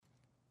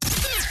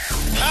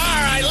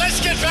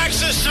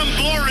gets us some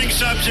boring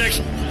subjects.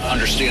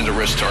 Understand the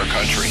risk to our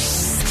country.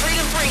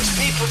 Freedom brings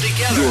people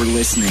together. You're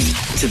listening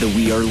to the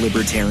We Are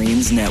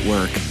Libertarians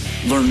Network.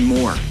 Learn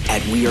more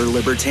at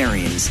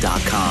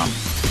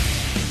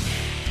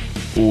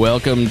wearelibertarians.com.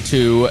 Welcome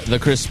to the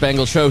Chris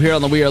Spangle Show here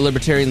on the We Are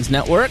Libertarians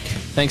Network.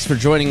 Thanks for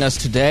joining us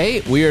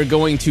today. We are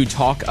going to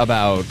talk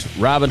about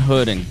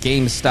RobinHood and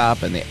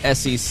GameStop and the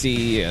SEC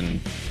and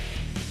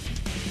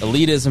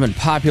elitism and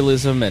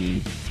populism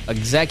and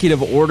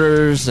executive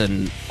orders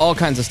and all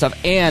kinds of stuff.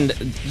 And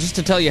just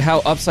to tell you how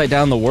upside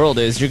down the world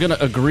is, you're going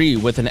to agree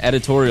with an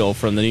editorial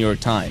from the New York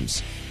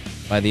Times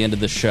by the end of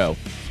the show.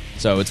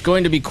 So it's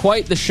going to be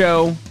quite the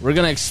show. We're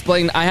going to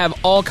explain. I have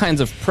all kinds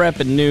of prep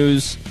and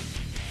news.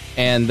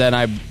 And then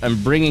I'm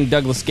bringing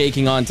Douglas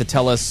Gaking on to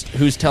tell us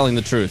who's telling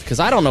the truth, because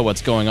I don't know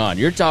what's going on.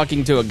 You're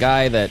talking to a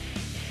guy that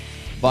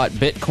bought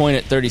Bitcoin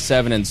at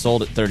 37 and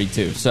sold at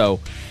 32. So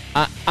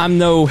I'm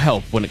no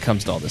help when it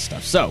comes to all this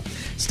stuff. So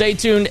stay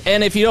tuned,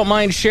 and if you don't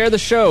mind, share the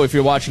show if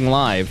you're watching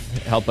live.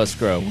 Help us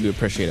grow. We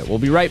appreciate it. We'll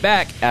be right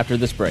back after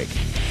this break.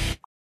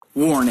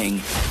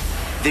 Warning.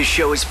 This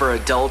show is for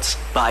adults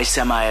by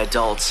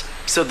semi-adults,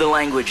 so the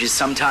language is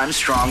sometimes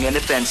strong and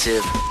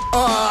offensive.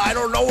 I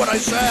don't know what I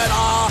said.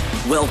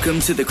 Welcome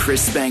to the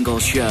Chris Spangle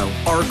Show.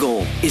 Our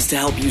goal is to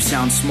help you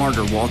sound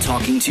smarter while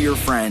talking to your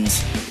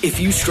friends. If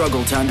you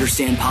struggle to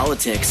understand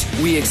politics,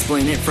 we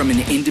explain it from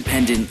an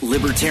independent,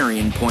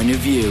 libertarian point of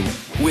view.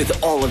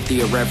 With all of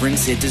the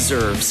irreverence it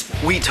deserves,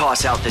 we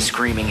toss out the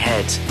screaming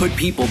heads, put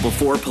people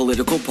before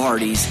political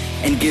parties,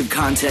 and give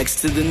context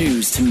to the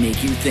news to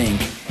make you think.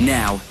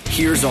 Now,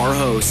 here's our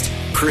host,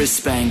 Chris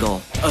Spangle,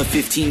 a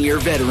 15-year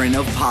veteran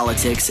of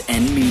politics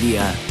and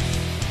media.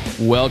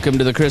 Welcome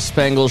to the Chris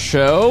Spangle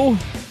Show.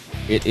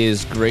 It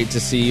is great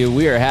to see you.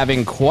 We are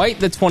having quite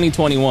the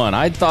 2021.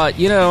 I thought,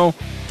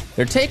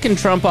 they're taking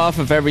Trump off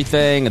of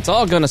everything. It's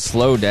all going to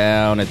slow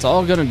down. It's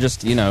all going to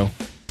just,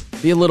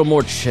 be a little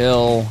more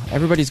chill.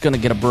 Everybody's going to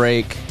get a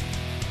break.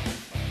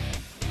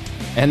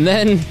 And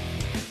then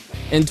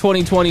in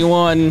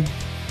 2021,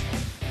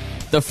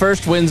 the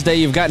first Wednesday,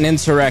 you've got an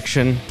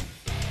insurrection.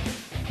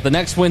 The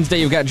next Wednesday,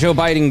 you've got Joe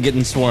Biden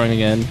getting sworn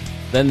again.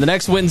 Then the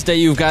next Wednesday,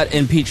 you've got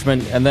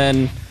impeachment. And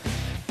then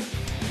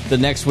the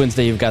next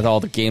Wednesday, you've got all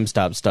the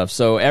GameStop stuff.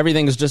 So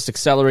everything is just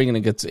accelerating,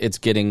 and it's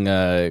getting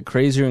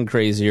crazier and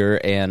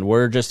crazier. And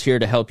we're just here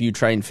to help you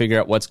try and figure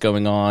out what's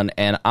going on.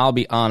 And I'll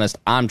be honest,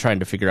 I'm trying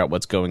to figure out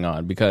what's going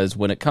on. Because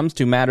when it comes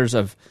to matters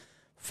of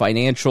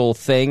financial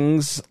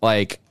things,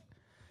 I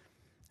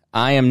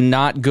am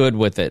not good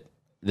with it.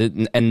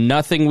 And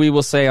nothing we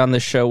will say on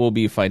this show will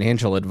be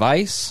financial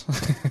advice.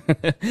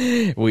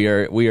 We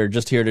are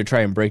just here to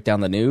try and break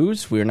down the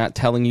news. We are not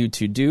telling you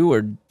to do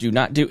or do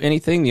not do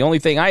anything. The only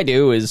thing I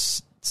do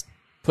is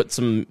put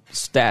some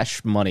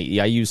stash money.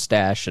 I use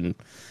stash and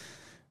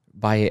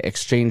buy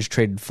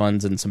exchange-traded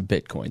funds and some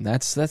Bitcoin.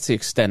 That's the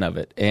extent of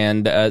it.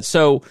 And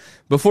so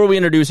before we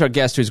introduce our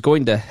guest who's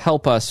going to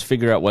help us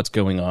figure out what's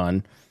going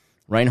on,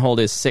 Reinhold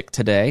is sick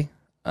today,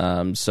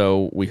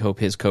 so we hope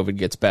his COVID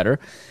gets better.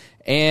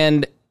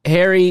 And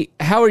Harry,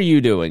 how are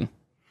you doing?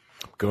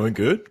 Going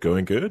good.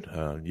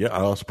 I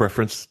also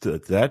preference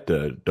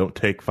that. Don't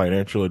take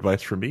financial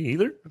advice from me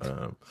either.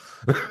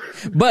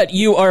 But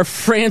you are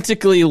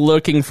frantically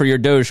looking for your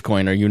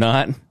Dogecoin, are you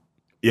not?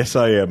 Yes,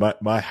 I am.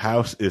 My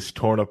house is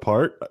torn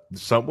apart.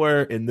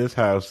 Somewhere in this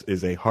house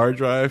is a hard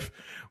drive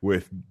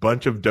with a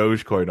bunch of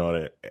Dogecoin on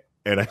it.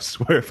 And I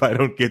swear if I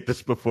don't get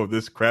this before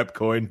this crap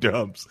coin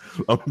dumps,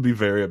 I'm going to be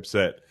very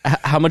upset.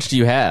 How much do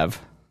you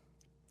have?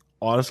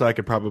 Honestly,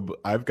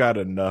 I've got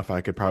enough.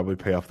 I could probably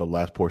pay off the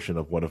last portion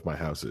of one of my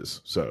houses.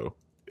 So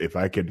if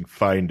I can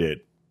find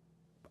it,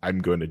 I'm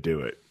going to do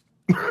it.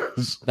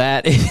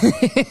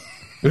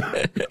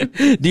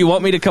 Do you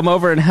want me to come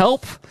over and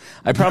help?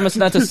 I promise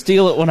not to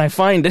steal it when I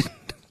find it.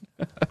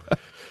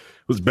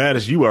 As bad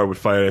as you are with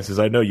finances,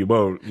 I know you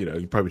won't.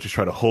 You probably just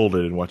try to hold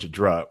it and watch it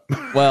drop.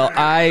 Well,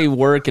 I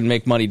work and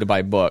make money to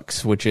buy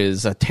books, which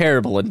is a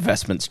terrible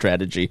investment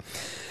strategy.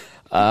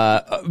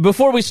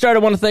 Before we start, I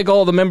want to thank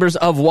all the members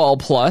of WAL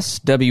Plus,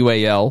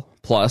 WAL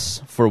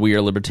Plus for We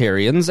Are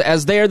Libertarians,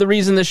 as they are the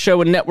reason this show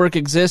and network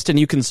exist, and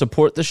you can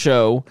support the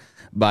show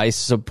by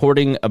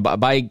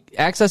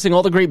accessing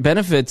all the great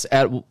benefits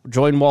at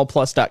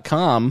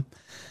joinwalplus.com.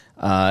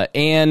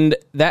 And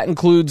that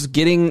includes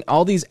getting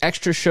all these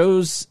extra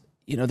shows.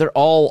 They're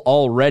all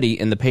already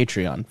in the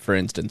Patreon, for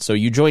instance. So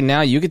you join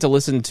now, you get to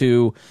listen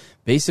to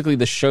basically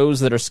the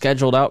shows that are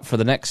scheduled out for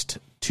the next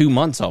 2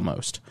 months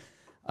almost.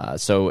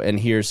 And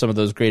here's some of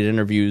those great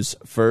interviews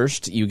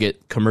first. You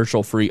get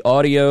commercial-free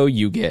audio.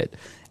 You get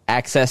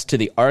access to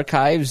the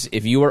archives.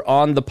 If you are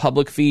on the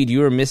public feed,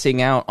 you are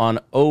missing out on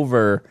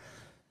over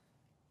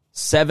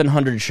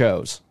 700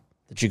 shows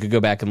that you could go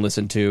back and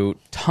listen to.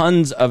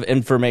 Tons of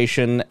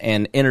information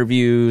and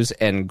interviews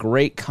and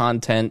great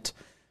content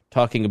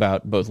talking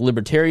about both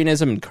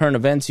libertarianism and current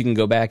events. You can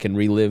go back and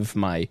relive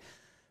my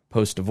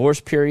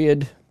post-divorce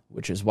period,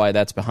 which is why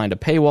that's behind a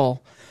paywall.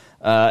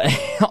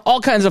 All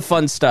kinds of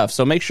fun stuff.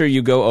 So make sure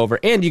you go over,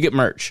 and you get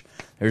merch.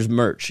 There's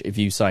merch if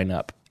you sign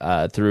up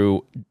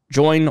through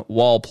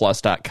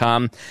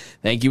joinwallplus.com.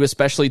 Thank you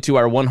especially to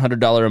our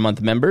 $100 a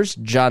month members,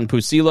 John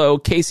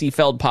Pusilo, Casey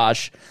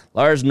Feldposh,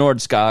 Lars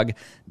Nordskog,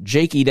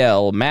 Jake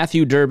Edel,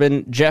 Matthew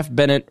Durbin, Jeff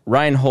Bennett,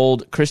 Ryan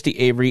Hold, Christy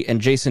Avery, and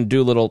Jason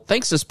Doolittle.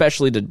 Thanks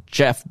especially to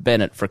Jeff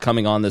Bennett for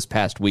coming on this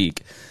past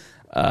week.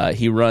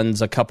 He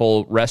runs a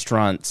couple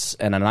restaurants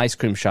and an ice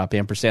cream shop,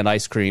 Ampersand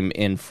Ice Cream,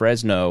 in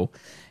Fresno.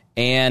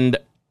 And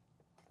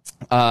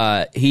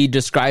he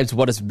describes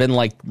what it's been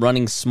like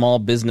running small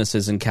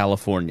businesses in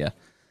California.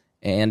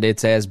 And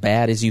it's as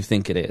bad as you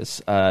think it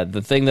is.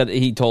 The thing that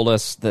he told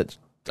us that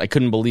I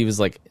couldn't believe is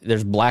like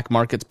there's black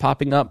markets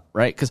popping up,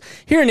 right? Because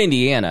here in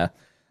Indiana,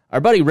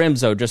 our buddy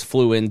Remzo just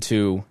flew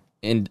to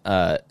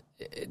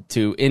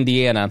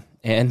Indiana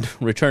and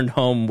returned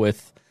home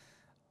with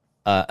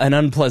an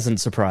unpleasant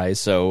surprise.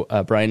 So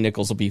Brian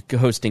Nichols will be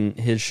hosting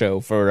his show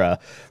for a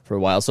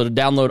while. So to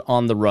download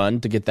On the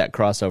Run to get that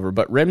crossover.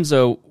 But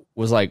Remzo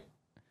was like,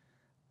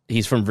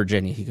 he's from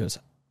Virginia. He goes,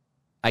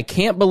 I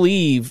can't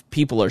believe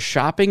people are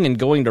shopping and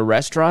going to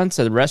restaurants,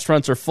 and the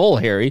restaurants are full,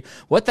 Harry.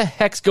 What the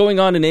heck's going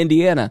on in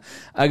Indiana?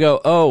 I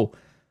go,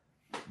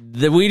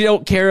 we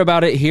don't care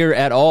about it here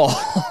at all.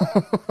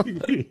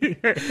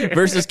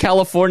 Versus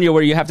California,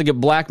 where you have to get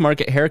black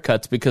market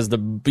haircuts because the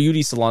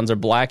beauty salons are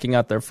blacking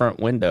out their front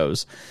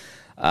windows.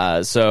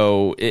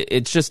 So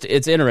it's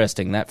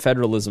interesting. That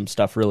federalism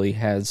stuff really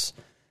has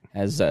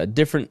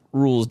different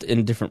rules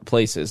in different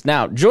places.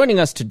 Now, joining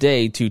us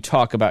today to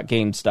talk about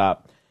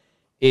GameStop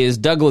is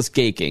Douglas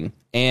Gaking.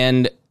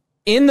 And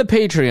in the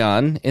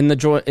Patreon, in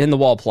the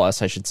Wall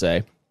Plus, I should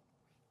say,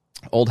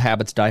 Old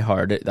Habits Die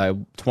Hard,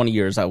 20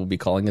 years I will be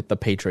calling it the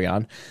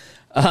Patreon,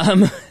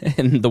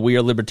 and the We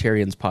Are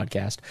Libertarians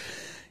podcast.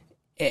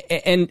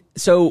 And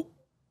so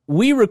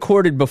we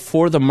recorded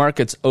before the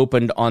markets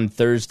opened on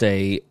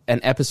Thursday an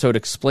episode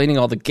explaining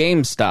all the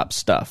GameStop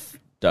stuff,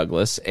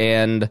 Douglas,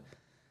 and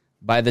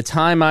by the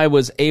time I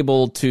was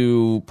able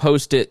to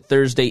post it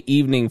Thursday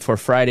evening for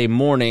Friday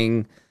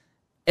morning,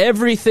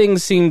 everything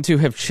seemed to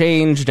have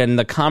changed and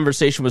the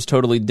conversation was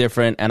totally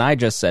different. And I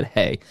just said,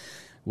 hey,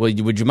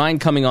 would you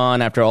mind coming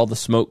on after all the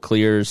smoke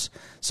clears?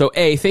 So,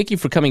 A, thank you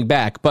for coming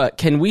back. But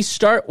can we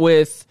start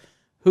with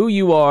who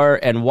you are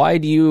and why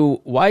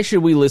should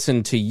we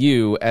listen to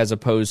you as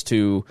opposed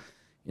to,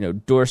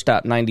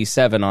 Doorstop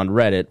 97 on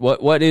Reddit?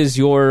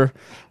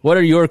 What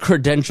are your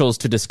credentials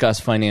to discuss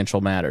financial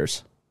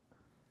matters?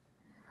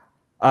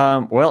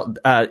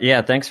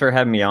 Yeah, thanks for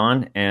having me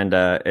on, and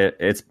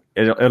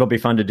it'll be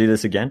fun to do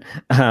this again.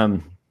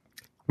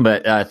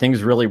 But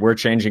things really were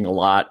changing a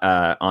lot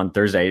on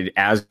Thursday.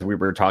 As we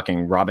were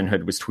talking,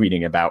 Robinhood was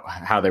tweeting about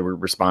how they were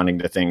responding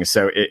to things,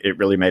 so it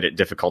really made it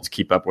difficult to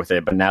keep up with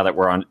it. But now that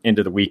we're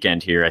into the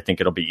weekend here, I think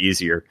it'll be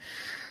easier.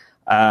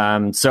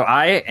 So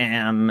I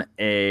am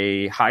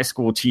a high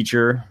school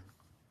teacher.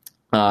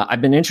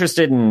 I've been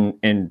interested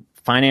in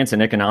finance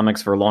and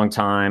economics for a long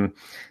time.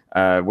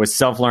 Was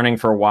self-learning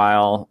for a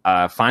while,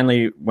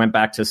 finally went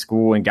back to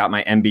school and got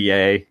my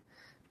MBA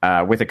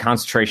with a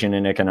concentration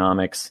in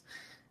economics.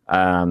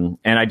 And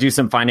I do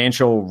some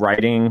financial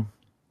writing,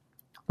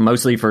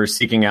 mostly for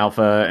Seeking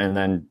Alpha, and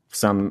then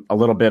a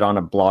little bit on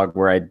a blog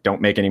where I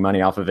don't make any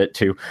money off of it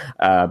too.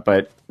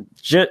 But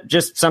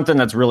just something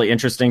that's really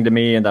interesting to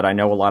me and that I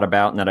know a lot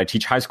about and that I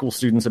teach high school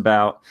students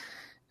about.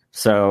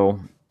 So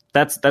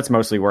that's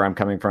mostly where I'm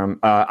coming from.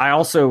 I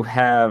also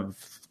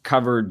have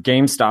covered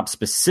GameStop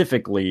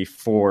specifically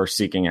for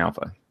Seeking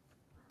Alpha.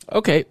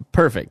 Okay,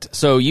 perfect.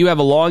 So you have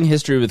a long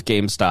history with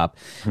GameStop.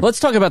 Let's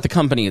talk about the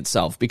company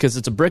itself, because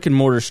it's a brick and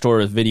mortar store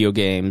with video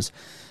games.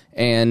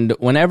 And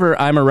whenever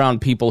I'm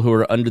around people who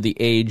are under the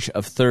age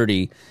of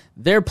 30,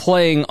 they're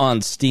playing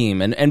on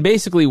Steam. And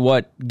basically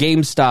what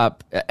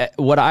GameStop,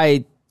 what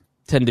I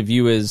tend to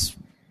view as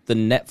the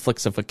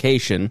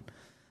Netflixification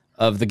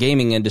of the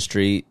gaming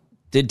industry,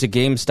 did to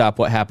GameStop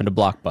what happened to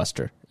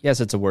Blockbuster. Yes,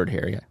 it's a word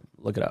here. Yeah,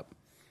 look it up.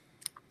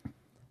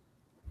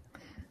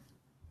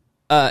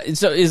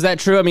 So is that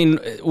true? I mean,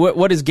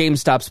 what is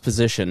GameStop's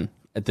position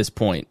at this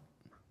point?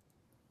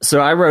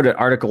 So I wrote an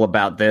article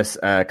about this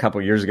a couple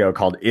years ago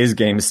called "Is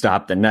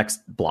GameStop the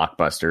Next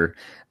Blockbuster?"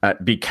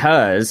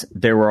 Because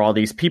there were all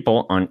these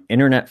people on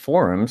internet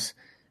forums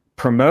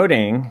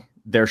promoting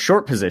their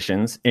short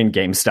positions in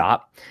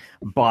GameStop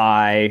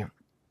by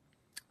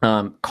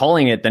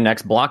calling it the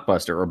next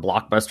Blockbuster or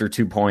Blockbuster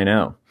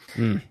 2.0.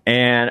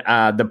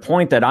 And the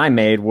point that I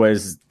made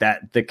was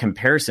that the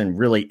comparison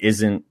really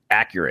isn't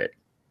accurate.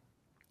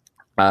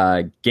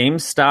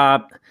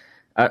 GameStop,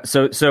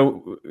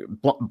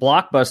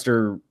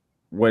 Blockbuster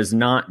is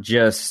not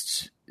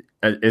just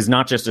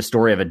a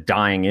story of a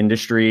dying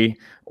industry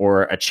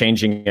or a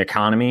changing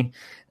economy.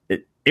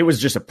 It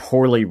was just a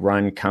poorly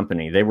run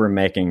company. They were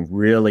making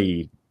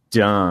really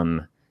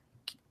dumb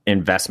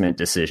investment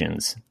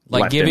decisions,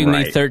 like giving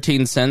me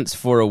 13 cents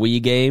for a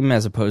Wii game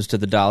as opposed to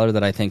the $1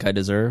 that I think I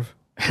deserve.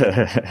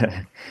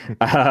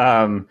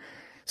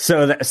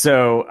 For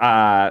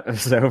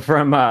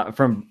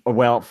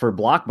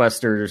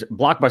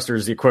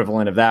Blockbuster's the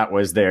equivalent of that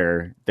was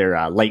their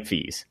late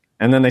fees.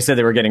 And then they said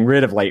they were getting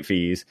rid of late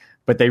fees,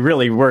 but they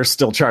really were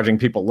still charging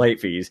people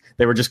late fees.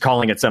 They were just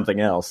calling it something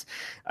else.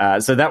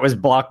 So that was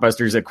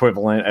Blockbuster's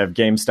equivalent of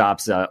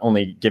GameStop's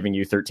only giving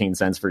you 13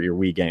 cents for your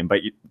Wii game.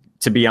 But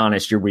to be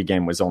honest, your Wii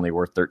game was only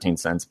worth 13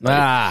 cents.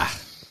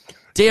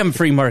 Damn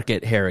free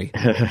market, Harry.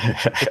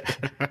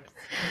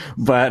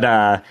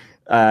 But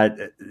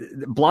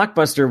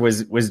Blockbuster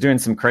was doing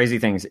some crazy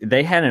things.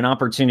 They had an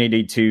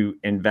opportunity to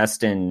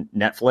invest in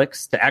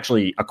Netflix, to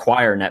actually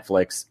acquire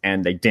Netflix,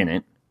 and they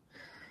didn't.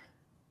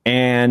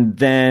 And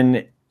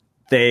then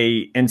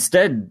they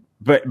instead,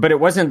 but it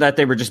wasn't that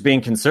they were just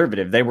being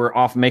conservative. They were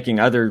off making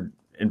other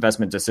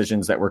investment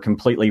decisions that were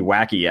completely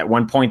wacky. At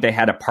one point, they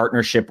had a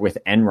partnership with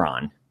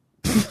Enron.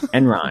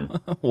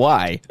 Enron.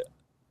 Why?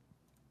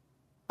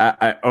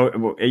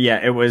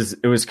 It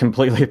was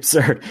completely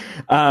absurd.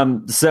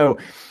 To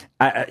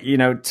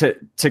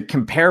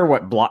compare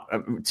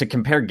to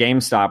compare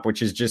GameStop,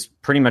 which is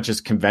just pretty much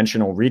a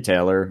conventional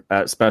retailer,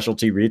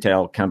 specialty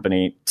retail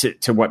company,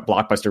 to what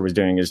Blockbuster was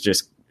doing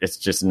it's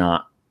just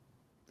not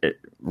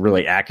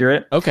really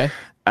accurate. Okay.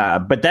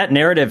 But that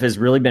narrative has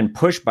really been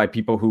pushed by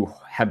people who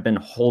have been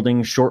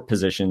holding short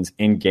positions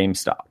in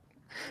GameStop,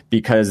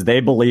 because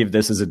they believe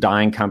this is a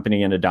dying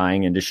company and a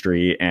dying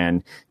industry,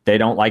 and they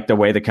don't like the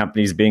way the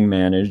company's being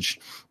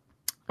managed.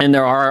 And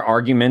there are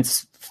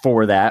arguments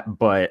for that,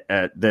 but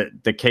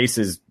the case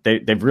is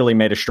they've really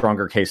made a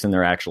stronger case than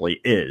there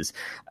actually is.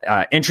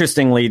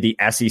 Interestingly, the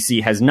SEC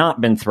has not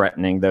been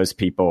threatening those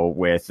people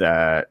with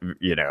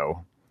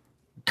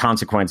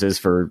consequences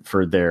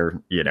for their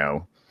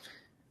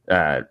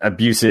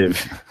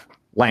abusive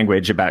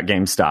language about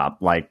GameStop,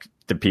 like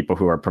the people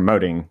who are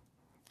promoting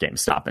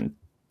GameStop, and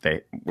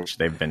which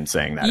they've been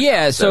saying that.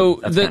 Yeah, so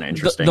that's kind of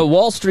interesting. The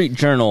Wall Street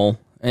Journal,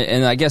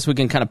 and I guess we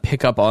can kind of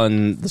pick up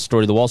on the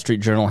story. The Wall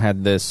Street Journal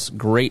had this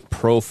great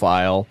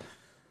profile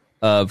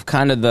of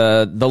kind of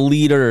the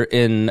leader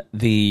in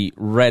the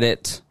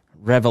Reddit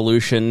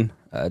revolution.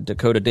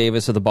 Dakota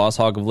Davis of the Boss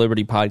Hog of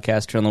Liberty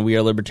podcast here on the We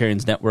Are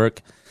Libertarians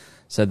Network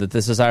said that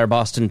this is our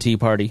Boston Tea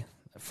Party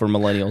for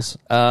millennials.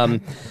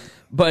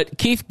 But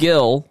Keith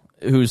Gill,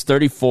 who's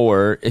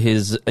 34,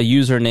 his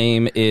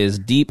username is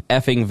Deep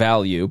Effing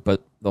Value,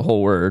 but the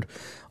whole word,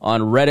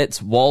 on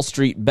Reddit's Wall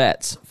Street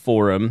Bets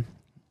forum,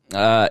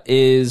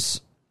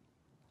 is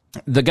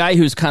the guy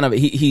who's kind of,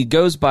 he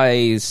goes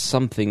by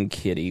something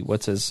Kitty.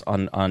 What's his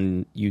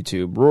on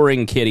YouTube?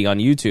 Roaring Kitty on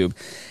YouTube.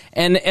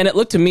 And it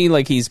looked to me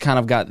like he's kind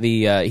of got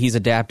he's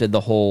adapted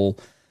the whole,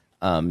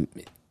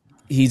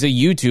 he's a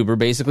YouTuber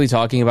basically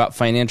talking about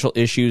financial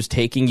issues,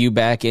 taking you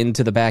back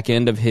into the back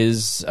end of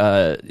his,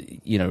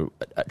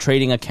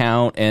 trading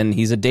account, and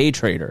he's a day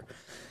trader.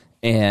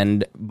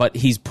 But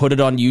he's put it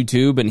on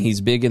YouTube, and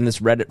he's big in this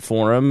Reddit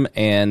forum,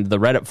 and the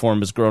Reddit forum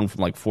has grown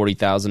from like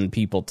 40,000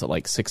 people to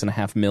like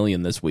 6.5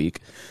 million this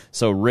week.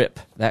 So rip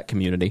that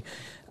community.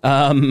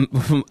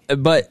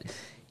 But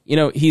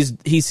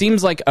he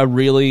seems like a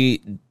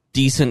really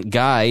decent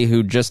guy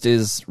who just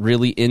is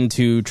really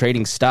into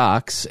trading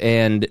stocks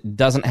and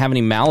doesn't have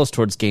any malice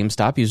towards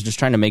GameStop. He was just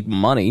trying to make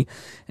money,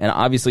 and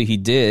obviously he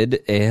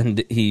did,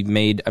 and he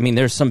made,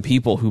 there's some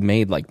people who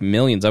made like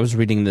millions. I was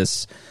reading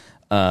this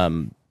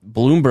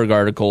Bloomberg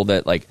article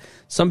that like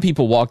some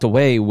people walked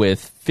away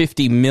with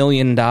 $50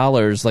 million.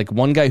 Like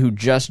one guy who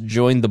just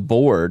joined the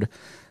board,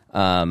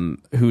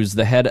 who's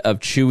the head of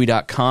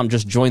Chewy.com,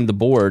 just joined the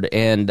board,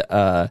 and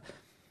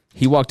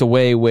he walked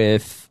away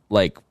with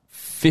like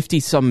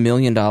 $50-some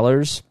million.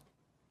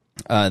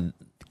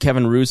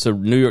 Kevin Roos, a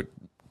New York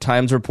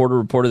Times reporter,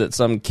 reported that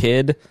some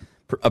kid,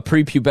 a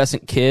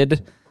prepubescent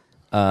kid,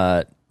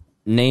 said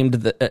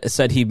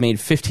he made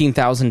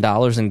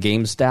 $15,000 in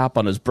GameStop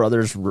on his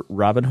brother's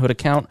RobinHood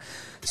account.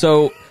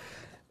 So,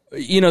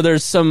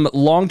 there's some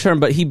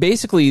long-term, but he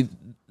basically,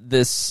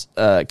 this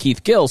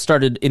Keith Gill,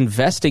 started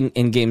investing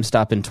in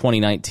GameStop in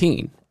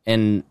 2019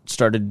 and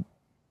started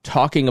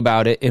talking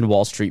about it in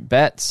Wall Street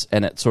Bets,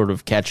 and it sort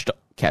of catched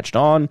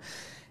on.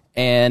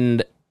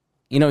 And,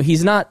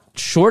 he's not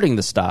shorting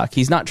the stock.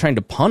 He's not trying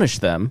to punish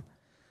them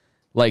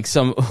like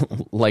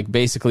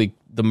basically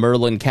the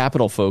Merlin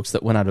Capital folks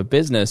that went out of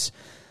business.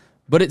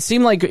 But it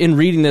seemed like in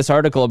reading this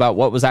article about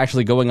what was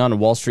actually going on in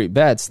Wall Street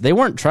Bets, they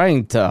weren't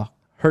trying to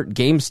hurt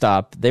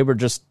GameStop. They were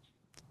just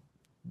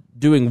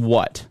doing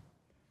what,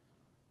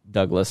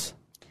 Douglas?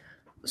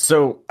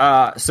 So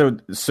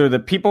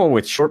the people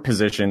with short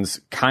positions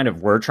kind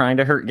of were trying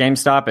to hurt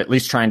GameStop, at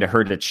least trying to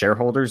hurt its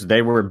shareholders.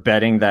 They were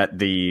betting that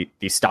the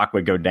stock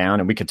would go down,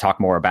 and we could talk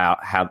more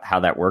about how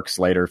that works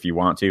later if you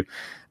want to.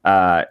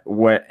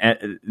 What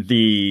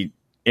the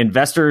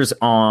investors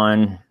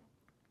on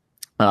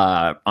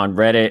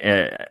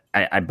Reddit,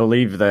 I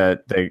believe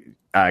the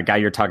guy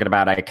you're talking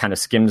about, I kind of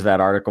skimmed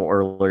that article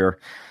earlier.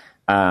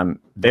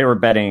 They were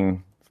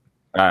betting,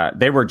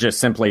 they were just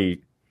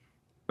simply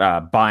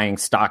buying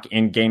stock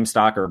in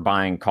GameStop or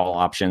buying call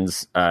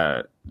options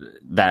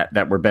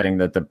that were betting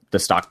that the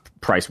stock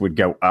price would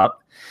go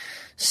up.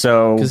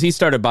 So because he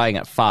started buying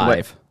at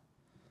 5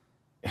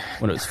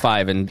 when it was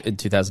 5 in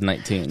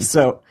 2019.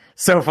 So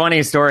So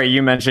funny story.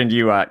 You mentioned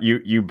you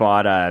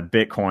bought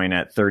Bitcoin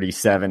at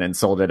 37 and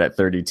sold it at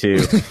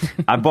 32.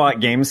 I bought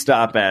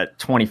GameStop at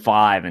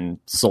 25 and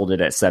sold it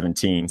at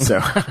 17. So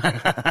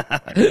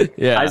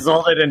Yeah. I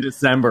sold it in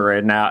December,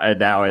 and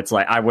now it's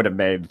like I would have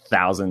made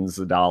thousands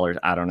of dollars.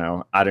 I don't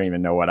know. I don't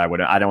even know what I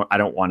would. I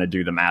don't want to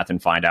do the math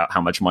and find out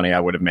how much money I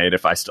would have made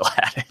if I still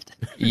had it.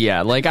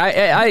 Yeah, like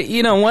I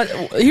you know what?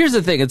 Here's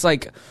the thing. It's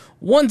like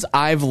once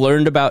I've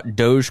learned about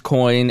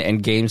Dogecoin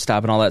and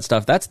GameStop and all that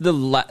stuff, that's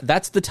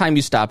the time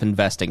you stop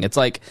investing. It's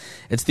like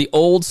it's the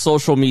old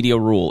social media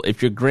rule.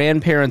 If your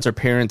grandparents or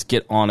parents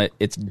get on it,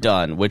 it's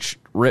done. Which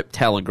rip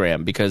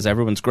Telegram, because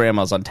everyone's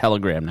grandma's on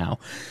Telegram now.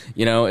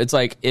 You know, it's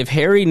like if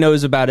Harry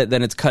knows about it,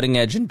 then it's cutting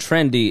edge and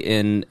trendy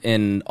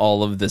in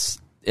all of this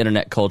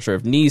internet culture.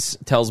 If niece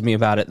tells me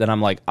about it, then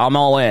I'm like, I'm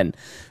all in.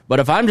 But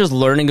if I'm just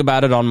learning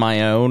about it on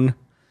my own,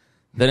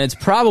 then it's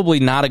probably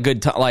not a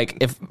good time. Like,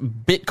 if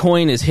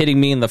Bitcoin is hitting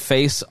me in the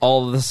face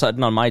all of a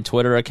sudden on my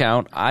Twitter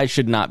account, I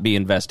should not be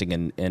investing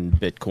in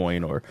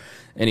Bitcoin or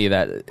any of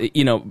that.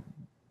 You know,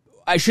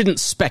 I shouldn't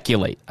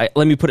speculate.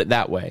 Let me put it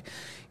that way.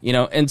 You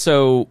know, and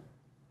so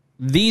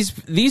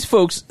these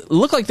folks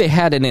look like they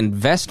had an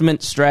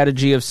investment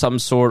strategy of some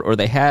sort, or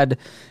they had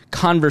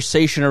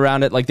conversation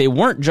around it. Like, they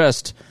weren't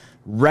just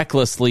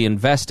recklessly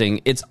investing.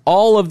 It's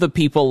all of the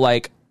people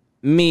like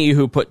me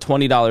who put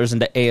 $20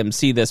 into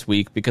AMC this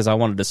week because I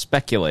wanted to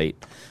speculate,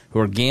 who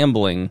are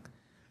gambling.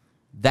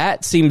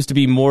 That seems to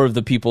be more of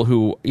the people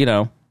who, you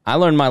know, I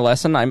learned my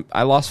lesson.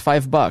 I lost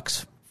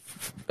 $5,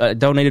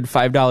 donated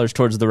 $5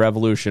 towards the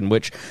revolution,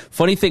 which,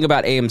 funny thing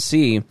about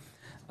AMC,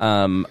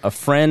 a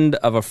friend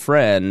of a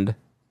friend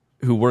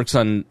who works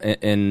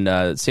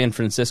in San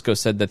Francisco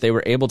said that they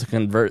were able to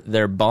convert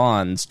their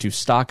bonds to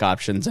stock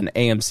options, and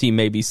AMC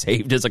may be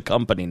saved as a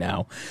company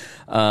now.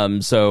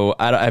 So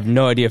I have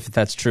no idea if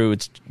that's true.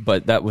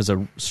 But that was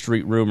a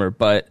street rumor.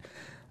 But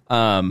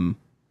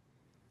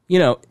you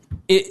know,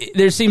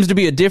 there seems to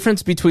be a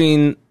difference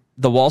between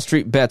the Wall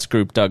Street Bets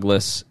group,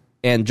 Douglas,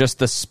 and just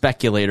the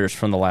speculators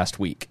from the last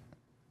week.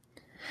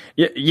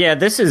 Yeah,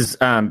 this is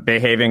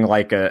behaving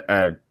like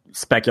a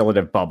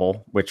speculative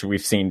bubble, which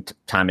we've seen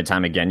time and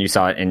time again. You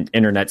saw it in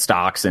internet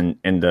stocks in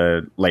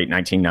the late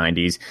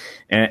 1990s.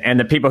 And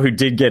the people who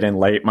did get in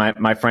late,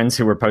 my friends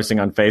who were posting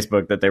on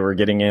Facebook that they were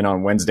getting in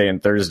on Wednesday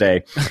and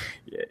Thursday,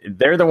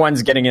 they're the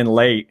ones getting in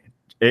late.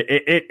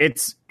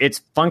 It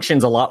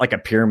functions a lot like a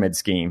pyramid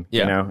scheme.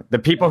 Yeah. You know, the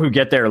people who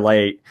get there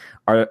late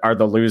are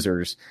the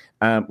losers.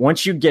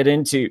 Once you get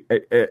into,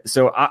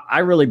 so I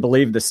really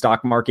believe the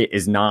stock market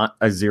is not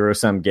a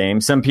zero-sum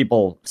game. Some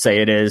people say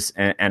it is,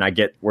 and I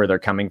get where they're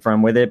coming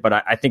from with it, but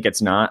I think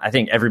it's not. I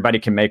think everybody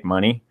can make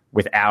money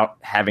without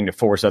having to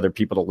force other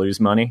people to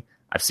lose money.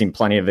 I've seen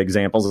plenty of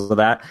examples of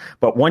that.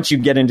 But once you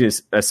get into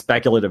a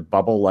speculative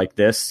bubble like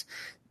this,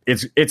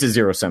 it's a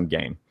zero-sum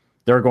game.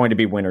 There are going to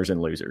be winners and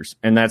losers,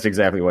 and that's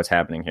exactly what's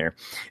happening here.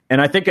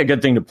 And I think a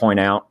good thing to point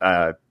out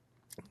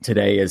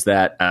today is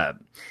that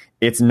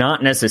it's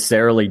not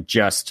necessarily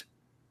just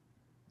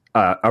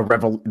like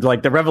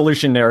the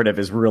revolution narrative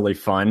is really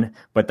fun,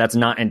 but that's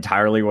not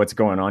entirely what's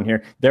going on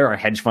here. There are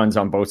hedge funds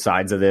on both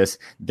sides of this.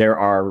 There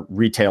are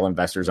retail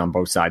investors on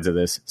both sides of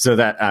this. So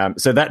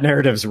that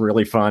narrative is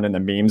really fun, and the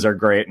memes are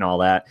great and all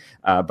that.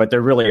 But there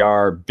really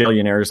are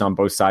billionaires on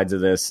both sides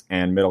of this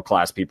and middle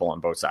class people on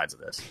both sides of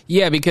this.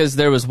 Yeah, because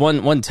there was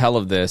one tell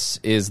of this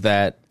is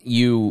that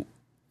you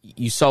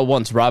saw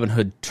once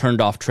Robinhood turned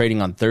off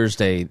trading on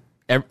Thursday,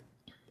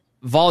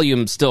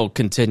 volume still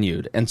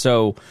continued, and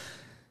so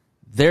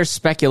there's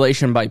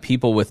speculation by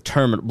people with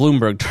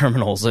Bloomberg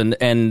terminals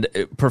and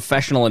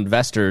professional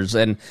investors.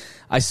 And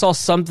I saw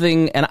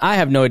something, and I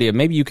have no idea.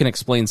 Maybe you can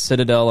explain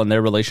Citadel and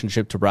their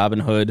relationship to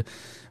Robinhood.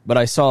 But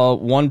I saw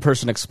one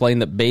person explain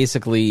that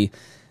basically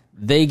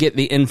they get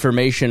the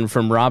information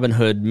from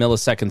Robinhood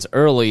milliseconds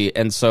early.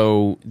 And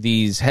so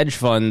these hedge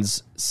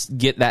funds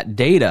get that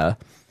data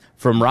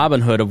from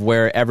Robinhood of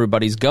where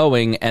everybody's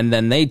going. And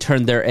then they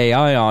turn their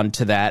AI on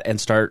to that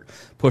and start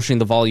pushing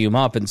the volume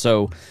up. And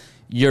so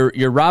your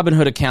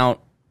Robinhood account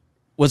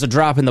was a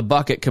drop in the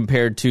bucket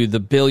compared to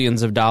the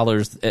billions of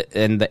dollars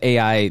and the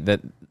AI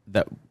that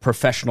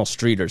professional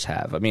streeters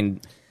have. I mean,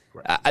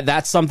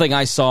 that's something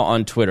I saw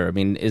on Twitter. I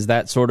mean, is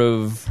that sort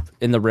of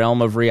in the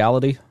realm of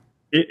reality?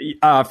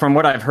 From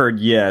what I've heard,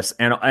 yes.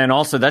 And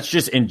also that's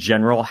just in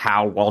general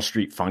how Wall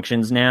Street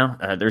functions now.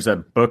 There's a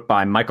book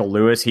by Michael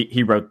Lewis.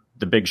 He wrote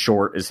The Big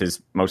Short, is his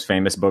most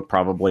famous book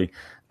probably.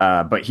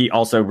 But he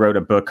also wrote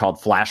a book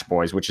called Flash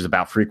Boys, which is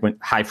about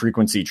high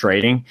frequency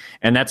trading.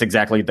 And that's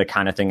exactly the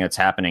kind of thing that's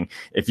happening.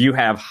 If you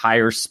have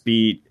higher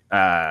speed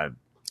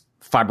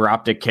fiber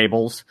optic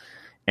cables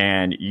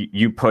and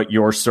you put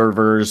your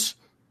servers,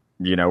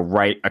 you know,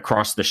 right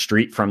across the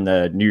street from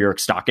the New York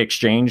Stock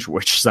Exchange,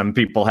 which some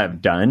people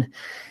have done,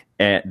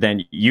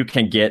 then you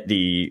can get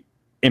the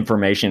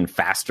information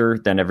faster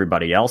than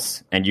everybody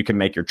else, and you can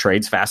make your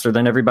trades faster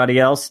than everybody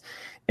else.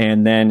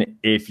 And then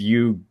if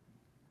you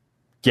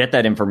get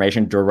that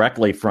information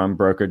directly from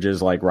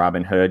brokerages like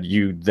Robinhood,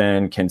 you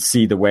then can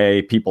see the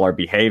way people are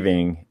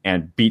behaving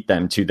and beat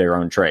them to their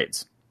own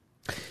trades.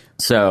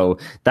 So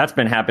that's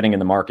been happening in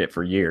the market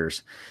for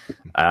years.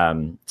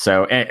 And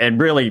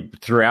really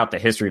throughout the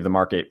history of the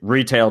market,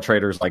 retail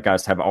traders like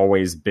us have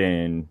always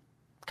been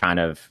kind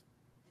of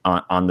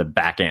on the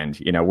back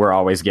end. We're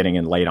always getting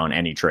in late on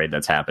any trade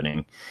that's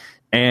happening.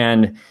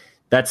 And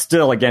that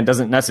still, again,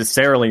 doesn't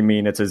necessarily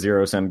mean it's a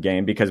zero-sum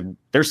game, because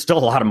there's still a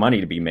lot of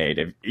money to be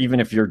made. Even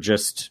if you're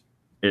just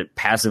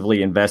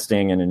passively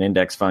investing in an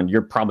index fund,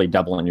 you're probably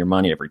doubling your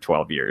money every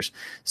 12 years.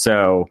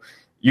 So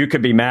you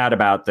could be mad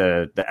about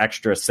the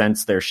extra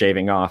cents they're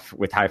shaving off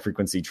with high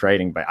frequency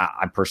trading, but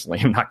I personally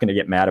am not going to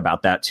get mad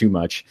about that too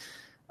much.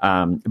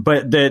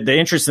 But the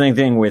interesting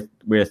thing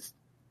with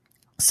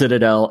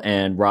Citadel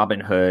and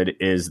Robinhood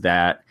is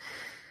that,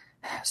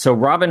 so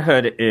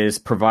Robinhood is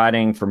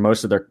providing for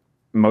most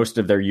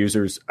of their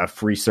users a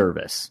free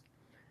service,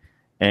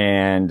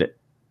 and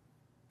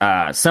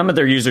some of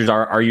their users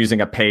are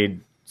using a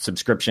paid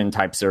subscription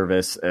type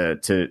service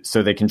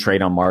so they can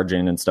trade on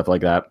margin and stuff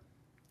like that.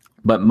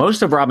 But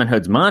most of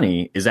Robinhood's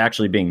money is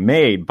actually being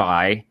made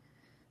by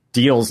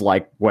deals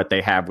like what they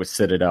have with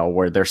Citadel,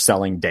 where they're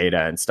selling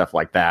data and stuff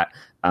like that,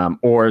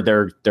 or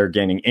they're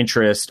gaining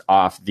interest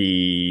off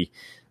the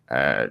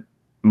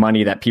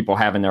money that people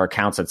have in their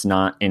accounts that's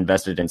not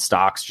invested in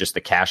stocks, just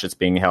the cash that's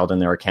being held in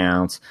their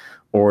accounts,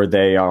 or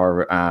they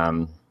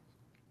are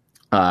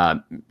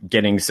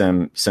getting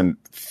some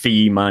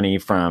fee money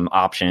from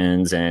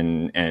options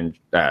and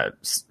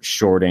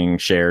shorting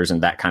shares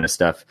and that kind of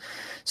stuff.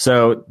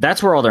 So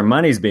that's where all their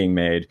money's being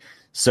made.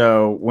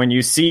 So when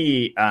you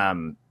see,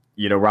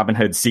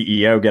 Robinhood's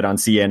CEO get on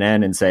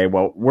CNN and say,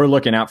 well, we're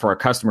looking out for our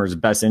customers'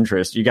 best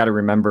interest, you got to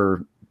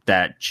remember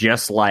that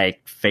just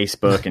like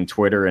Facebook and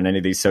Twitter and any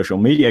of these social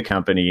media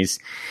companies,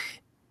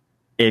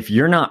 if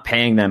you're not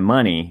paying them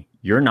money,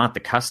 you're not the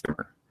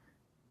customer.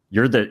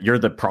 You're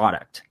the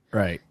product.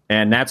 Right.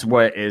 And that's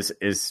what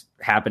is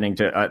happening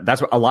to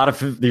that's what a lot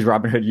of these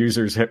Robinhood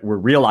users were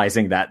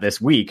realizing that this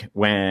week,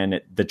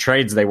 when the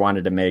trades they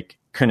wanted to make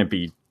couldn't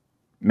be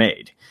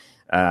made.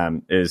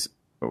 This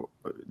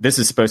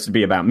is supposed to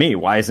be about me.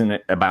 Why isn't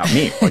it about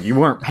me? Well, you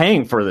weren't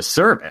paying for the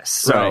service.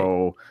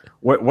 So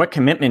right. What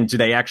commitment do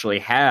they actually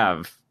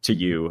have to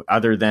you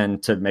other than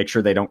to make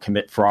sure they don't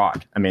commit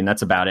fraud? I mean,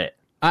 that's about it.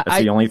 That's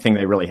the only thing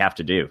they really have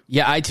to do.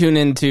 Yeah, I tune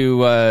into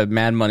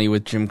Mad Money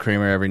with Jim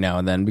Cramer every now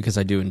and then because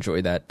I do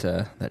enjoy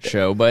that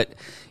show. But,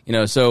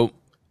 so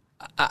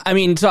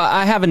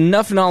I have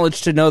enough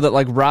knowledge to know that,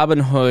 like,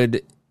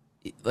 Robinhood,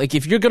 like,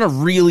 if you're going to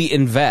really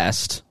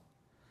invest,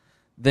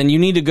 then you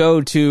need to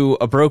go to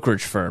a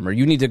brokerage firm, or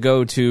you need to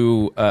go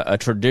to a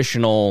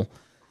traditional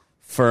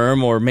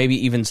firm, or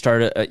maybe even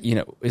start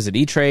is it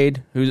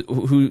E-Trade?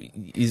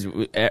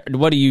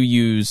 What do you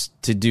use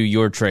to do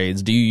your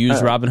trades? Do you use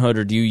Robinhood,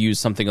 or do you use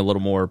something a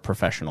little more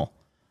professional?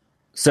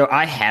 So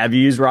I have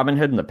used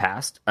Robinhood in the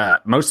past,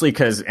 mostly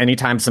because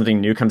anytime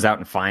something new comes out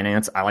in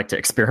finance, I like to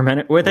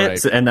experiment with it,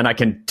 Right. And then I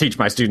can teach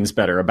my students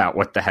better about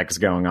what the heck is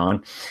going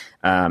on.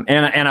 And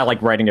I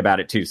like writing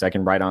about it too, so I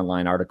can write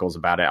online articles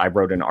about it. I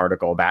wrote an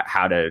article about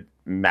how to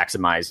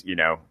maximize,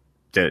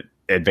 the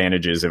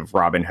advantages of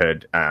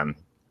Robinhood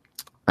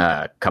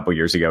a couple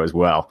years ago as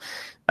well,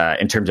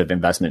 in terms of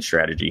investment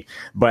strategy.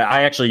 But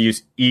I actually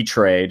use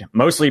E-Trade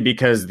mostly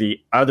because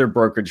the other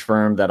brokerage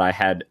firm that I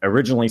had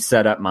originally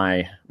set up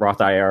my Roth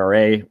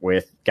IRA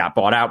with got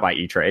bought out by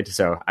E-Trade.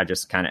 So I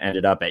just kind of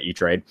ended up at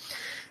E-Trade.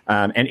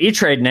 And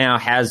E-Trade now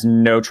has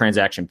no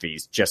transaction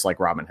fees, just like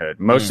Robinhood.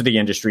 Most of the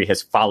industry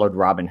has followed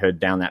Robinhood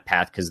down that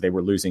path because they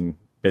were losing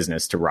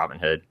business to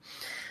Robinhood.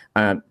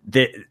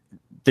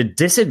 The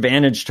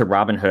disadvantage to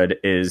Robinhood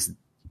is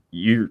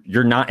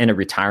you're not in a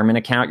retirement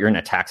account, you're in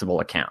a taxable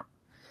account.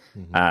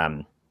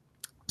 Mm-hmm.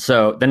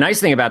 So the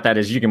nice thing about that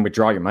is you can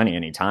withdraw your money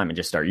anytime and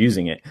just start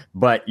using it,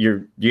 but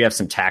you have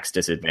some tax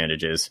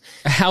disadvantages.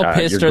 How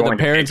pissed are the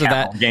parents of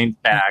that gains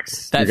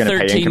tax? That you're going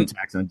to pay income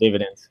tax on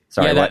dividends.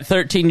 Sorry, yeah, that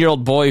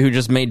 13-year-old boy who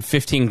just made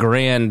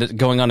 $15,000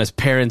 going on his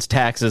parents'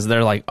 taxes.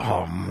 They're like,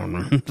 oh,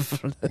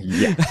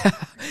 yeah.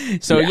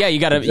 So you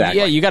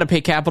gotta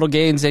pay capital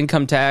gains,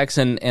 income tax,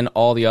 and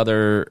all the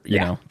other,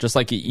 just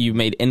like you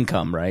made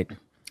income, right?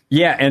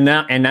 Yeah, and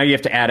now you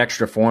have to add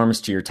extra forms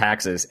to your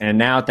taxes. And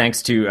now,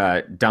 thanks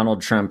to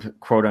Donald Trump,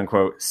 quote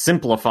unquote,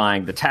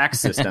 simplifying the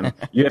tax system,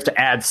 you have to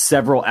add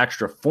several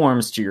extra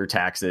forms to your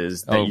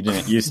taxes that you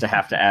didn't used to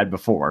have to add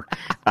before,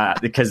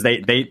 because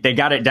they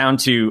got it down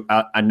to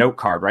a note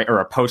card, right, or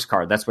a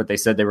postcard. That's what they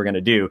said they were going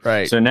to do.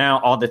 Right. So now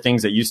all the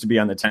things that used to be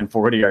on the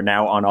 1040 are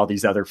now on all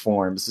these other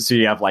forms. So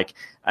you have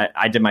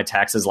I did my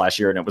taxes last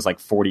year, and it was like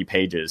 40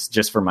 pages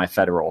just for my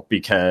federal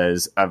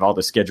because of all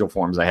the schedule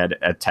forms I had to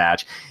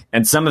attach.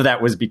 And some of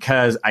that was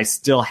because I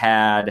still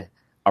had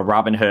a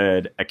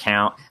Robinhood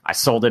account. I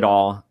sold it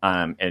all,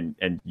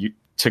 and you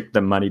took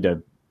the money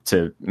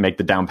to make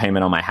the down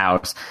payment on my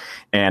house.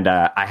 And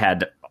I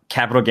had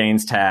capital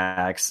gains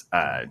tax,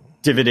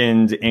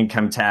 dividend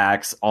income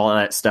tax, all of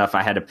that stuff.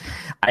 I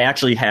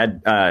actually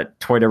had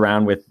toyed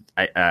around with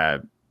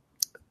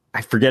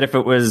I forget if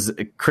it was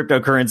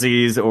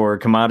cryptocurrencies or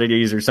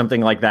commodities or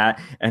something like that.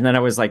 And then I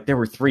was like, there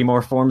were 3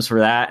 more forms for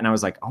that. And I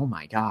was like, oh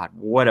my God,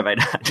 what have I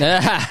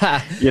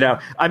done?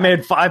 I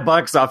made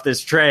 $5 off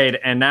this trade,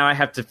 and now I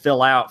have to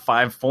fill out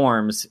 5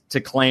 forms to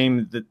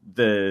claim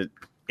the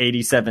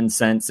 87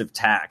 cents of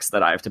tax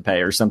that I have to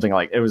pay or something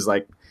like. It was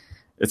like,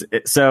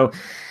 it's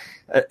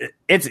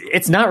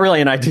not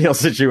really an ideal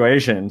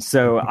situation.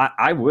 So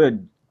I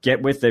would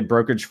get with a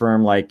brokerage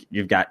firm like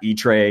you've got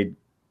E-Trade,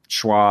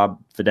 Schwab,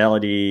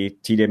 Fidelity,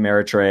 TD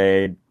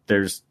Ameritrade.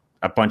 There's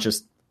a bunch of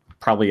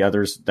probably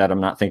others that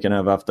I'm not thinking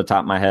of off the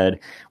top of my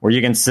head, where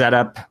you can set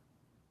up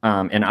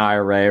an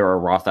IRA or a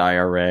Roth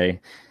IRA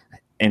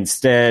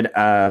instead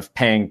of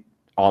paying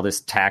all this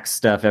tax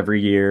stuff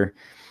every year.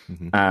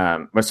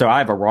 But so I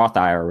have a Roth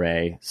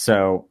IRA,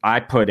 so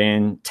I put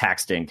in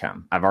taxed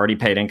income. I've already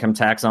paid income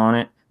tax on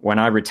it. When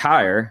I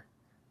retire,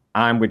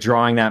 I'm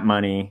withdrawing that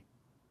money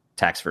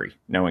tax-free,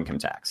 no income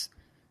tax.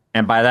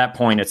 And by that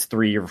point, it's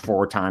 3 or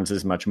 4 times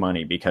as much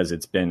money because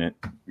it's been,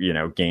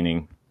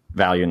 gaining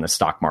value in the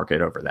stock market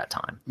over that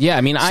time. Yeah,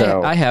 I mean,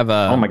 so, I have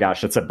a... Oh my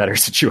gosh, it's a better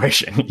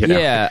situation.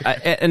 Yeah,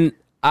 and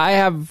I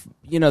have,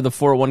 the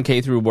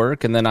 401k through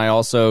work, and then I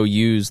also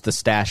use the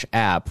Stash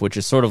app, which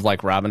is sort of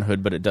like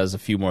Robinhood, but it does a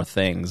few more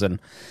things. And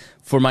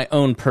for my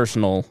own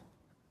personal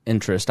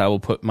interest, I will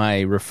put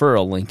my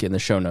referral link in the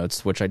show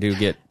notes, which I do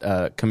get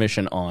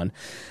commission on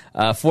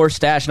for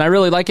Stash, and I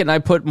really like it. And I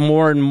put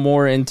more and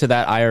more into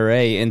that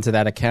IRA, into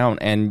that account,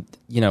 and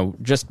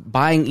just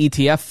buying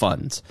ETF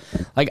funds.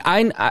 Like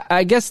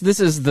I guess this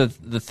is the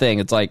thing.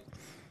 It's like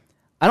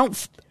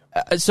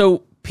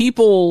so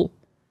people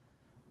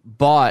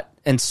bought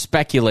and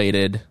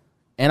speculated,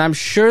 and I'm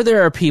sure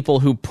there are people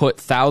who put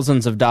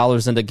thousands of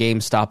dollars into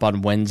GameStop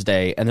on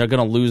Wednesday, and they're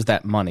going to lose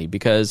that money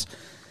because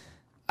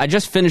I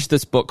just finished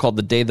this book called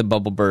The Day the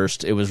Bubble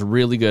Burst. It was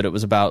really good. It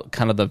was about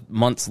kind of the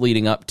months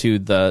leading up to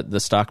the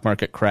stock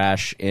market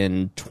crash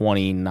in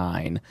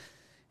 29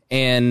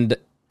 and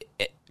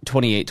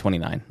 28,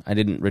 29. I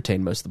didn't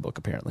retain most of the book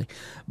apparently.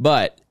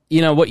 But,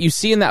 what you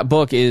see in that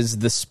book is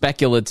the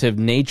speculative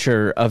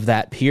nature of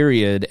that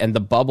period and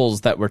the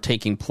bubbles that were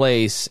taking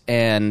place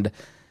and,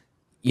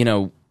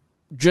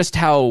 just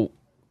how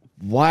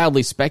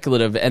wildly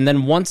speculative. And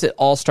then once it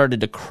all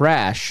started to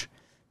crash,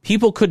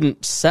 people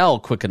couldn't sell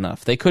quick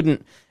enough. They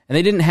couldn't, and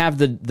they didn't have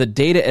the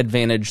data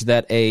advantage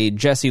that a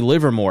Jesse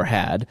Livermore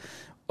had,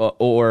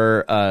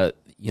 or a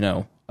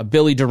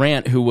Billy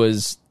Durant who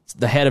was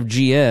the head of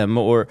GM,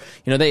 or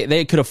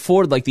they could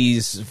afford like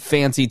these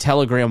fancy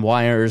telegram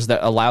wires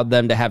that allowed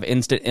them to have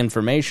instant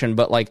information.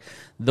 But like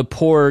the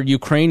poor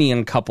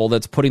Ukrainian couple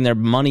that's putting their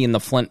money in the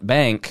Flint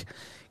Bank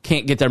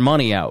can't get their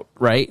money out,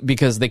 right?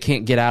 Because they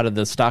can't get out of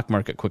the stock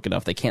market quick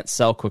enough. They can't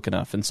sell quick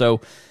enough, and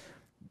so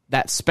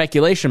that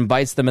speculation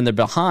bites them in their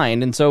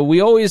behind. And so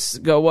we always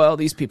go, well,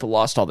 these people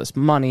lost all this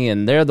money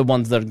and they're the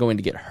ones that are going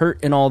to get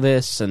hurt in all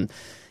this. And,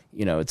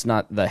 it's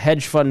not the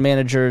hedge fund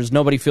managers.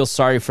 Nobody feels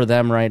sorry for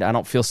them, right? I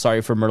don't feel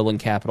sorry for Merlin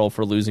Capital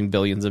for losing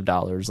billions of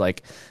dollars.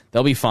 Like,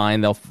 they'll be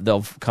fine.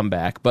 They'll come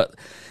back. But,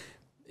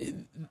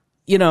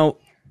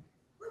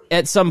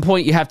 at some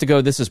point you have to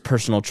go, this is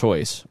personal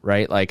choice,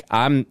 right? Like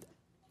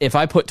if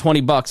I put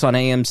 $20 on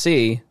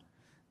AMC,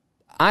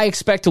 I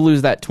expect to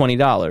lose that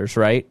 $20,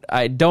 right?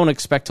 I don't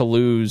expect to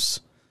lose,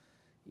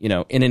 in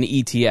an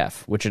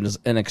ETF, which is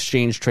an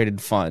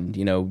exchange-traded fund,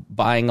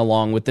 buying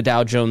along with the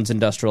Dow Jones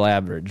Industrial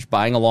Average,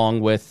 buying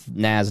along with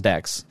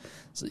NASDAQs,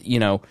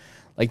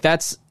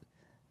 that's,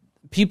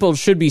 people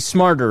should be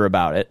smarter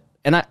about it.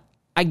 And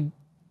I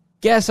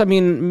guess,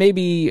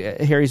 maybe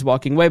Harry's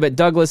walking away, but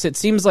Douglas, it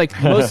seems like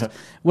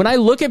when I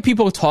look at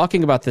people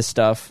talking about this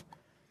stuff,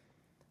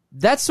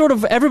 that's sort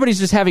of, everybody's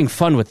just having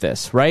fun with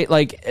this, right?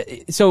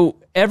 Like, so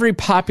every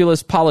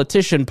populist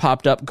politician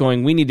popped up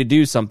going, we need to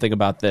do something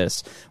about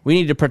this. We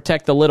need to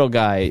protect the little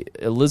guy.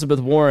 Elizabeth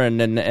Warren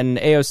and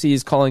AOC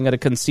is calling it a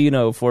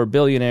casino for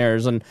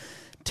billionaires, and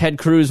Ted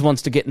Cruz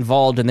wants to get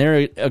involved, and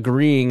they're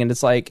agreeing. And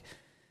it's like,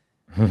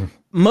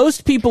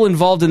 most people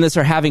involved in this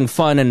are having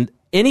fun, and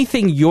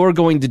anything you're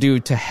going to do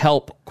to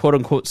help, quote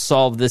unquote,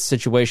 solve this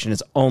situation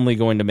is only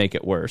going to make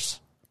it worse.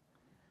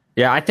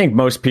 Yeah, I think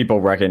most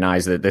people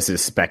recognize that this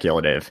is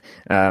speculative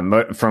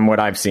from what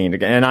I've seen.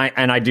 And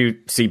I do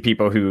see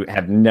people who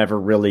have never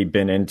really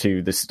been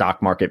into the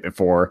stock market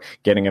before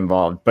getting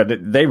involved, but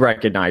they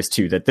recognize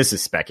too that this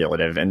is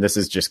speculative and this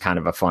is just kind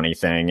of a funny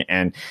thing.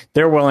 And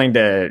they're willing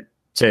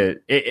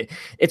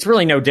it's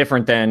really no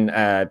different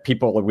than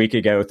people a week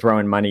ago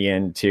throwing money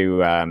into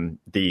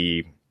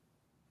the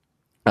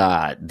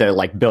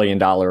like $1 billion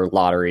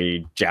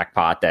lottery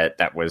jackpot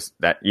that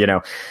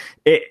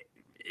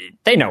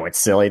they know it's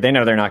silly. They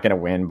know they're not going to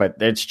win, but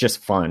it's just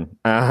fun,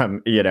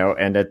 and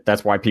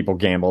that's why people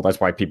gamble. That's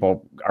why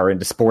people are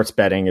into sports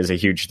betting is a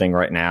huge thing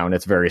right now, and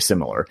it's very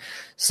similar.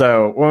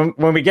 So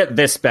when we get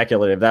this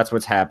speculative, that's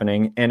what's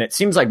happening. And it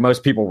seems like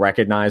most people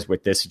recognize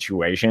with this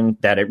situation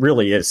that it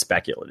really is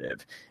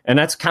speculative. And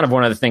that's kind of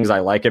one of the things I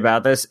like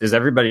about this is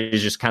everybody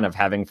is just kind of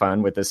having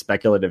fun with this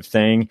speculative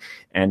thing.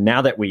 And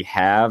now that we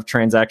have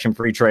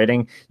transaction-free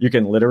trading, you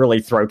can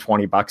literally throw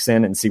 $20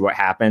 in and see what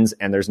happens,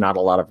 and there's not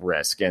a lot of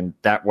risk. And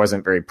that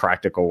wasn't very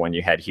practical when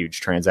you had huge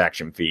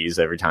transaction fees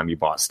every time you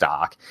bought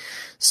stock.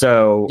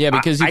 So yeah,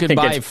 because you can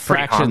buy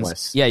fractions.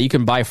 Harmless. Yeah, you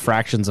can buy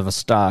fractions of a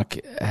stock.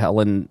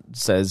 Helen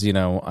says, I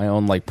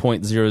own like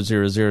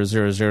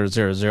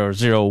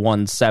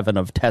 0.000000017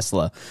 of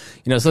Tesla.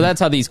 So that's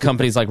how these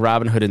companies like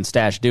Robinhood and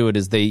Stash do it.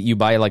 Is you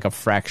buy like a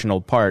fractional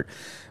part.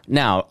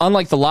 Now,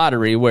 unlike the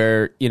lottery,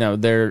 where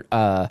they're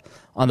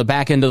on the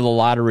back end of the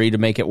lottery to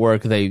make it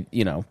work, they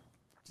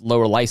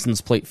lower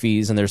license plate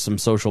fees, and there's some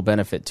social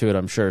benefit to it,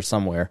 I'm sure,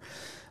 somewhere.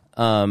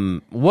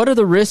 What are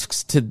the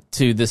risks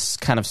to this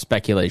kind of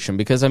speculation?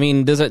 Because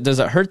does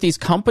it hurt these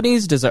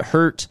companies? Does it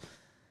hurt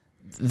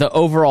the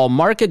overall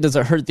market? Does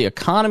it hurt the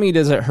economy?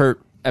 Does it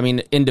hurt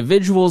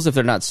individuals if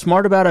they're not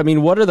smart about it?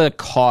 What are the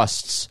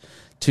costs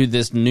to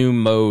this new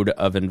mode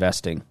of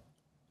investing?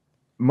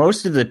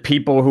 Most of the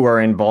people who are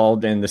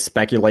involved in the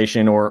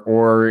speculation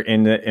or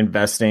in the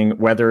investing,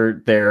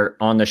 whether they're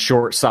on the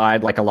short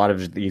side, like a lot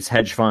of these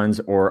hedge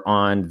funds, or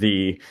on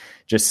the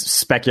just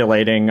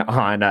speculating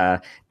on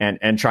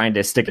and trying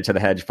to stick it to the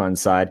hedge fund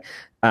side,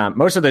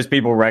 most of those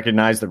people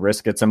recognize the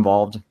risk that's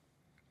involved.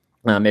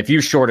 If you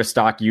short a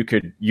stock, you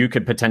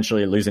could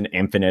potentially lose an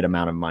infinite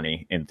amount of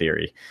money in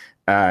theory.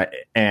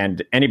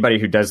 And anybody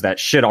who does that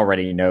should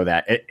already know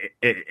that.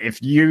 If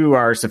you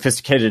are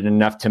sophisticated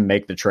enough to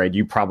make the trade,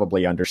 you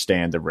probably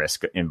understand the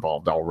risk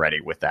involved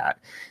already with that.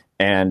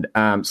 And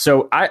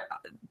if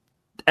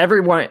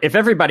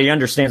everybody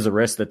understands the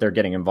risk that they're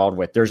getting involved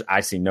with,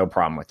 I see no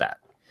problem with that.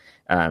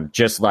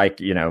 Just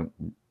like,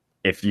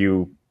 if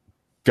you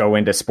go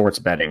into sports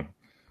betting,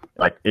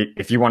 like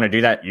if you want to do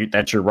that,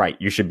 that's your right.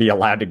 You should be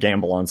allowed to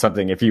gamble on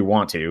something if you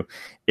want to,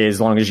 as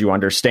long as you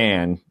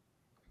understand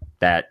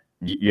that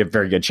you have a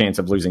very good chance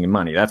of losing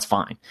money. That's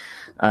fine.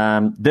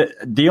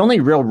 The only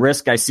real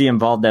risk I see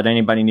involved that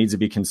anybody needs to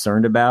be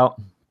concerned about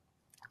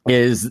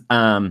is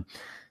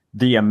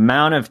the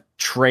amount of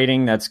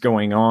trading that's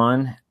going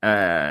on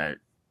and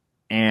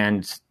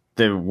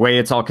the way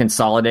it's all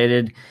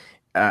consolidated.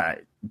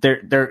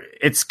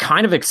 It's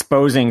kind of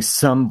exposing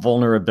some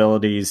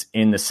vulnerabilities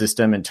in the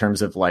system in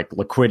terms of like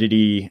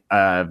liquidity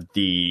of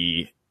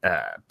the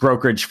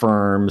brokerage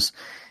firms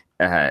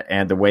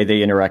and the way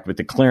they interact with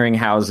the clearing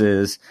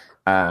houses.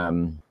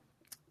 And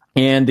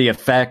the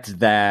effect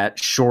that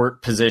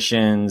short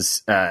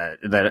positions,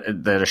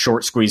 that a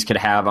short squeeze could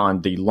have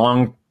on the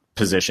long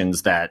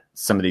positions that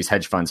some of these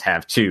hedge funds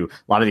have too.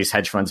 A lot of these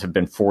hedge funds have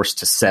been forced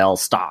to sell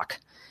stock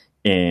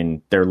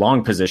in their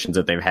long positions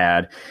that they've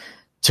had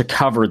to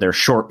cover their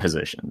short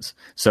positions.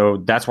 So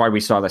that's why we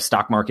saw the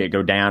stock market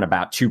go down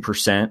about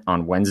 2%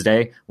 on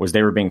Wednesday, was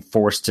they were being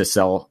forced to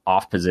sell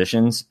off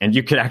positions. And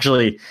you could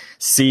actually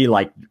see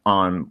like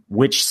on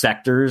which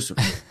sectors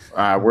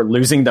were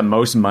losing the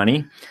most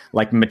money,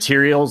 like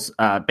materials,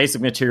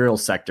 basic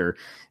materials sector.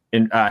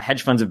 And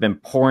hedge funds have been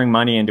pouring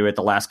money into it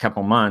the last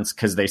couple months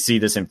because they see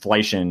this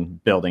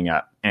inflation building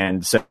up.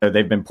 And so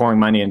they've been pouring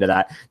money into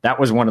that. That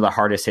was one of the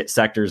hardest hit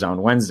sectors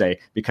on Wednesday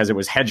because it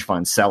was hedge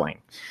funds selling.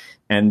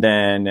 And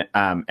then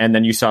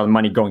you saw the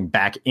money going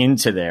back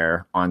into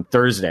there on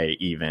Thursday,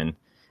 even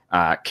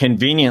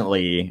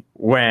conveniently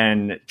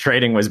when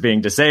trading was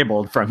being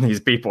disabled from these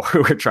people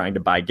who were trying to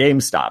buy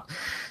GameStop.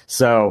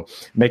 So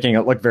making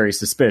it look very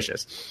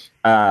suspicious.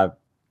 But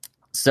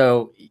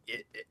some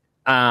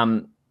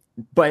of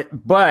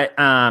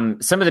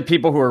the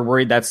people who are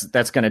worried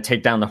that's going to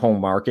take down the whole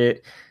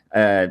market,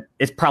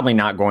 it's probably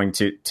not going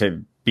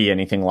to be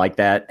anything like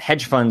that.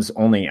 Hedge funds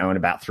only own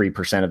about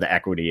 3% of the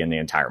equity in the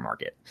entire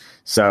market.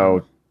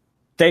 So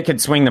they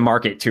could swing the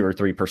market 2 or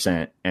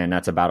 3%, and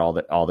that's about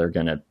all they're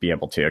going to be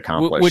able to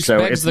accomplish. Which so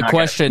begs the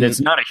question. It's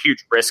not a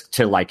huge risk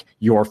to like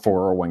your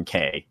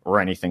 401k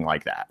or anything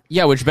like that.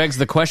 Yeah, which begs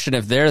the question,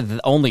 if they're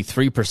only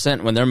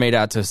 3% when they're made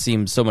out to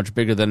seem so much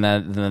bigger than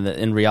that than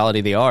in reality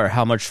they are,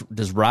 how much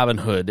does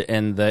Robinhood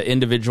and the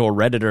individual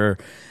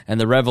Redditor and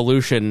the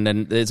revolution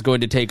and it's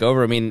going to take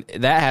over? I mean,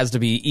 that has to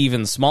be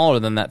even smaller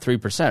than that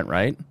 3%,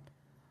 right?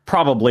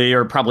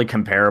 Probably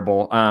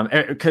comparable,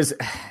 because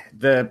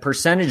the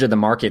percentage of the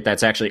market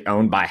that's actually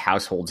owned by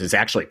households is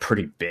actually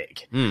pretty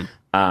big.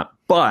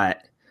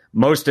 But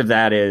most of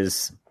that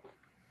is,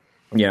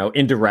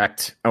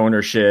 indirect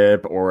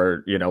ownership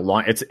or,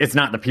 it's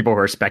not the people who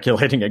are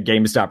speculating at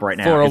GameStop right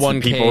now. 401ks,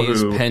 it's the people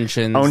who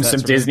pensions, own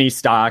some Disney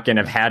stock and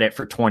have had it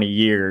for 20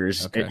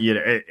 years,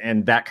 okay.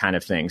 And that kind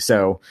of thing.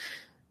 So,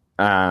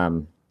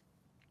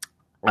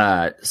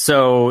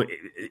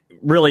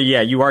 really, yeah,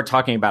 you are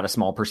talking about a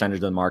small percentage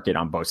of the market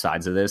on both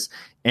sides of this.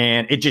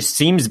 And it just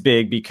seems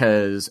big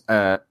because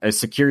a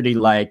security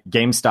like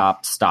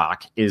GameStop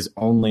stock is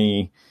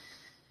only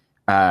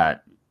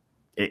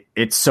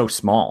it's so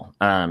small.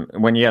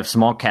 When you have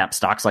small cap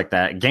stocks like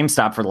that,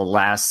 GameStop for the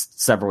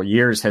last several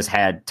years has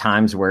had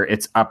times where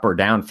it's up or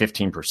down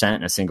 15%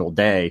 in a single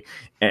day.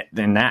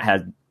 And that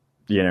had,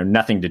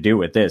 nothing to do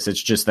with this.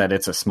 It's just that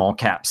it's a small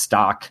cap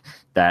stock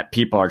that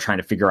people are trying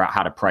to figure out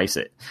how to price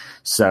it.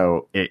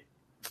 So it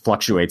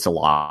fluctuates a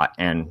lot.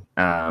 And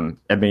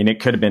it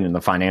could have been in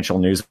the financial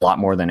news a lot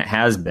more than it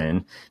has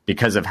been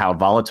because of how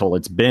volatile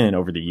it's been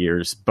over the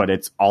years, but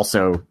it's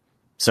also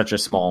such a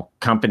small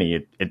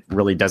company, it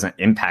really doesn't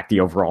impact the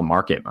overall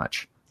market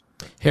much.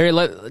 Harry,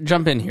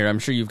 jump in here. I'm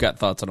sure you've got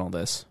thoughts on all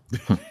this.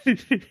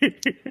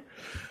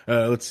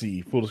 Let's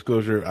see. Full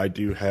disclosure, I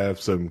do have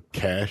some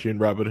cash in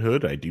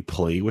Robinhood. I do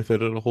play with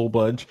it a whole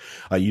bunch.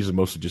 I use it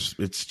mostly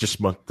it's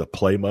just the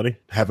play money.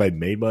 Have I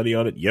made money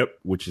on it? Yep.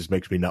 Which just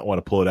makes me not want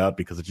to pull it out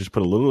because I just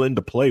put a little in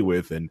to play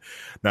with. And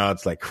now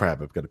it's like,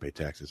 crap, I've got to pay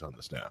taxes on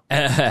this now.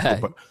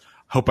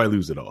 Hope I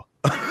lose it all.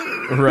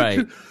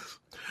 Right.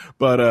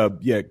 But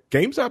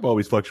GameStop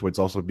always fluctuates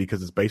also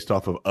because it's based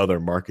off of other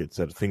markets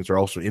that things are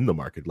also in the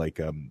market,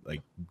 like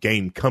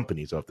game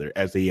companies out there.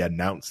 As they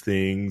announce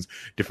things,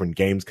 different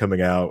games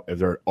coming out,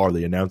 are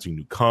they announcing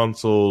new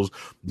consoles?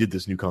 Did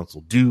this new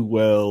console do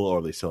well?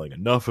 Are they selling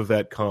enough of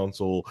that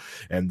console?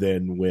 And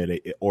then when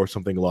or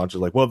something launches,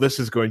 like, well, this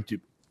is going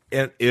to,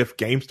 and if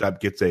GameStop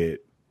gets a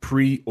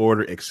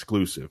pre-order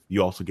exclusive,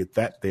 you also get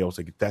that. They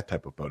also get that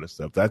type of bonus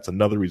stuff. That's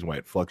another reason why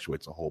it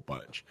fluctuates a whole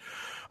bunch.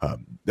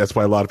 That's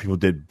why a lot of people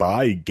did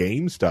buy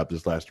GameStop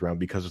this last round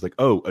because it's like,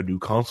 oh, a new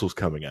console's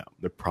coming out.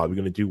 They're probably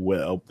going to do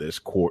well this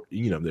quarter,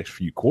 next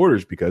few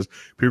quarters because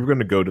people are going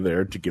to go to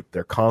there to get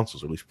their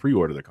consoles, or at least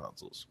pre-order their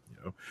consoles.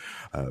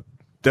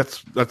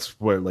 That's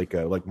where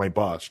like my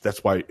boss.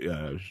 That's why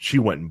she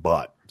went and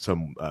bought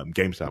some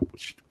GameStop,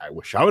 which I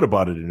wish I would have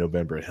bought it in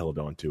November and held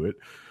on to it.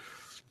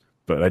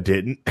 But I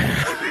didn't.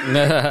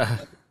 I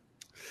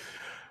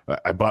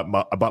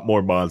bought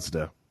more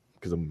Mazda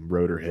because I'm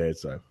rotor head,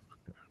 so I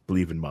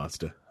believe in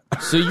Mazda.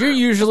 So you're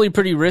usually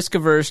pretty risk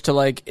averse to,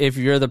 like, if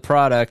you're the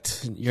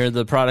product,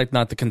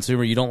 not the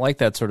consumer. You don't like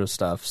that sort of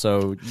stuff.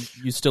 So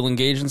you still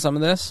engage in some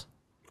of this?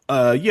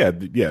 Yeah.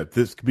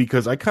 This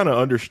because I kind of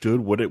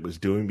understood what it was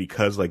doing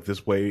because like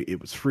this way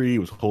it was free. It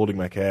was holding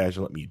my cash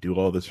and let me do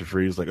all this for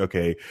free. It's like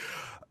okay,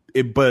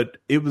 but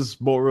it was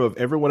more of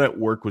everyone at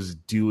work was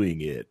doing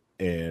it.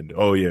 And,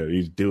 oh, yeah,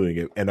 he's doing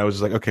it. And I was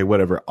just like, okay,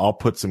 whatever. I'll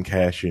put some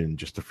cash in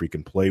just to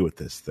freaking play with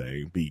this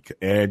thing.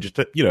 And just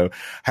to,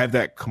 have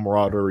that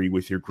camaraderie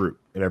with your group.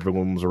 And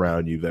everyone was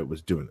around you that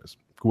was doing this.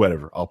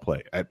 Whatever, I'll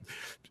play.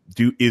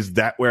 Is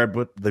that where I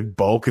put the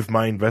bulk of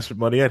my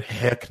investment money at?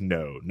 Heck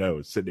no. No,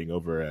 it's sitting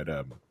over at,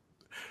 I'm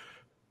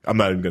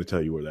not even going to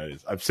tell you where that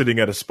is. I'm sitting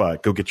at a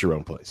spot. Go get your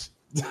own place.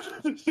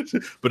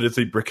 But it's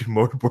a brick and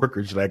mortar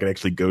brokerage that I can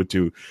actually go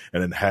to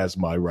and it has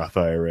my Roth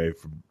IRA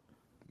from,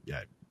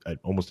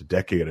 almost a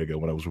decade ago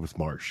when I was with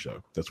Marsh.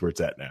 So that's where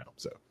it's at now.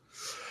 So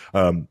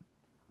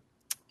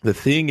the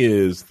thing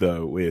is,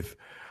 though, with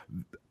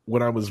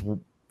when I was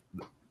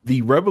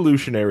the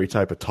revolutionary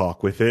type of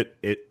talk with it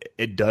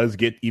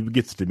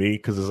gets to me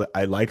because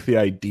I like the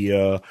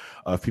idea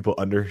of people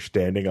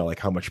understanding like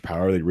how much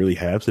power they really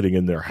have sitting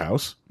in their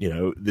house.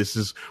 This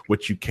is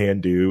what you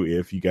can do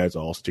if you guys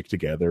all stick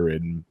together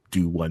and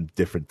do one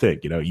different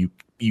thing.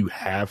 You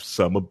have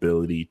some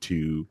ability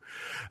to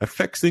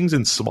affect things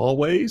in small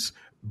ways,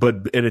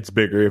 and it's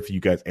bigger if you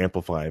guys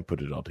amplify and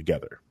put it all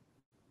together.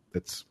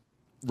 That's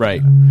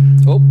right.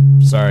 Oh,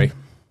 sorry.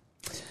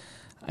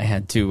 I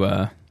had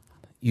to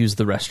use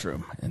the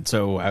restroom. And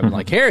so I'm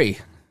like, Harry,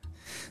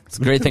 it's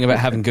a great thing about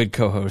having good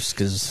co-hosts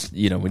because,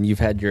 when you've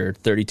had your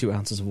 32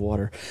 ounces of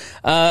water.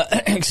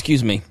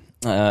 Excuse me.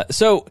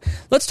 So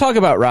let's talk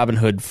about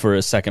Robinhood for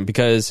a second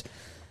because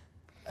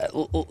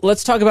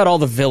let's talk about all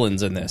the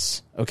villains in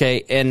this,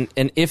 okay?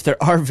 And if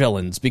there are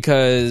villains,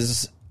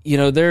 because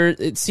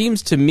it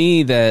seems to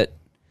me that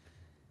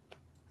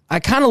I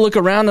kind of look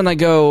around and I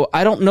go,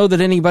 I don't know that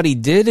anybody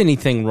did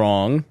anything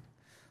wrong.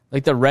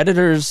 Like the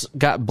Redditors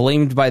got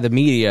blamed by the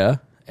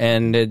media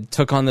and it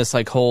took on this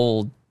like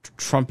whole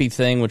Trumpy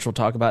thing, which we'll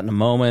talk about in a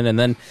moment. And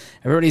then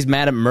everybody's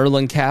mad at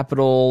Merlin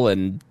Capital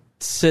and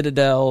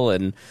Citadel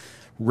and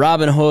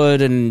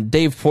Robinhood and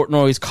Dave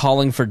Portnoy's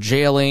calling for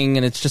jailing.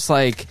 And it's just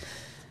like,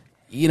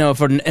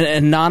 if an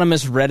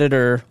anonymous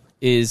Redditor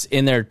is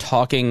in there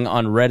talking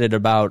on Reddit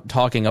about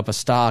talking up a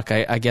stock,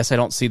 I guess I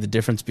don't see the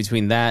difference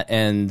between that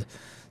and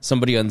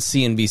somebody on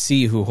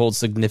CNBC who holds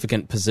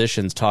significant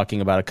positions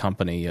talking about a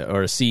company,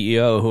 or a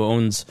CEO who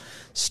owns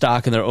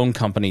stock in their own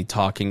company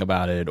talking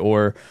about it,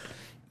 or,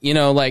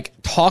 like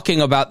talking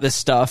about this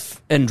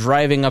stuff and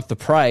driving up the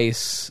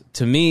price.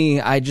 To me,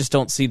 I just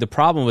don't see the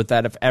problem with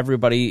that if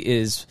everybody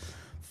is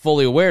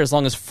fully aware, as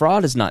long as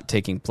fraud is not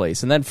taking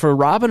place. And then for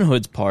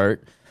Robinhood's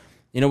part,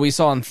 we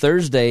saw on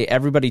Thursday,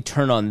 everybody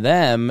turn on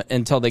them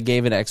until they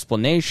gave an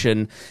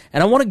explanation.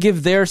 And I want to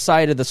give their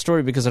side of the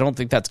story because I don't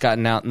think that's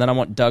gotten out. And then I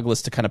want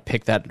Douglas to kind of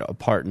pick that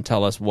apart and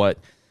tell us what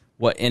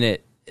in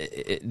it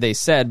they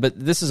said. But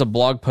this is a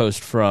blog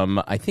post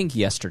from, I think,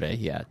 yesterday,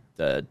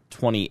 the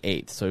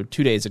 28th, so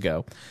 2 days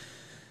ago.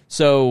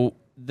 So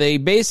they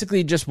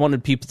basically just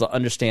wanted people to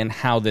understand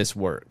how this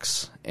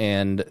works.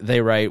 And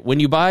they write, when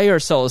you buy or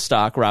sell a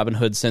stock,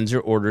 Robinhood sends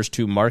your orders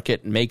to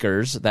market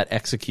makers that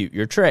execute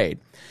your trade.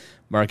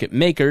 Market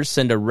makers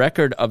send a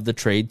record of the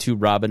trade to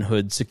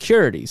Robinhood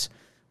Securities,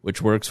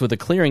 which works with a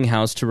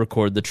clearinghouse to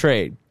record the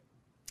trade.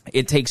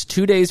 It takes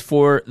 2 days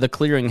for the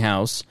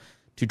clearinghouse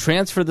to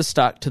transfer the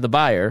stock to the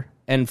buyer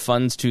and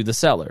funds to the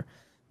seller.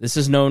 This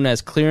is known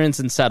as clearance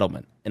and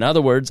settlement. In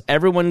other words,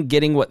 everyone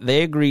getting what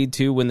they agreed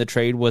to when the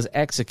trade was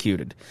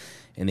executed.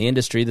 In the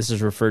industry, this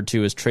is referred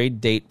to as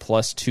trade date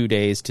plus 2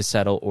 days to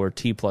settle, or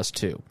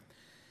T+2.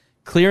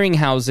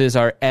 Clearinghouses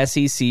are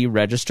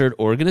SEC-registered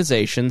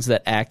organizations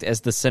that act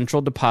as the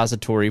central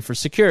depository for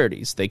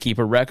securities. They keep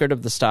a record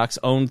of the stocks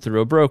owned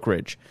through a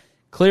brokerage.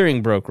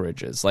 Clearing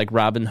brokerages, like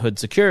Robinhood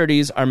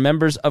Securities, are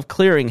members of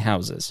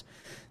clearinghouses.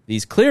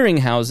 These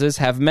clearinghouses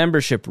have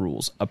membership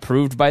rules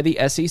approved by the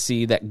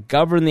SEC that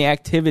govern the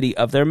activity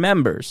of their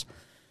members.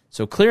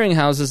 So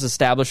clearinghouses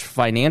establish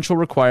financial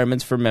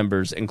requirements for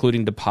members,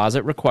 including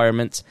deposit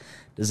requirements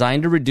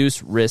designed to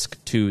reduce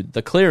risk to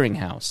the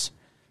clearinghouse.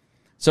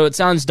 So it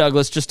sounds,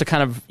 Douglas, just to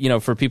kind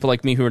of, for people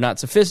like me who are not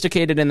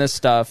sophisticated in this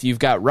stuff, you've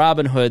got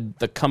Robinhood,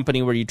 the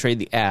company where you trade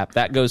the app.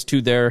 That goes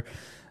to their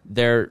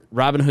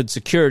Robinhood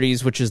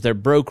Securities, which is their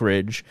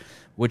brokerage,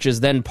 which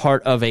is then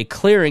part of a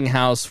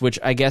clearinghouse, which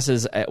I guess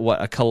is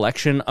a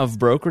collection of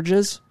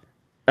brokerages?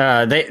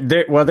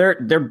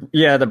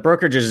 The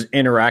brokerages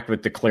interact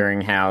with the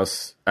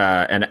clearinghouse,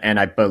 and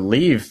I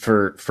believe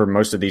for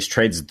most of these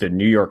trades, the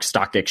New York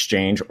Stock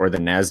Exchange or the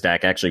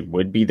NASDAQ actually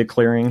would be the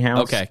clearinghouse.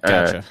 Okay,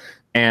 gotcha.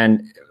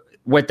 And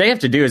what they have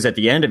to do is at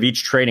the end of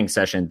each trading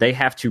session, they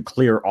have to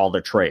clear all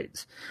the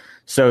trades.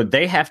 So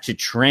they have to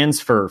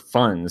transfer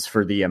funds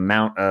for the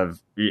amount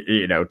of,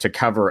 to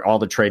cover all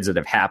the trades that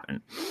have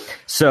happened.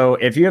 So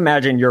if you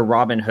imagine you're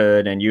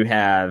Robinhood and you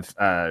have,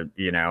 I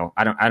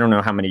don't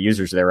know how many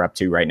users they're up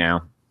to right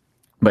now,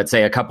 but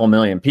say a couple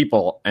million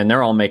people, and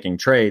they're all making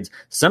trades.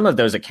 Some of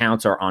those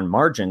accounts are on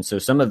margin. So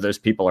some of those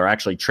people are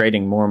actually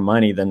trading more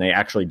money than they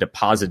actually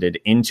deposited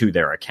into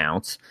their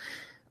accounts.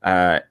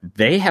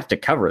 They have to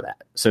cover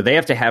that. So they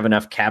have to have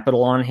enough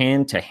capital on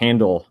hand to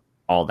handle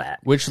all that.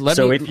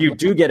 If you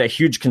do get a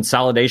huge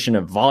consolidation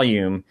of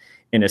volume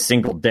in a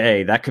single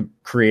day, that could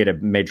create a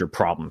major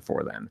problem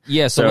for them.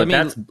 Yeah, so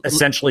that's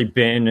essentially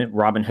been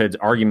Robinhood's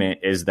argument,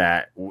 is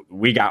that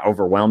we got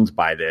overwhelmed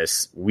by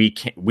this. We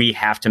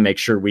have to make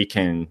sure we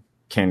can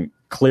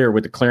clear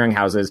with the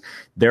clearinghouses.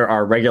 There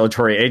are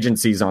regulatory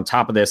agencies on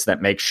top of this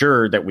that make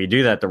sure that we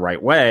do that the right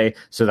way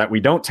so that we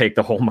don't take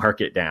the whole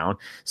market down.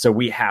 So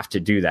we have to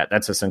do that.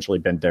 That's essentially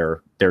been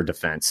their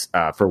defense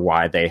for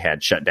why they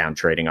had shut down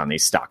trading on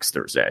these stocks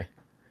Thursday.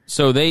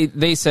 So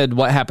they said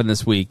what happened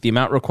this week. The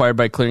amount required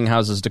by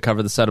clearinghouses to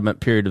cover the settlement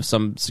period of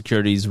some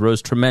securities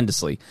rose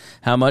tremendously.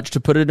 How much?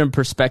 To put it in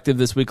perspective,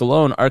 this week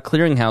alone, our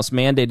clearinghouse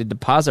mandated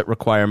deposit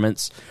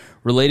requirements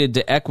related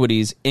to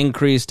equities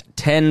increased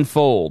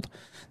tenfold.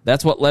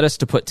 That's what led us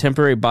to put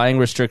temporary buying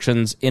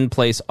restrictions in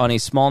place on a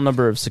small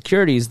number of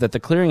securities that the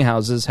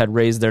clearinghouses had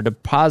raised their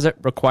deposit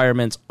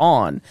requirements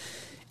on.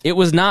 It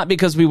was not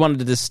because we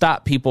wanted to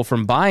stop people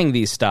from buying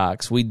these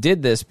stocks. We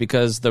did this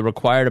because the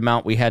required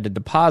amount we had to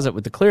deposit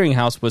with the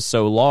clearinghouse was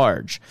so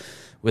large,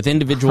 with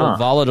individual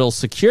volatile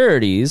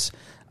securities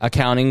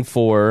accounting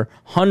for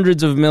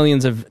hundreds of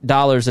millions of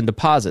dollars in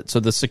deposits. So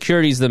the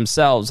securities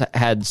themselves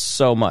had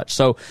so much.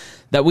 So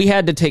that we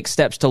had to take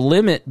steps to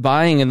limit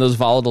buying in those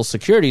volatile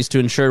securities to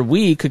ensure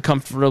we could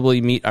comfortably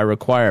meet our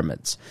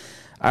requirements.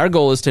 Our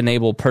goal is to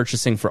enable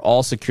purchasing for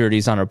all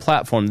securities on our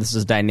platform. This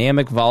is a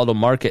dynamic, volatile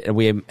market, and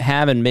we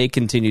have and may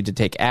continue to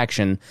take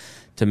action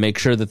to make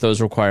sure that those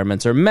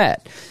requirements are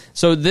met.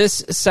 So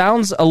this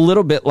sounds a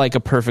little bit like a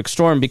perfect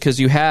storm, because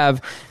you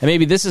have, and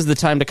maybe this is the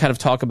time to kind of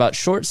talk about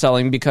short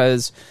selling,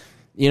 because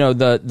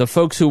the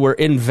folks who were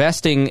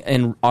investing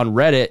on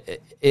Reddit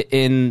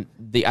in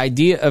the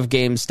idea of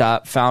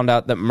GameStop found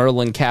out that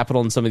Merlin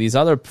Capital and some of these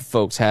other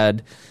folks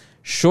had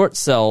short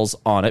sells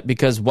on it,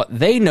 because what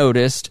they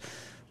noticed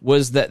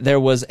was that there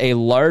was a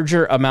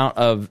larger amount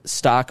of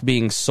stock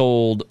being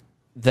sold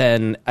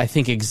than I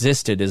think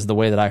existed, is the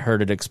way that I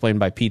heard it explained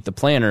by Pete the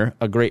Planner,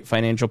 a great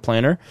financial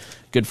planner,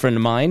 good friend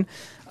of mine.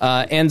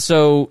 And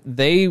so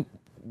they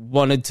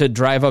wanted to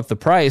drive up the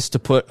price to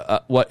put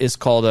what is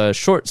called a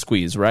short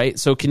squeeze, right?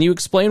 So can you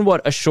explain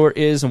what a short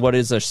is and what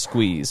is a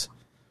squeeze?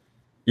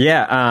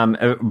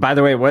 Yeah. By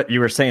the way, what you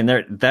were saying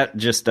there, that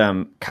just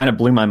kind of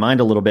blew my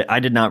mind a little bit. I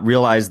did not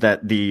realize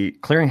that the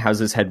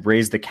clearinghouses had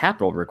raised the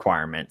capital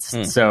requirements.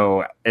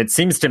 So it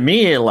seems to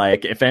me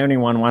like if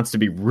anyone wants to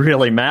be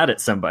really mad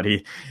at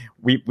somebody,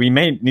 we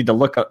may need to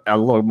look a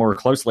little more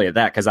closely at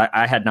that, because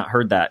I had not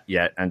heard that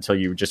yet until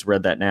you just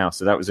read that now.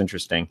 So that was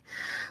interesting.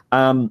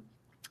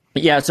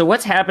 Yeah. So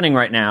what's happening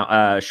right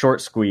now?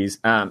 Short squeeze.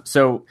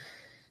 So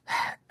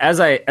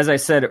as I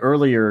said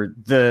earlier,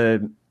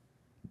 there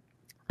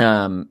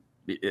are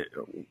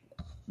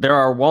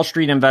Wall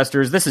Street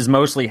investors. This is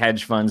mostly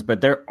hedge funds,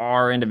 but there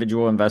are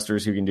individual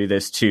investors who can do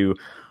this too.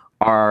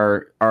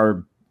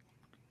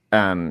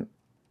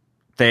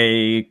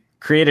 They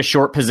create a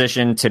short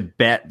position to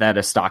bet that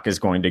a stock is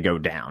going to go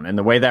down. And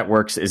the way that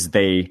works is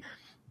they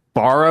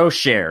borrow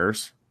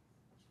shares,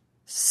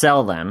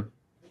 sell them,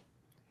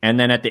 and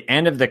then at the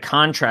end of the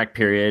contract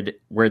period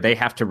where they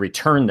have to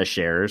return the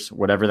shares,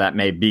 whatever that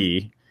may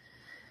be,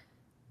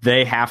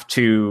 they have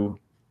to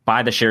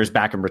buy the shares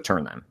back and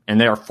return them. And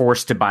they are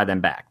forced to buy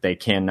them back. They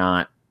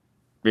cannot,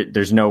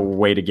 there's no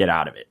way to get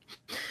out of it.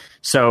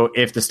 So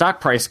if the stock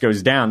price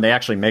goes down, they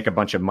actually make a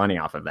bunch of money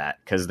off of that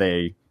because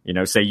they,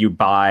 say you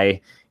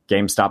buy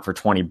GameStop for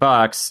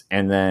 $20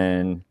 and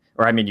then,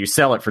 you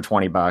sell it for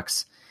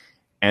 $20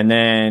 and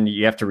then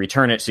you have to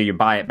return it. So you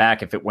buy it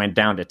back. If it went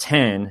down to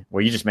 10,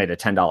 well, you just made a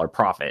 $10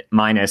 profit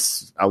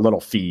minus a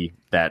little fee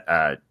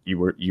that you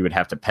would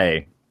have to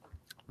pay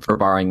for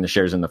borrowing the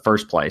shares in the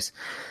first place.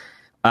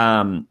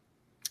 Now,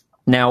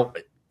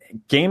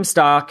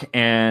 GameStop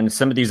and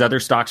some of these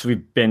other stocks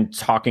we've been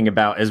talking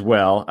about as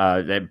well,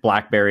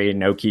 BlackBerry,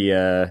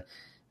 Nokia,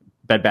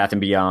 Bed Bath &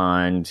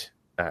 Beyond,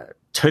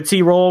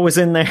 Tootsie Roll was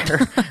in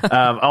there,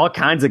 all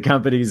kinds of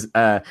companies.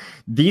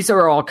 These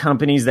are all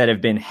companies that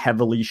have been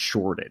heavily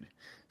shorted.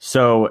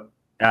 So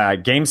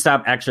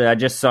GameStop, actually, I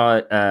just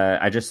saw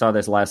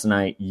this last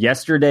night.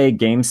 Yesterday,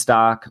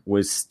 GameStop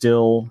was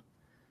still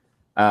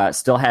had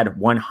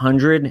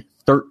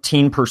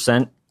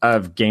 113%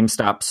 of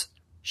GameStop's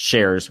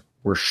shares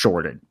were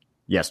shorted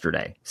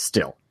yesterday,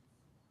 still.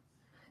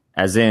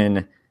 As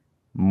in,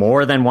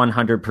 more than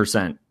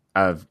 100%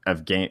 of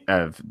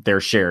their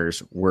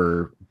shares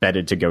were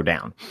betted to go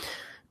down.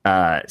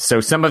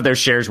 So some of their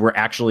shares were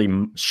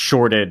actually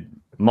shorted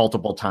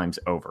multiple times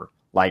over.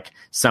 Like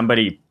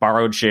somebody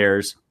borrowed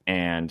shares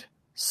and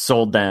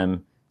sold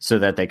them so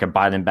that they could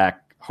buy them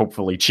back,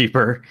 hopefully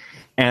cheaper.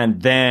 And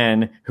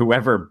then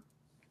whoever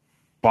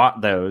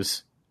bought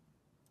those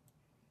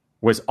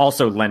was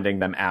also lending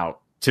them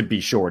out to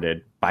be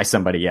shorted by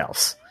somebody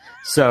else.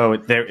 So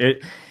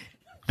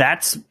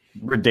that's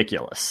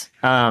ridiculous.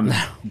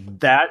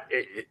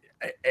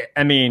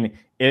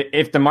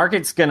 If the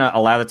market's going to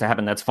allow that to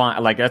happen, that's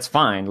fine. That's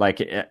fine.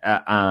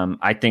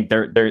 I think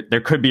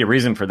there could be a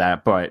reason for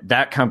that, but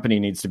that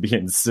company needs to be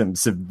in some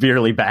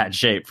severely bad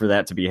shape for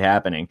that to be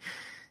happening.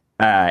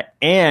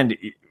 And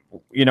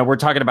we're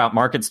talking about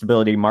market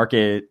stability,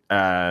 market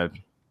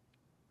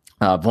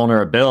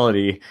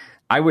vulnerability.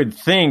 I would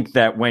think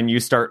that when you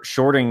start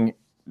shorting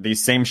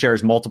these same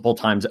shares multiple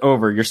times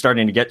over, you're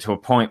starting to get to a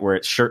point where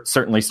it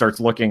certainly starts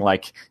looking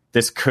like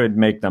this could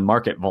make the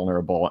market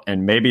vulnerable.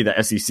 And maybe the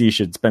SEC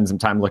should spend some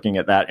time looking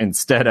at that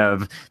instead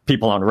of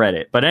people on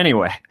Reddit. But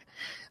anyway,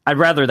 I'd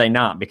rather they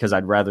not, because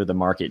I'd rather the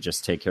market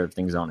just take care of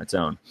things on its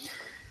own.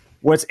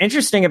 What's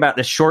interesting about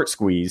this short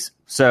squeeze,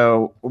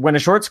 so when a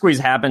short squeeze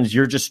happens,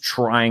 you're just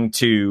trying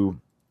to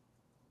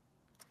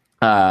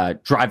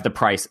drive the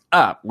price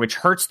up, which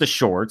hurts the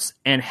shorts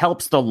and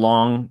helps the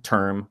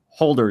long-term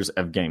holders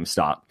of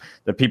GameStop.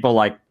 The people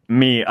like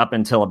me up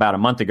until about a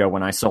month ago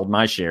when I sold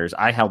my shares,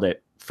 I held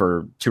it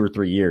for 2 or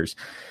 3 years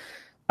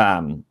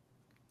under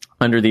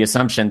the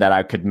assumption that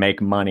I could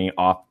make money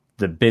off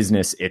the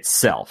business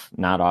itself,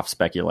 not off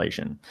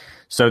speculation.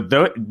 So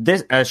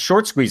this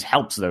short squeeze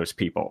helps those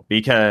people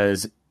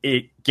because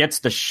it gets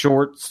the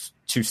shorts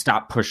to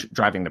stop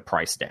driving the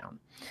price down.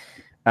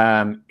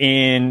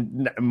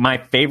 In my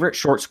favorite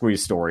short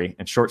squeeze story,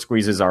 and short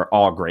squeezes are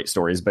all great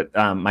stories, but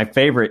my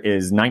favorite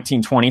is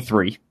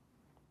 1923.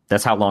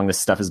 That's how long this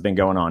stuff has been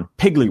going on.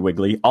 Piggly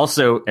Wiggly,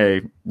 also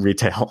a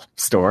retail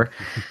store,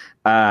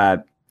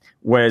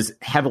 was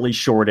heavily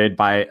shorted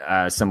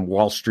by some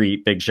Wall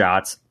Street big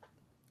shots.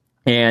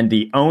 And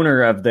the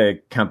owner of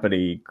the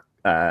company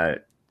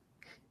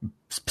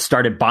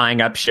started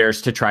buying up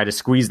shares to try to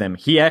squeeze them.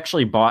 He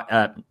actually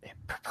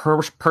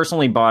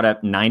personally bought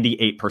up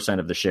 98%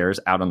 of the shares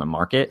out on the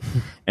market,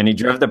 and he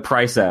drove the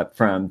price up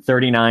from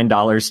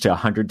 $39 to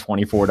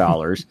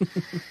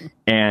 $124.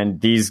 And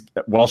these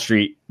Wall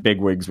Street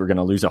bigwigs were going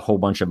to lose a whole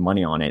bunch of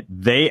money on it.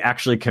 They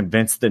actually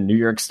convinced the New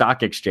York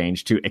Stock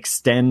Exchange to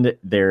extend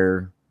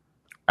their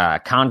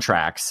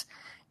contracts,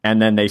 and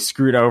then they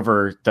screwed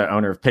over the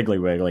owner of Piggly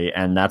Wiggly,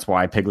 and that's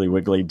why Piggly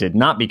Wiggly did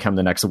not become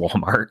the next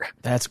Walmart.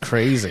 That's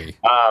crazy.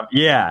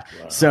 Yeah.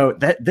 Wow. So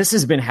this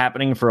has been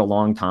happening for a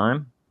long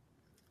time.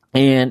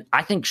 And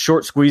I think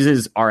short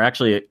squeezes are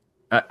actually,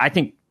 I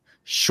think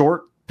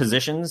short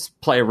positions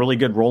play a really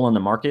good role in the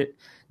market.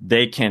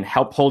 They can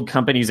help hold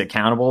companies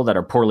accountable that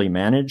are poorly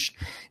managed.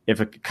 If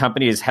a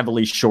company is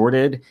heavily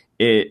shorted,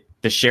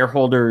 the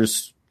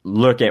shareholders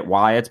look at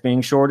why it's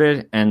being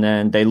shorted, and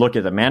then they look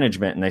at the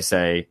management and they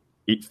say,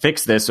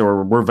 fix this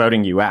or we're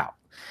voting you out.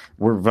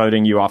 We're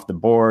voting you off the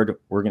board.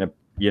 We're going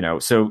to,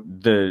 so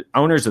the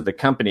owners of the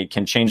company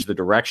can change the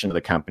direction of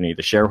the company.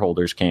 The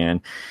shareholders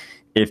can,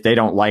 if they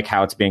don't like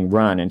how it's being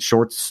run, and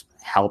shorts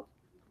help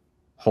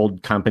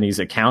hold companies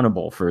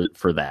accountable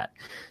for that.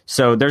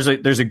 So there's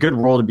a good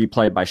role to be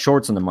played by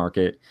shorts in the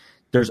market.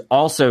 There's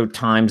also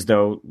times,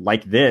 though,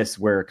 like this,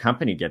 where a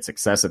company gets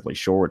excessively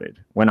shorted.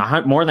 When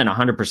more than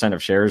 100%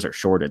 of shares are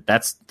shorted,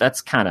 that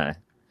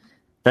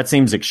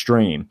seems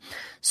extreme.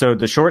 So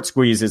the short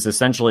squeeze is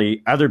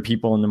essentially other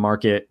people in the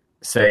market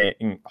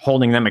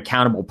holding them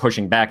accountable,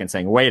 pushing back and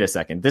saying, wait a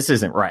second, this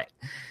isn't right.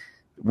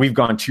 We've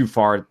gone too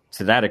far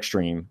to that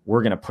extreme.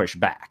 We're going to push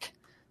back.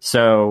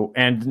 So,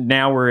 and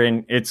now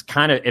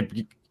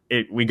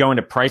we go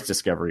into price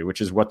discovery,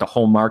 which is what the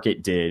whole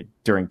market did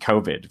during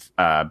COVID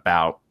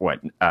about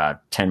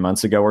 10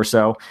 months ago or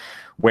so,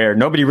 where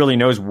nobody really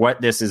knows what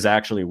this is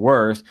actually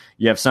worth.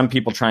 You have some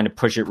people trying to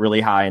push it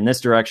really high in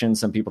this direction,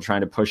 some people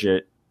trying to push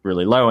it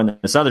really low in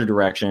this other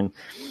direction.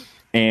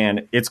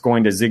 And it's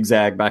going to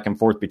zigzag back and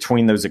forth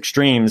between those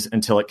extremes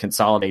until it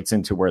consolidates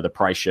into where the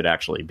price should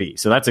actually be.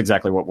 So that's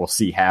exactly what we'll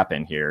see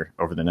happen here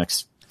over the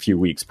next few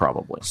weeks,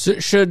 probably. So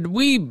should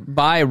we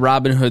buy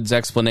Robinhood's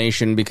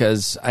explanation?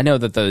 Because I know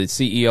that the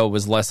CEO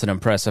was less than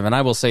impressive. And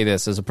I will say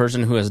this, as a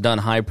person who has done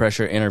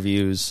high-pressure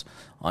interviews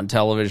on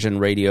television,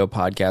 radio,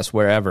 podcasts,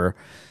 wherever,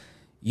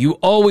 you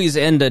always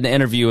end an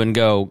interview and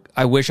go,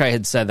 I wish I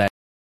had said that.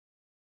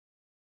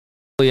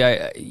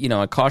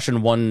 I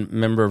cautioned one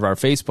member of our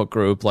Facebook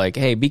group, like,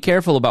 hey, be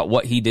careful about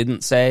what he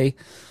didn't say,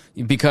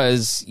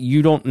 because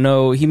you don't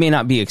know, he may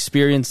not be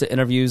experienced at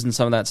interviews and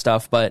some of that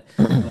stuff, but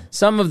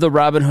some of the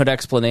Robinhood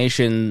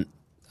explanation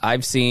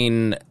I've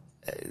seen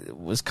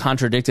was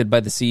contradicted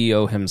by the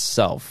CEO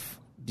himself.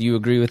 Do you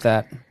agree with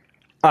that?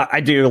 I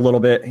do a little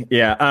bit,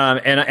 yeah.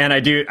 And I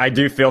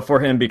do feel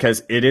for him,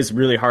 because it is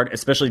really hard,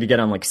 especially to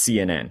get on like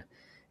CNN.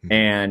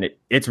 And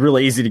it's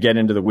really easy to get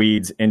into the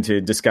weeds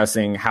into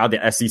discussing how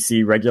the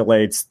SEC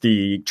regulates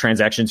the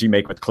transactions you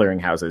make with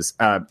clearinghouses.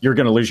 You're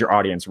going to lose your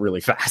audience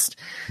really fast.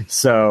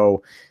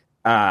 So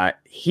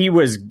he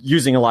was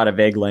using a lot of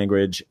vague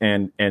language,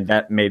 and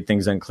that made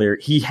things unclear.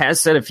 He has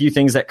said a few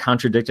things that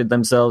contradicted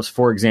themselves.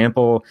 For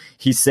example,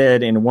 he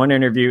said in one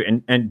interview,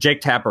 and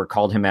Jake Tapper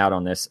called him out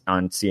on this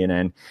on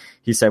CNN.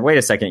 He said, wait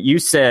a second, you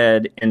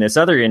said in this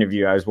other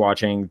interview I was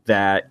watching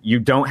that you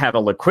don't have a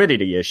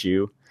liquidity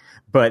issue,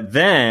 but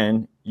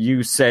then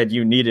you said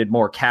you needed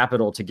more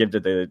capital to give to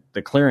the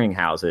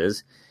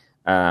clearinghouses.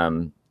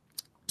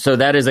 So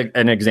that is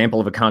an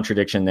example of a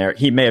contradiction there.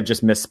 He may have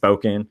just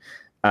misspoken,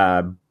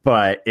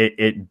 but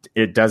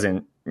it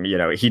doesn't,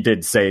 he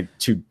did say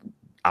two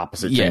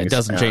opposite things. Yeah, it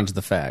doesn't change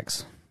the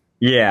facts.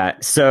 Yeah.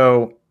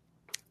 So,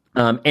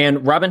 and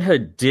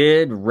Robinhood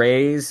did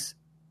raise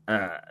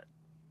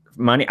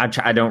money.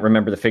 I don't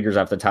remember the figures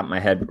off the top of my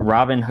head.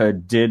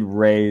 Robinhood did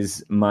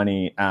raise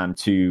money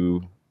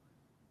to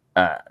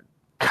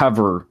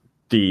cover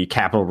the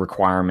capital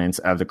requirements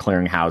of the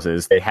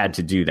clearinghouses. They had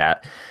to do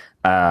that,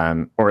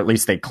 or at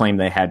least they claim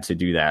they had to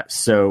do that.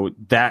 So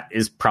that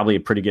is probably a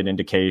pretty good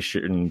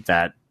indication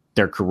that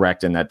they're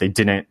correct and that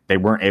they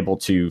weren't able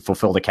to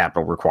fulfill the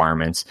capital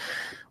requirements,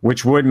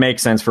 which would make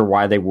sense for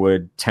why they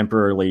would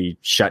temporarily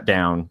shut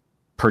down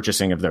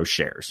purchasing of those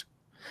shares.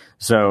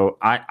 So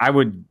I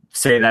would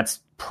say that's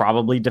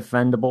probably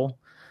defendable.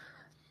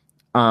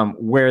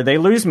 Where they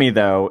lose me,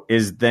 though,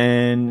 is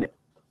then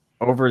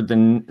over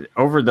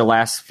the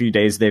last few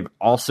days, they've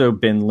also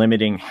been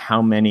limiting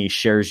how many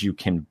shares you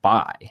can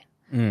buy.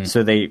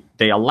 So they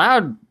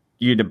allowed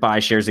you to buy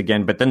shares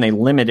again, but then they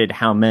limited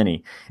how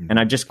many. And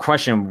I just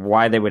question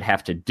why they would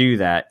have to do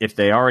that if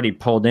they already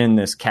pulled in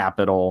this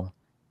capital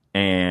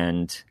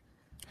and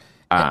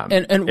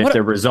if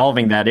they're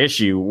resolving that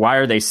issue, why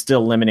are they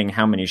still limiting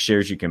how many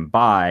shares you can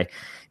buy?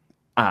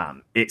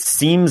 It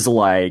seems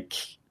like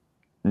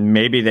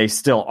maybe they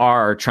still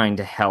are trying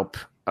to help,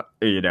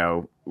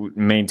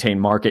 maintain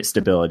market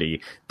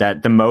stability,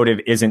 that the motive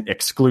isn't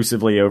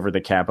exclusively over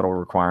the capital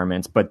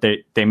requirements, but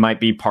they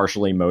might be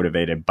partially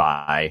motivated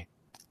by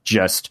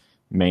just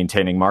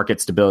maintaining market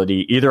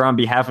stability, either on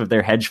behalf of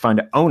their hedge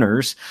fund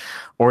owners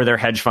or their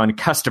hedge fund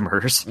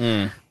customers,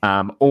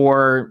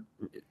 or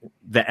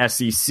the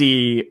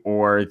SEC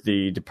or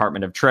the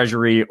Department of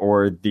Treasury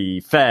or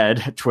the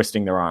Fed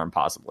twisting their arm,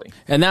 possibly.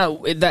 And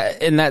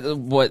that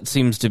what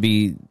seems to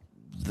be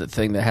the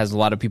thing that has a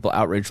lot of people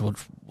outraged.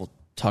 We'll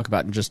talk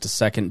about in just a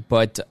second.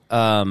 But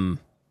I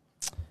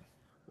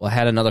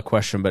had another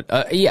question. But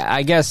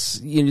I guess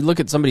you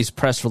look at somebody's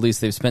press release;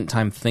 they've spent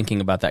time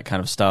thinking about that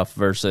kind of stuff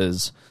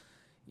versus,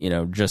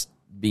 just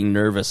being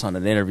nervous on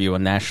an interview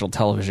on national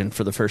television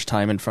for the first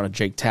time in front of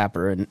Jake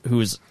Tapper, and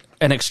who's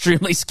an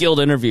extremely skilled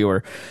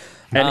interviewer.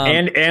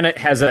 And it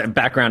has a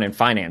background in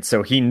finance,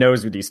 so he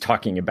knows what he's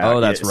talking about.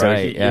 Oh, that's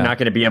right. You're not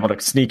going to be able to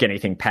sneak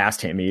anything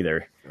past him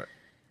either.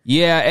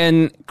 Yeah,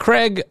 and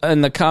Craig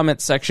in the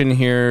comment section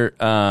here,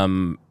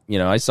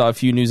 I saw a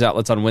few news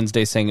outlets on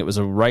Wednesday saying it was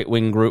a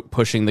right-wing group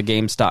pushing the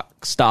GameStop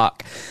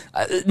stock.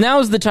 Now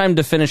is the time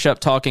to finish up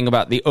talking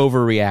about the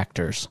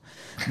overreactors,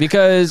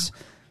 because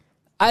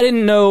I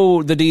didn't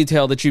know the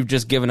detail that you've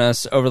just given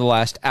us over the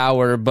last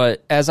hour,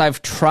 but as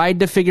I've tried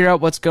to figure out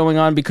what's going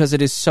on, because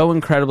it is so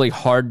incredibly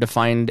hard to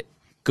find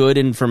good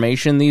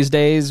information these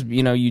days,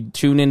 you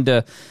tune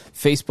into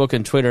Facebook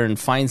and Twitter and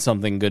find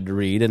something good to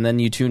read, and then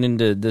you tune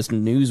into this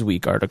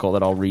Newsweek article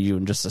that I'll read you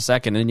in just a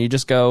second, and you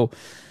just go,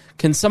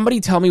 can somebody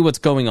tell me what's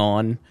going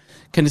on?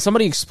 Can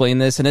somebody explain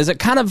this? And is it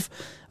kind of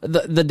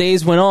the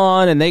days went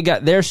on and they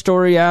got their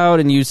story out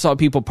and you saw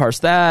people parse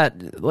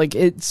that? Like,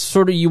 it's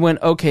sort of, you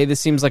went, okay, this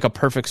seems like a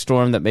perfect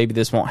storm that maybe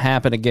this won't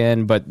happen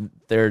again, but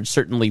there are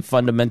certainly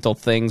fundamental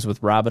things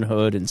with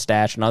Robinhood and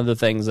Stash and other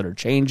things that are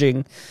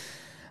changing.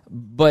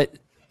 But,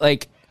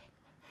 like,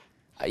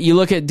 you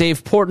look at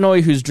Dave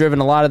Portnoy, who's driven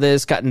a lot of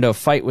this, got into a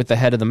fight with the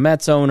head of the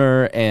Mets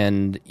owner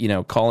and, you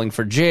know, calling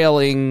for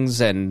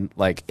jailings, and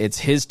like it's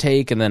his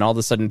take, and then all of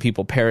a sudden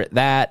people parrot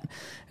that.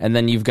 And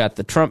then you've got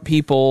the Trump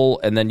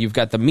people, and then you've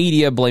got the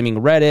media blaming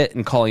Reddit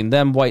and calling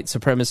them white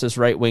supremacist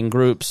right-wing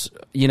groups,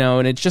 you know,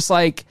 and it's just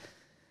like,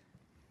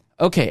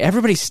 okay,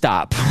 everybody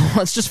stop.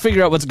 Let's just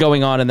figure out what's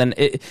going on. And then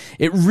it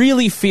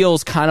really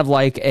feels kind of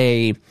like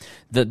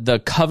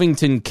the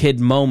Covington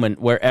kid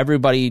moment where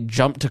everybody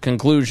jumped to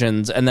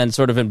conclusions and then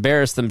sort of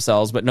embarrassed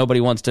themselves, but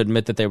nobody wants to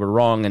admit that they were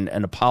wrong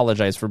and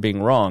apologize for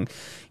being wrong.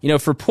 You know,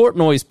 for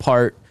Portnoy's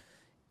part,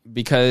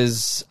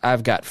 because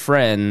I've got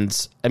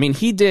friends, I mean,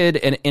 he did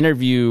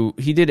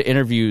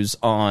interviews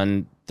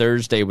on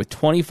Thursday with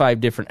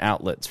 25 different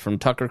outlets, from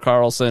Tucker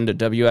Carlson to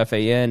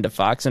WFAN to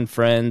Fox and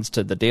Friends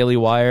to the Daily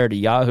Wire to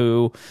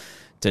Yahoo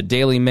to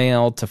Daily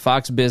Mail to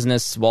Fox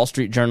Business, Wall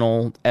Street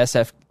Journal,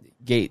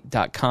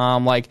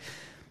 sfgate.com. Like,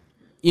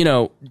 you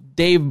know,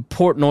 Dave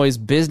Portnoy's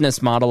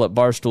business model at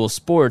Barstool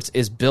Sports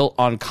is built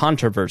on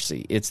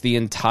controversy. It's the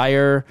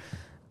entire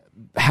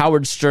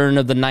Howard Stern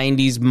of the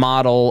 90s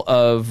model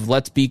of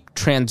let's be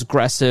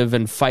transgressive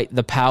and fight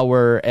the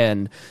power,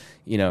 and,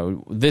 you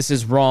know, this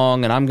is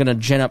wrong, and I'm going to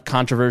gin up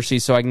controversy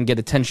so I can get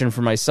attention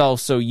for myself.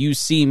 So you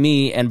see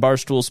me and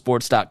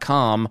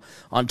BarstoolSports.com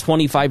on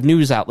 25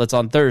 news outlets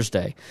on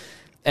Thursday.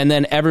 And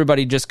then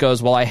everybody just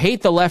goes, well, I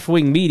hate the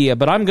left-wing media,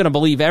 but I'm going to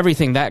believe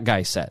everything that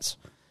guy says.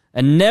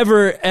 And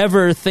never,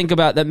 ever think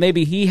about that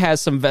maybe he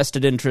has some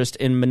vested interest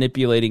in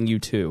manipulating you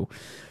too.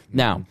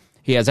 Now,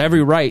 he has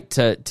every right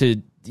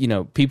to you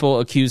know, people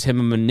accuse him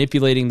of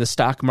manipulating the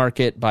stock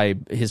market by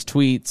his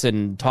tweets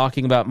and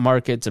talking about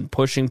markets and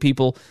pushing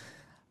people.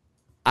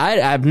 I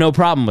have no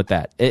problem with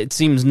that. It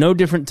seems no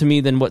different to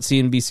me than what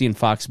CNBC and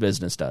Fox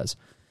Business does.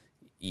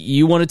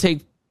 You want to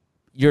take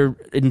your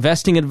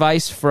investing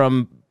advice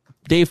from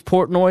Dave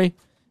Portnoy?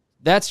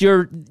 That's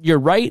your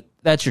right.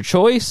 That's your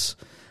choice.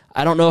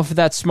 I don't know if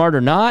that's smart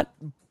or not,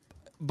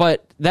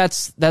 but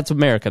that's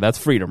America. That's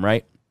freedom,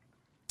 right?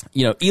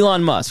 You know,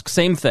 Elon Musk,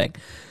 same thing.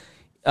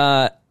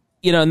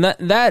 You know, and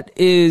that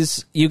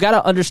is, you got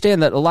to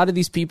understand that a lot of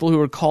these people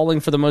who are calling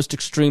for the most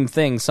extreme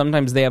things,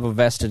 sometimes they have a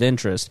vested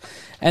interest.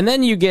 And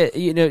then you get,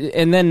 you know,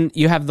 and then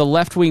you have the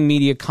left-wing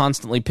media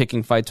constantly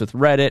picking fights with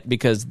Reddit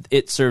because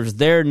it serves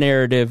their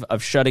narrative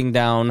of shutting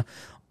down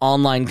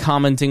online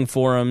commenting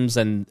forums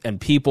and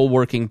people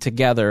working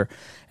together.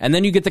 And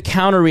then you get the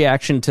counter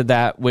reaction to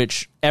that,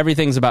 which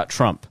everything's about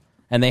Trump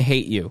and they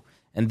hate you.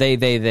 And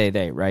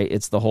they, right?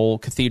 It's the whole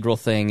cathedral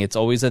thing. It's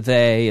always a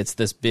they. It's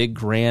this big,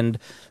 grand,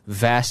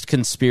 vast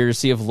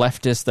conspiracy of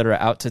leftists that are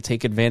out to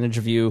take advantage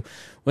of you.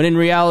 When in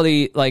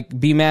reality, like,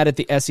 be mad at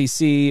the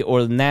SEC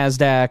or the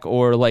NASDAQ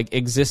or, like,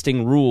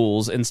 existing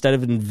rules instead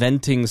of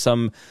inventing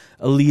some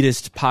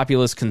elitist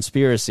populist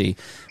conspiracy,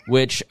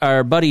 which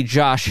our buddy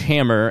Josh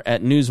Hammer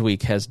at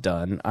Newsweek has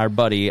done. Our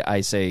buddy, I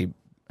say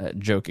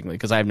jokingly,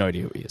 because I have no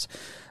idea who he is.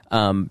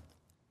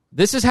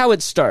 This is how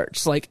it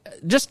starts. Like,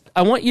 just,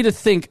 I want you to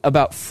think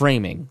about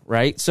framing,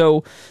 right?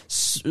 So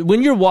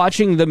when you're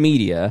watching the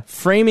media,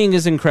 framing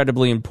is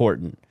incredibly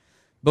important.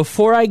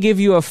 Before I give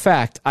you a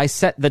fact, I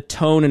set the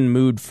tone and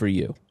mood for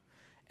you.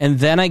 And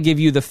then I give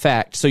you the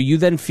fact, so you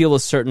then feel a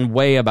certain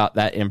way about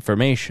that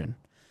information.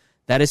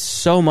 That is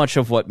so much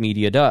of what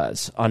media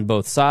does on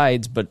both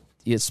sides, but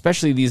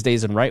especially these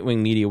days in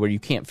right-wing media where you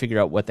can't figure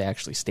out what they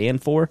actually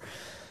stand for,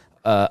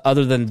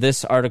 other than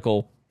this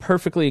article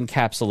perfectly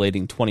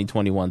encapsulating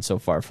 2021 so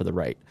far for the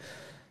right.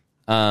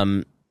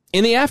 In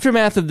the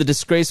aftermath of the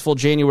disgraceful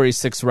January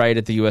 6th riot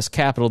at the U.S.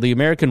 Capitol, the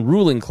American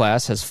ruling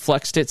class has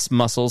flexed its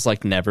muscles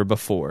like never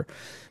before.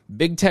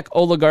 Big tech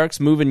oligarchs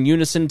move in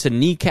unison to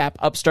kneecap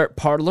upstart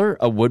Parler,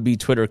 a would-be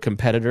Twitter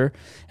competitor,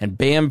 and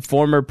bam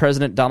former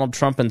President Donald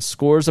Trump and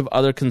scores of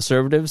other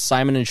conservatives,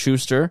 Simon &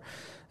 Schuster,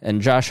 and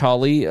Josh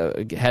Hawley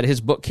had his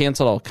book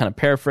canceled. I'll kind of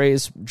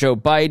paraphrase. Joe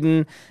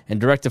Biden, in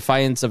direct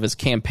defiance of his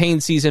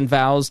campaign season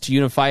vows to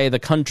unify the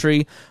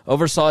country,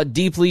 oversaw a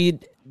deeply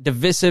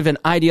divisive and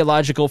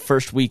ideological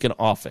first week in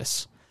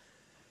office.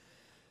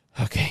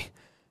 Okay.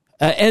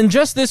 And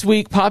just this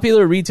week,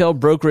 popular retail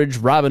brokerage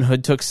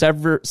RobinHood took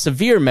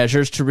severe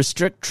measures to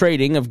restrict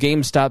trading of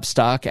GameStop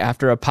stock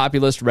after a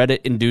populist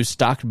Reddit-induced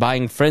stock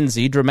buying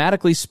frenzy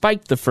dramatically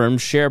spiked the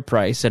firm's share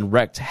price and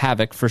wreaked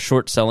havoc for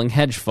short-selling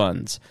hedge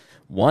funds.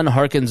 One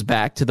harkens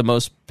back to the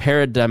most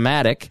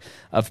paradigmatic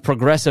of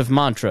progressive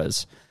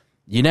mantras.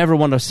 You never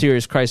want a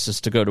serious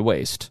crisis to go to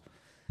waste.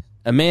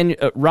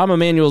 Rahm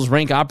Emanuel's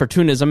rank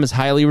opportunism is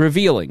highly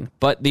revealing,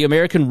 but the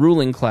American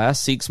ruling class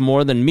seeks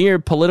more than mere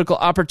political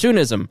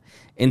opportunism.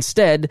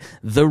 Instead,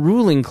 the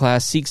ruling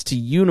class seeks to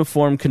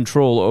uniform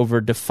control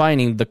over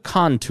defining the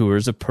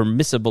contours of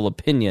permissible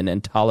opinion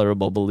and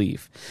tolerable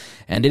belief,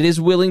 and it is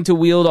willing to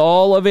wield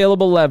all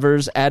available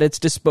levers at its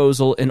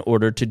disposal in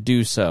order to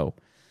do so.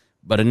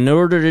 But in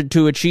order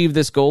to achieve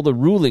this goal, the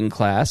ruling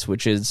class,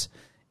 which is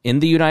in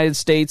the United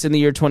States in the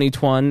year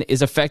 2021,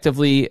 is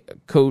effectively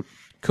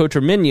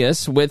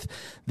coterminous with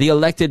the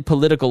elected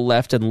political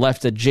left and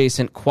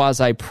left-adjacent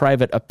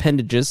quasi-private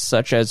appendages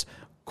such as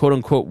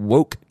quote-unquote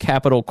woke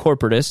capital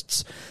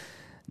corporatists,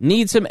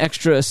 need some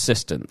extra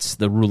assistance.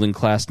 The ruling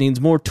class needs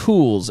more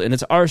tools in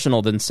its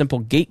arsenal than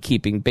simple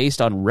gatekeeping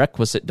based on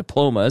requisite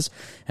diplomas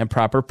and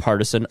proper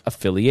partisan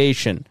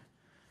affiliation.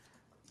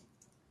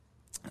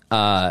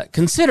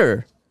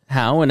 Consider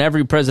how in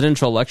every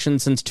presidential election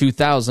since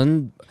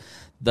 2000,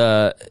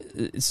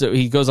 so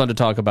he goes on to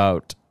talk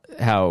about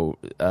how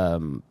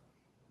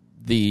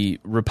the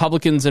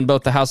Republicans in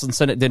both the House and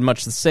Senate did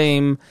much the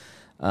same.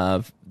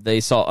 They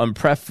saw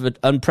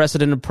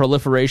unprecedented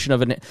proliferation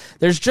of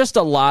there's just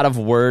a lot of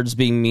words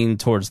being mean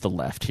towards the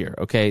left here,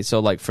 okay?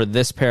 So, like, for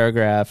this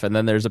paragraph, and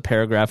then there's a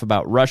paragraph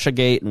about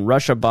Russiagate and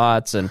Russia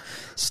bots, and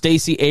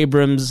Stacey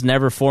Abrams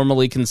never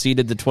formally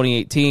conceded to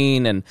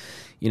 2018, and,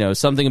 you know,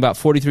 something about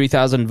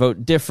 43,000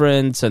 vote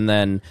difference, and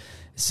then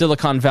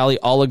Silicon Valley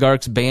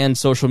oligarchs banned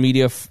social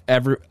media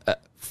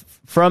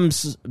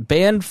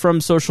banned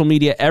from social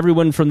media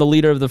everyone from the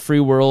leader of the free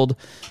world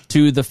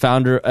to the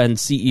founder and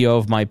CEO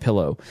of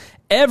MyPillow.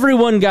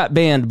 Everyone got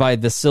banned by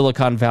the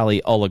Silicon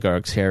Valley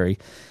oligarchs, Harry.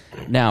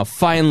 Now,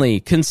 finally,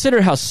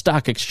 consider how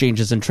stock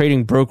exchanges and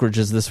trading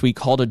brokerages this week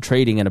halted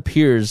trading and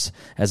appears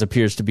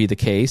to be the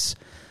case.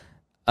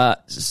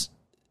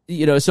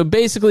 So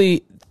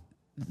basically,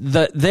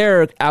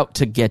 they're out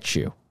to get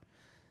you.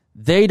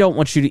 They don't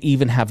want you to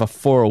even have a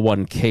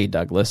 401k,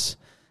 Douglas.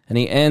 And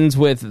he ends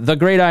with, the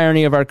great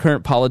irony of our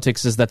current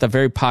politics is that the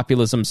very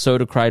populism so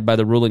decried by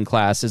the ruling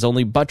class is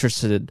only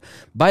buttressed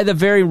by the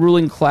very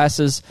ruling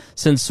class's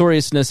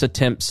censoriousness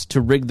attempts to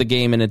rig the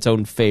game in its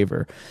own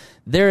favor.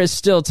 There is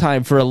still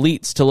time for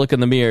elites to look in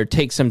the mirror,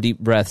 take some deep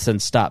breaths,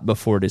 and stop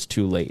before it is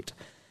too late.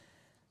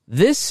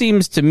 This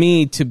seems to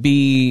me to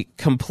be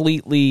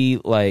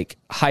completely, like,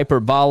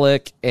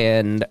 hyperbolic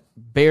and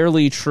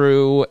barely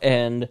true,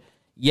 and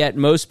yet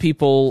most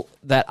people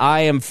that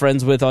I am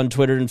friends with on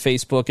Twitter and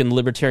Facebook in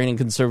libertarian and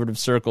conservative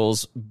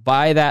circles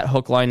buy that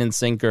hook, line, and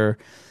sinker.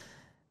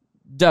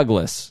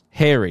 Douglas,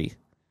 Harry,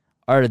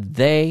 are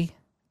they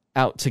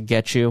out to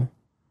get you?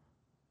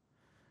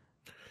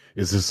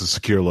 Is this a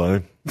secure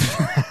line?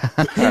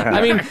 I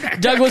mean,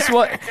 Douglas,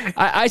 what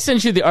I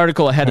sent you the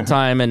article ahead of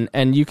time,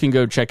 and you can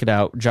go check it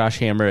out, Josh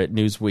Hammer at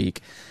Newsweek.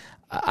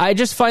 I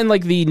just find,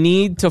 like, the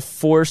need to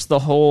force the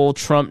whole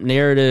Trump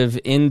narrative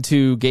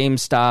into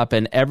GameStop,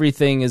 and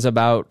everything is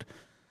about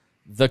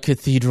the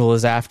cathedral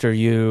is after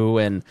you,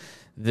 and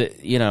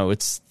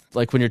it's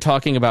like when you're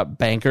talking about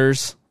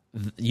bankers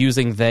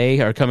using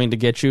they are coming to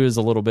get you is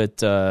a little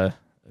bit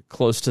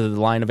close to the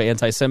line of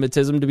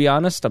anti-Semitism, to be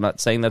honest. I'm not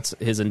saying that's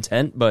his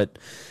intent, but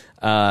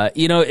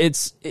you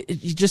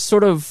just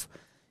sort of,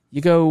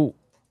 you go,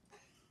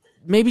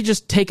 maybe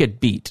just take a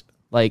beat.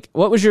 Like,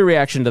 what was your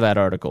reaction to that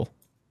article,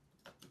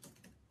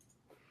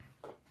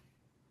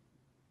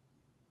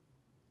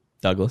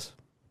 Douglas?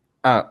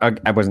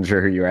 I wasn't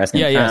sure who you were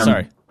asking. Yeah,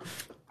 sorry.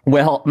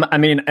 Well, I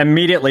mean,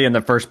 immediately in the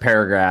first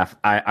paragraph,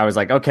 I was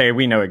like, okay,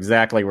 we know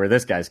exactly where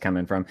this guy's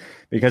coming from,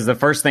 because the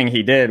first thing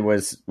he did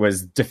was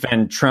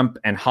defend Trump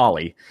and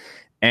Hawley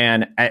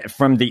and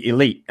from the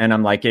elite. And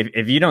I'm like,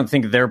 if you don't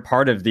think they're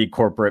part of the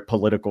corporate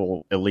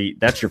political elite,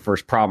 that's your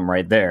first problem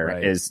right there.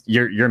 Right. Is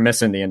you're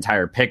missing the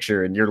entire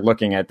picture, and you're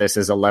looking at this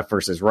as a left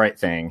versus right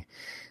thing,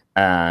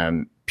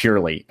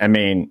 purely. I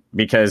mean,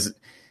 because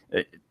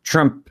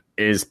Trump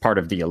is part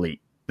of the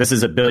elite. This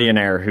is a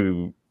billionaire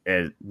who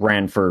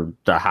ran for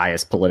the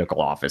highest political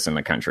office in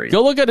the country.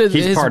 Go look at it.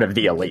 He's part of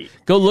the elite.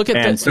 Go look at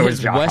and so is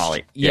Josh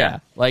Hawley. Yeah,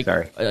 like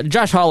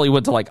Josh Hawley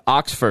went to, like,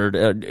 Oxford.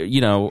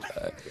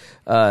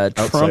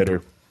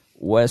 Trump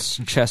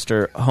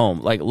Westchester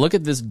home. Like, look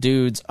at this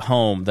dude's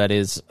home that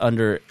is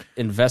under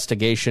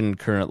investigation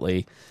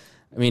currently.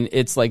 I mean,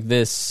 it's like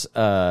this.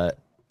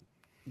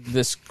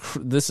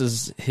 This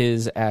is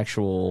his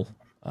actual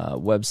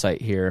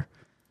website here.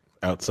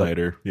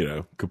 Outsider,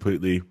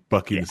 completely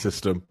bucking the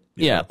system.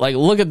 Yeah, like,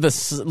 look at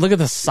this. Look at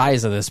the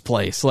size of this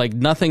place. Like,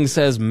 nothing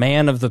says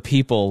 "man of the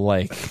people"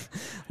 like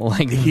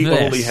he this.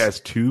 only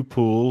has 2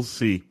 pools.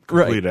 See,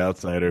 complete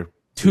outsider.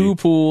 2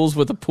 pools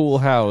with a pool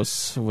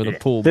house with a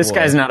pool. This boy.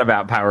 Guy's not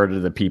about power to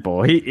the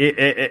people.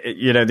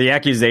 The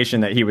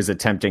accusation that he was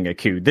attempting a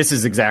coup. This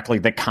is exactly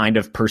the kind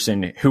of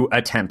person who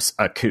attempts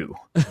a coup.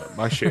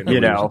 My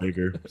chandelier is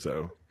bigger,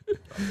 so.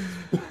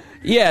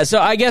 Yeah, so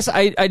I guess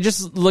I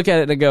just look at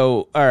it and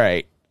go, all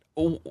right,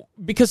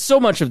 because so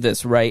much of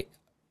this, right,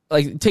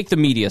 like, take the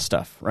media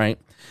stuff, right?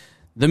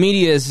 The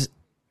media is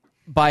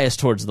biased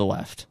towards the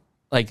left.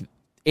 Like,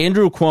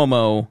 Andrew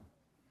Cuomo,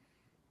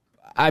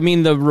 I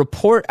mean, the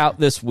report out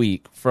this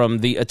week from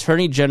the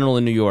Attorney General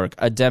in New York,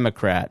 a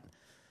Democrat,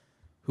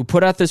 who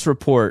put out this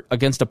report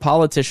against a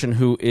politician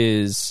who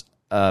is,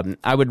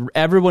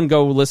 everyone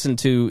go listen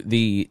to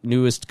the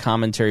newest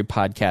commentary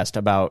podcast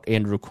about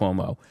Andrew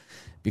Cuomo,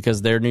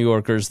 because they're New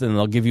Yorkers, then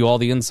they'll give you all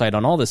the insight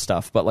on all this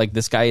stuff. But like,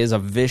 this guy is a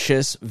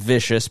vicious,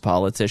 vicious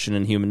politician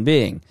and human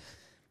being,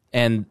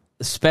 and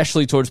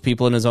especially towards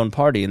people in his own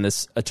party. And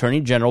this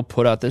Attorney General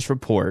put out this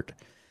report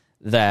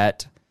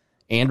that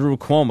Andrew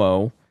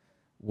Cuomo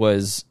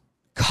was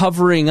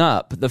covering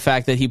up the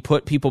fact that he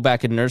put people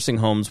back in nursing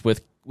homes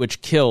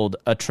which killed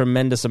a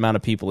tremendous amount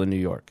of people in New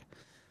York.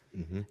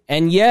 Mm-hmm.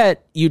 And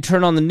yet you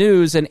turn on the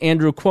news and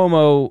Andrew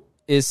Cuomo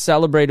is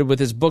celebrated with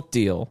his book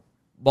deal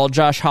while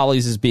Josh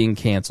Hawley's is being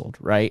canceled,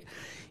 right?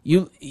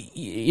 You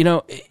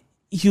know,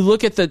 you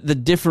look at the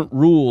different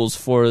rules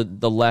for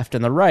the left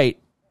and the right,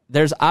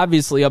 there's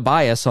obviously a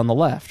bias on the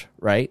left,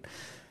 right?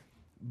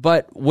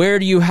 But where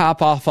do you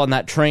hop off on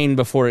that train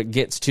before it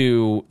gets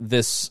to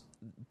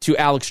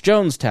Alex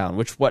Jonestown,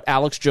 which what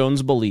Alex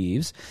Jones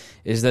believes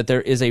is that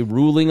there is a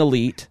ruling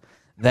elite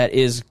that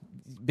is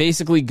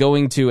basically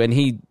going to, and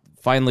he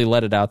finally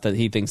let it out that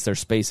he thinks they're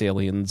space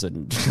aliens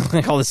and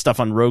like all this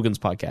stuff on Rogan's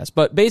podcast.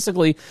 But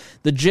basically,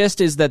 the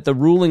gist is that the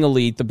ruling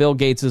elite, the Bill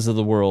Gateses of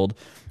the world,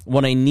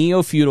 want a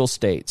neo-feudal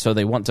state. So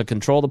they want to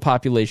control the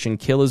population,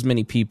 kill as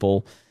many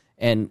people,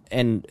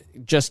 and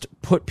just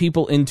put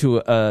people into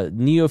a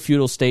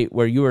neo-feudal state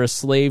where you are a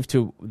slave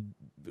to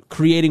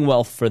creating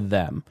wealth for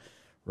them,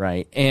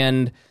 right?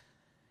 And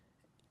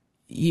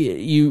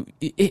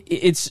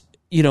it's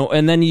you know,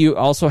 and then you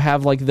also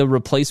have like the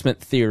replacement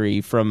theory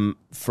from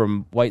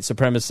white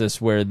supremacists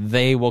where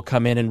they will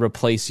come in and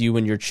replace you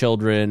and your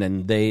children,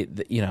 and they,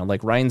 you know,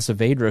 like Ryan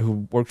Saavedra,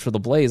 who worked for the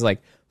Blaze,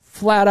 like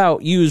flat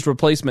out used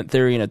replacement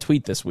theory in a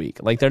tweet this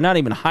week. Like, they're not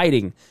even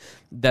hiding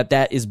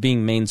that is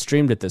being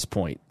mainstreamed at this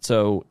point.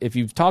 So if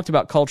you've talked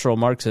about cultural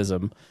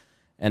Marxism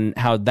and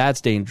how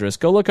that's dangerous,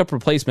 go look up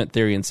replacement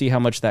theory and see how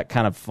much that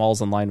kind of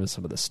falls in line with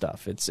some of this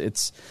stuff.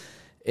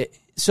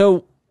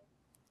 So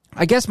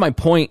I guess my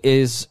point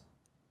is,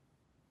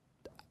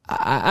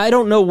 I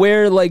don't know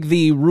where like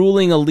the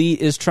ruling elite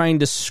is trying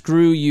to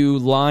screw you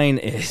line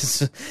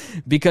is,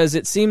 because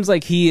it seems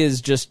like he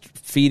is just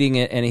feeding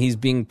it and he's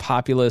being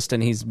populist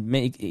and he's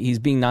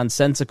being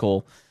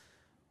nonsensical.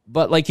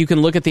 But like, you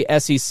can look at the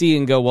SEC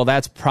and go, well,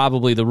 that's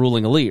probably the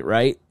ruling elite,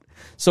 right?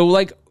 So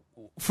like,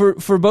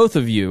 for both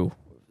of you,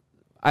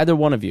 either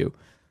one of you,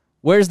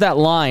 where's that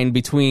line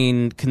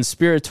between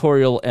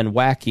conspiratorial and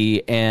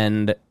wacky,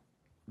 and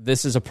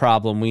this is a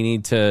problem? We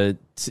need to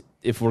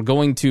if we're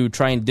going to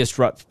try and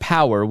disrupt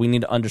power, we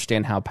need to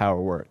understand how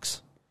power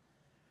works.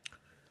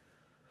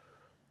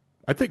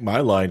 I think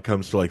my line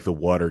comes to like the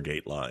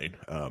Watergate line.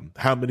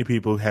 How many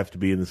people have to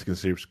be in this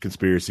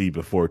conspiracy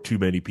before too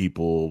many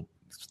people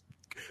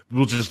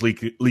will just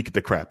leak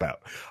the crap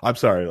out? I'm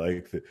sorry,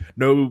 like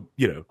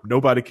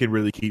nobody can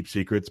really keep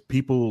secrets.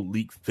 People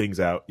leak things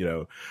out.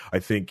 I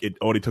think it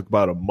only took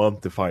about a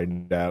month to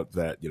find out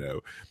that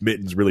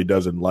Mittens really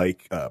doesn't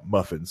like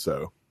muffins,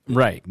 so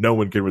right, no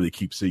one can really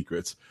keep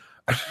secrets.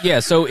 Yeah,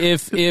 so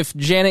if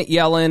Janet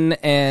Yellen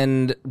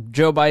and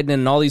Joe Biden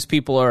and all these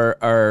people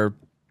are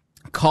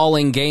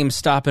calling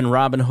GameStop and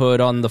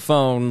RobinHood on the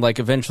phone, like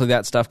eventually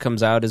that stuff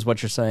comes out, is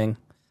what you're saying?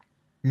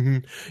 Mm-hmm.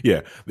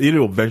 Yeah,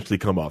 it'll eventually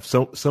come off.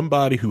 So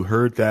somebody who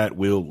heard that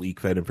will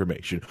leak that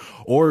information.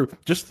 Or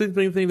just the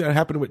same thing that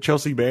happened with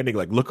Chelsea Manning,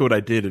 like, look what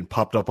I did, and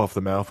popped up off the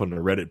mouth on a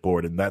Reddit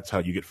board, and that's how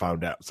you get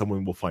found out.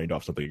 Someone will find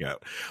off something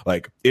out.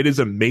 Like, it is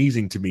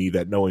amazing to me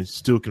that no one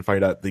still can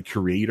find out the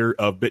creator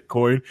of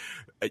Bitcoin.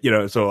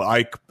 So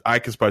I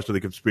conspire to the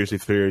conspiracy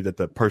theory that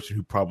the person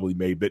who probably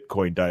made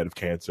Bitcoin died of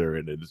cancer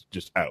and it is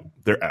just out.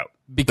 They're out.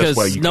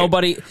 Because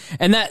nobody,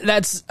 and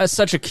that's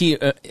such a key,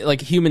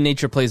 like, human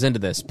nature plays into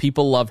this.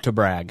 People love to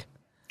brag.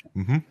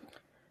 Mm-hmm.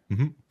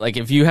 Mm-hmm. Like,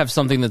 if you have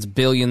something that's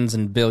billions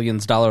and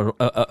billions dollar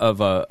of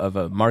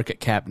a market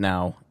cap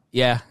now,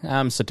 yeah,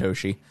 I'm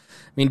Satoshi. I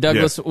mean,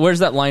 Douglas, Where's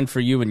that line for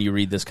you when you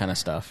read this kind of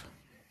stuff?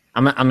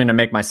 I'm going to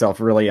make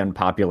myself really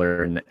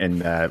unpopular in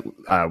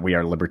We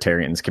Are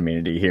Libertarians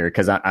community here,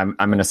 because I'm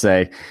going to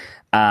say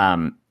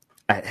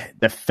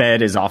the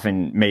Fed is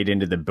often made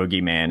into the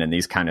boogeyman in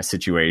these kind of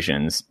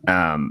situations.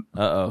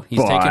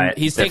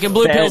 He's taking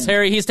blue pills,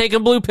 Harry. He's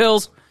taking blue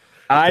pills.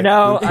 I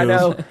know.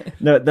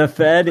 No, the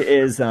Fed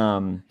is.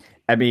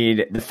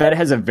 The Fed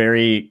has a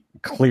very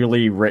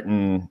clearly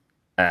written,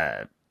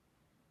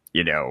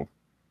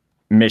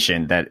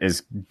 mission that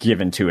is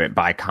given to it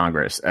by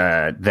Congress,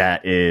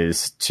 that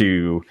is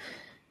to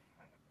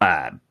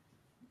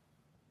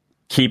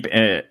keep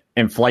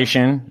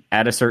inflation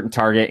at a certain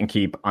target and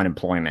keep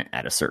unemployment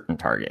at a certain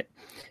target.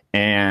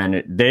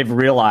 And they've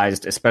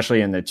realized, especially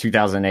in the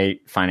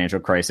 2008 financial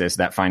crisis,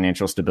 that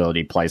financial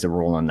stability plays a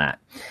role in that.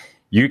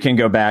 You can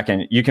go back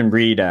and you can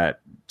read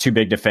Too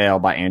Big to Fail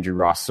by Andrew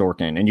Ross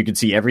Sorkin, and you can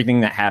see everything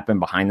that happened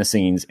behind the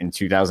scenes in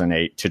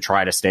 2008 to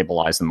try to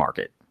stabilize the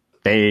market.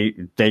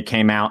 They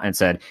came out and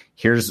said,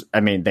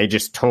 they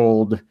just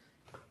told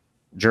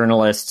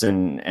journalists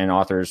and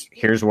authors,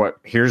 here's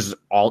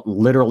all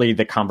literally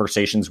the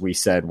conversations we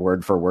said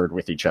word for word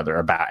with each other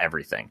about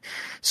everything.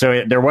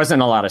 So there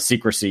wasn't a lot of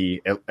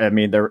secrecy. I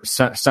mean,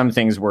 some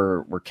things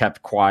were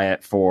kept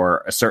quiet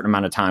for a certain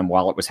amount of time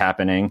while it was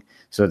happening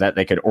so that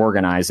they could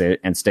organize it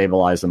and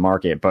stabilize the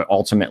market. But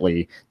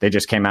ultimately, they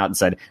just came out and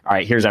said, all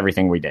right, here's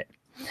everything we did.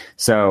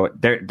 So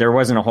there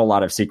wasn't a whole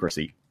lot of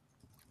secrecy.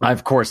 I,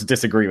 of course,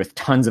 disagree with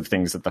tons of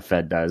things that the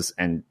Fed does.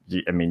 And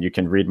I mean, you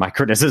can read my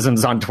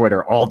criticisms on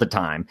Twitter all the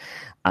time.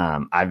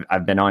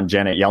 I've been on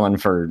Janet Yellen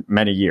for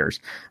many years,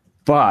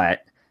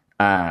 but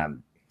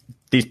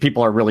these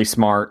people are really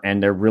smart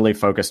and they're really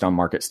focused on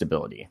market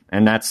stability.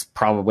 And that's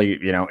probably,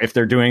 if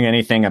they're doing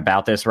anything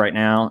about this right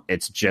now,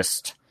 it's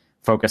just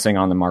focusing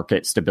on the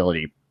market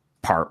stability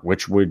part,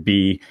 which would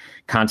be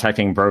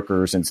contacting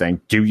brokers and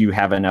saying, do you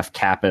have enough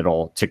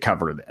capital to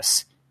cover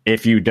this?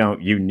 If you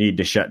don't, you need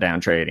to shut down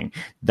trading.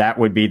 That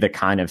would be the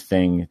kind of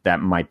thing that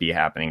might be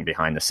happening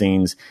behind the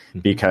scenes,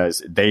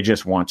 because they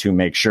just want to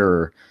make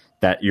sure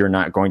that you're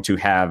not going to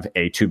have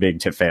a too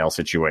big to fail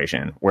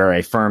situation where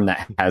a firm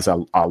that has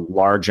a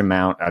large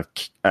amount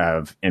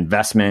of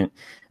investment,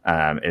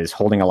 is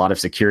holding a lot of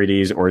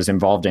securities, or is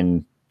involved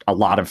in a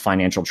lot of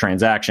financial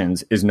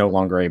transactions, is no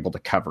longer able to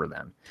cover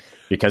them.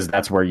 Because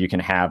that's where you can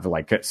have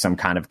like some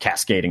kind of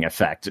cascading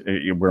effect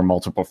where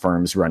multiple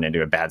firms run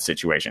into a bad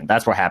situation.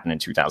 That's what happened in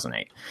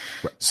 2008.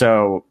 Right.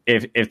 So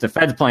if the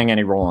Fed's playing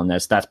any role in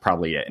this, that's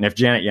probably it. And if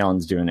Janet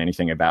Yellen's doing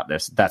anything about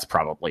this, that's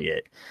probably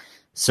it.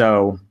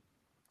 So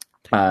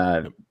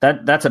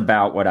that's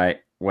about what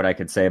I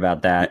could say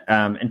about that.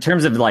 In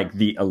terms of like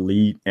the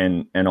elite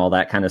and all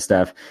that kind of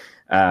stuff.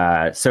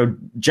 So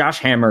Josh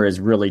Hammer is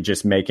really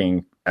just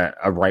making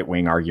a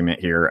right-wing argument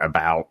here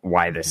about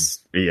why this,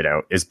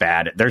 is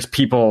bad. There's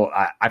people,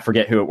 I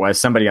forget who it was.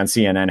 Somebody on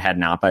CNN had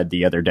an op-ed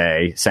the other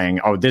day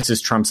saying, oh, this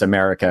is Trump's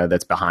America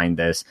that's behind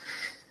this.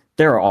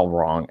 They're all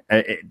wrong.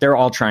 They're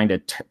all trying to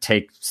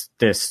take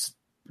this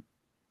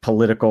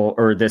political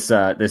or this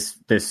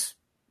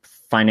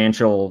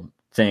financial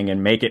thing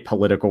and make it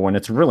political when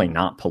it's really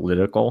not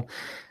political.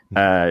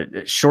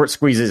 Short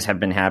squeezes have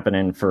been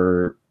happening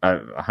for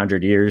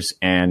 100 years,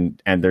 and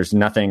there's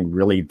nothing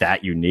really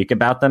that unique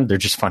about them. They're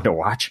just fun to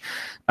watch.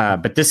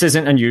 But this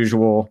isn't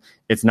unusual.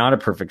 It's not a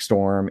perfect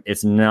storm.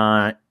 It's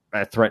not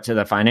a threat to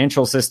the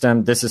financial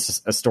system. This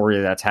is a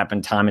story that's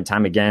happened time and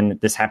time again.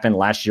 This happened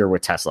last year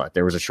with Tesla.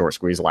 There was a short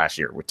squeeze last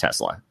year with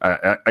Tesla.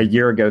 A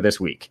year ago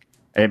this week.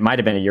 It might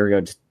have been a year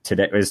ago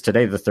today. Is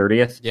today the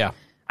 30th? Yeah.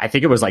 I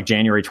think it was like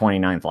January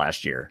 29th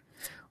last year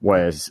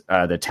was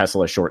the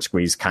Tesla short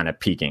squeeze kind of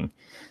peaking.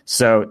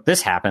 So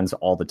this happens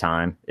all the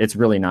time. It's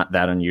really not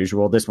that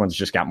unusual. This one's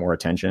just got more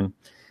attention,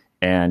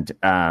 and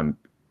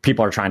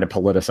people are trying to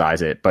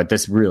politicize it. But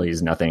this really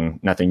is nothing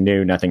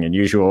new, nothing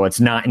unusual. It's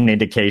not an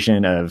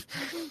indication of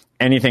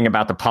anything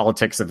about the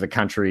politics of the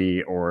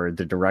country or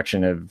the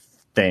direction of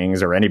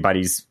things or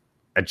anybody's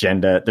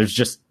agenda.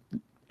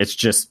 It's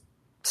just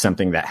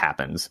something that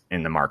happens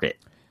in the market.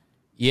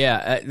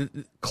 Yeah.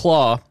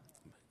 Claw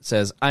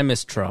says, I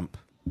miss Trump.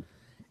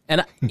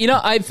 And,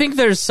 I think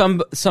there's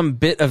some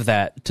bit of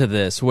that to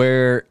this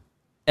where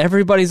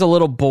everybody's a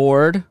little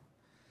bored.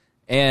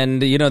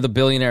 And, the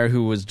billionaire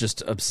who was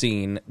just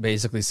obscene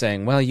basically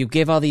saying, well, you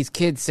give all these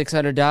kids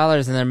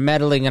 $600 and they're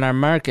meddling in our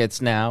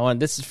markets now.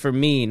 And this is for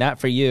me, not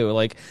for you.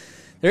 Like,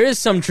 there is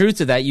some truth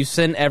to that. You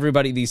send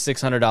everybody these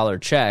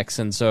 $600 checks.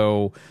 And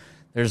so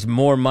there's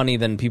more money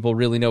than people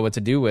really know what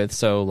to do with.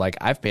 So, like,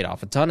 I've paid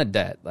off a ton of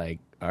debt. Like,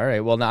 all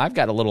right, well, now I've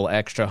got a little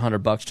extra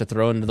 $100 to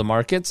throw into the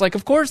markets. Like,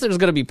 of course there's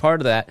going to be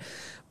part of that.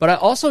 But I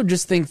also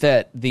just think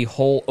that the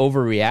whole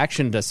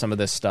overreaction to some of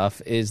this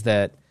stuff is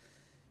that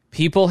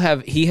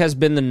he has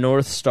been the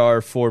North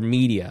Star for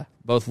media,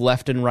 both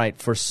left and right,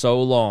 for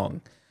so long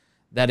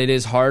that it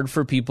is hard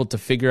for people to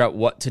figure out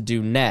what to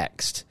do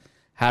next.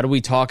 How do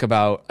we talk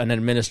about an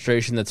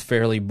administration that's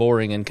fairly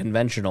boring and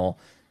conventional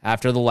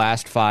after the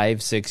last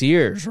 5-6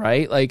 years,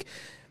 right? Like,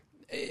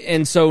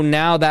 and so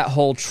now that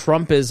whole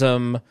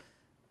Trumpism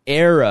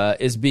era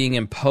is being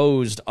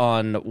imposed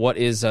on what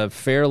is a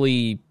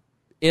fairly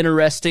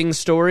interesting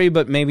story,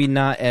 but maybe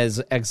not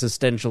as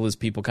existential as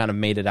people kind of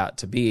made it out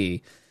to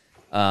be,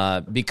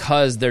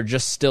 because they're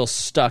just still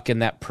stuck in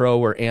that pro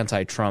or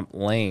anti-Trump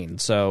lane.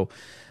 So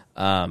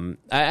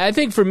I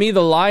think for me,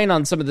 the line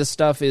on some of this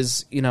stuff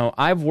is,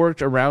 I've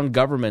worked around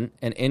government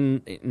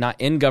and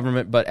not in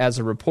government, but as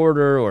a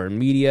reporter or in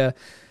media,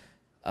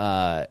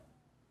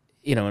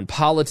 in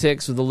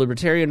politics with the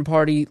Libertarian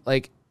Party.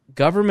 Like,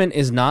 government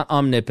is not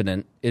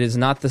omnipotent. It is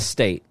not the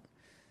state.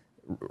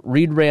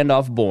 Read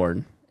Randolph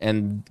Bourne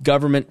and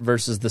government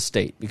versus the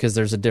state, because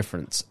there's a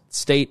difference.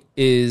 The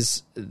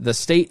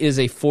state is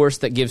a force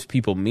that gives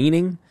people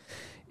meaning.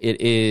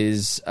 It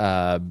is,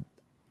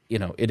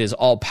 it is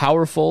all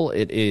powerful.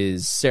 It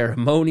is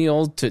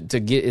ceremonial to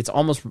get. It's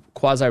almost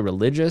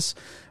quasi-religious.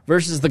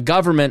 Versus the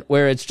government,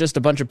 where it's just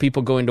a bunch of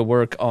people going to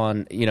work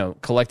on,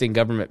 collecting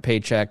government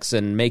paychecks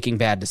and making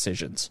bad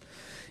decisions,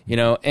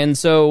 and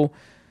so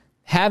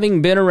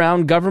having been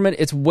around government,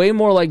 it's way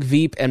more like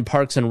Veep and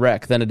Parks and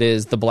Rec than it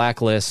is The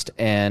Blacklist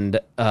and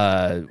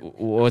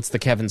what's the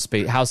Kevin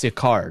Spacey House of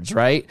Cards,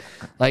 right?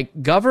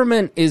 Like,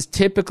 government is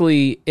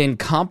typically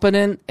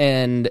incompetent,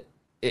 and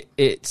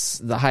it's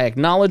the Hayek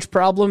knowledge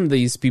problem.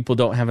 These people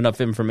don't have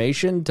enough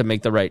information to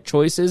make the right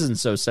choices, and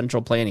so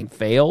central planning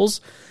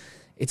fails.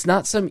 It's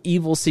not some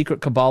evil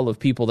secret cabal of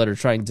people that are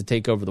trying to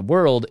take over the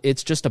world.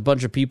 It's just a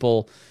bunch of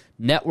people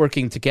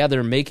networking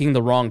together, making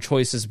the wrong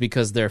choices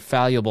because they're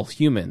fallible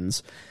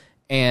humans.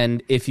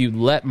 And if you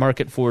let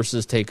market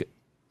forces take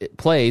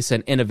place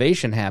and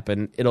innovation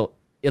happen,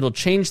 it'll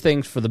change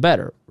things for the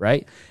better,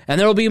 right? And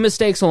there will be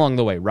mistakes along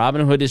the way.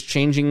 Robinhood is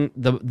changing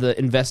the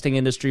investing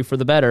industry for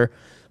the better,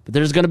 but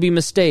there's going to be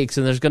mistakes,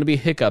 and there's going to be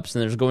hiccups,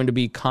 and there's going to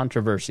be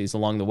controversies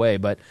along the way,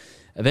 but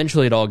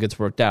eventually it all gets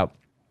worked out.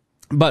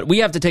 But we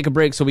have to take a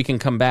break so we can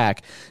come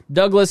back.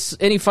 Douglas,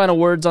 any final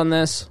words on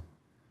this?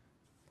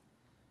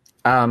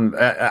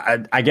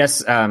 I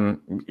guess,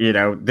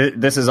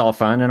 this is all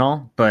fun and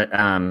all, but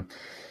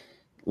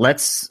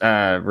let's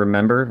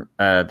remember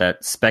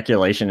that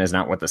speculation is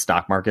not what the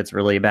stock market's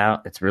really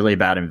about. It's really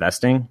about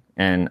investing.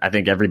 And I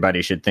think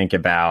everybody should think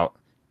about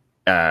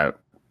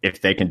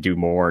if they can do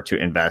more to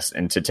invest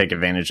and to take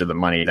advantage of the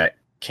money that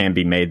can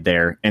be made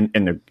there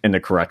in the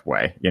correct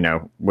way,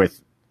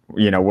 with,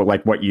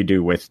 like what you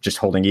do with just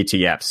holding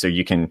ETFs, so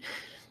you can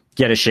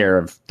get a share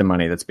of the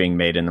money that's being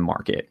made in the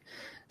market.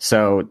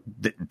 So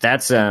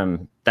that's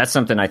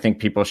something I think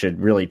people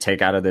should really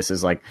take out of this,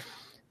 is like,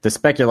 the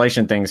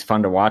speculation thing's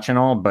fun to watch and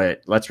all,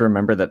 but let's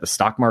remember that the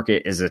stock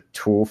market is a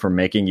tool for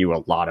making you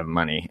a lot of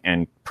money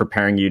and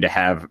preparing you to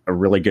have a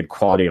really good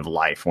quality of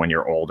life when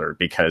you're older,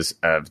 because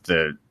of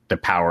the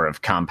power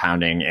of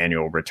compounding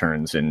annual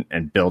returns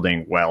and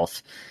building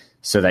wealth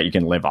so that you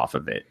can live off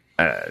of it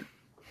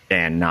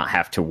and not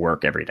have to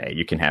work every day.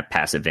 You can have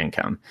passive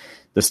income.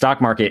 The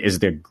stock market is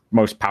the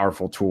most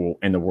powerful tool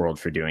in the world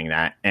for doing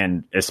that.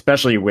 And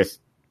especially with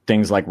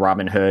things like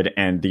Robinhood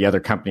and the other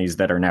companies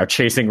that are now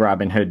chasing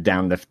Robinhood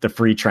down the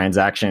free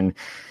transaction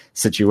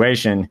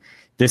situation,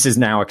 this is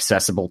now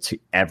accessible to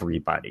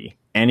everybody.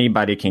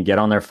 Anybody can get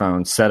on their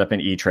phone, set up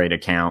an E-Trade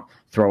account,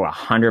 throw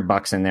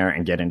 $100 in there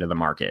and get into the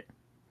market.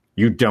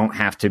 You don't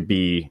have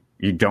to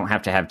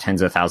have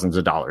tens of thousands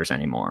of dollars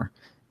anymore.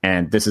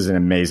 And this is an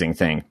amazing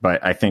thing.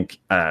 But I think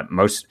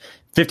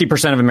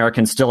 50% of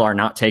Americans still are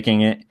not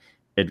taking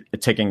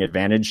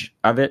advantage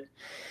of it,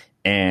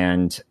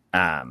 and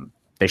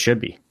they should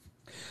be.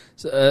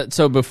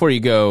 So before you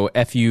go,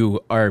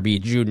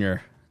 FURB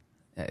Jr.,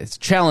 it's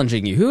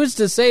challenging you. Who is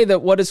to say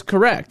that what is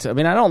correct? I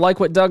mean, I don't like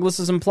what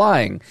Douglas is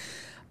implying.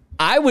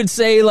 I would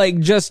say, like,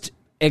 just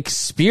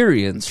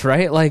experience,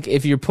 right? Like,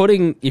 if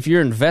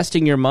you're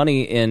investing your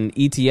money in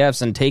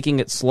ETFs and taking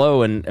it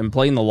slow and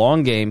playing the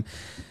long game,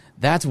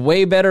 that's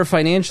way better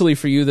financially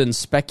for you than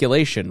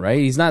speculation, right?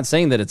 He's not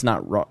saying that it's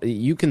not wrong.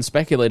 You can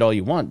speculate all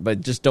you want,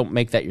 but just don't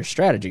make that your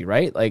strategy,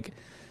 right? Like,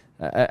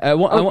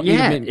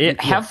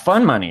 have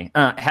fun money.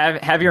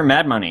 Have your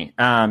mad money,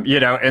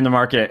 in the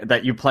market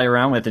that you play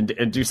around with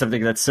and do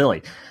something that's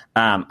silly.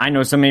 I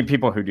know so many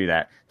people who do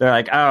that. They're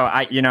like,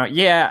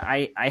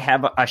 I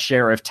have a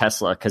share of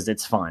Tesla because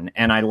it's fun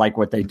and I like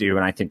what they do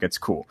and I think it's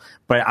cool.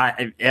 But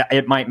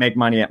it might make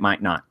money, it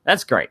might not.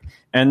 That's great.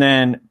 And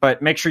then,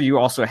 but make sure you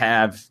also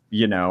have,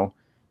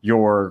 your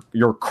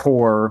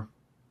core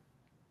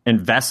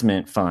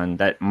investment fund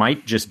that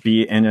might just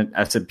be in an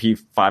S&P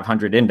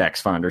 500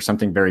 index fund or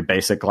something very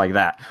basic like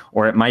that,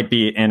 or it might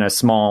be in a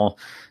small,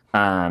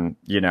 in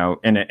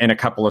a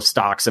couple of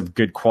stocks of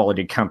good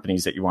quality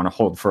companies that you want to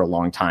hold for a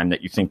long time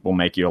that you think will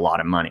make you a lot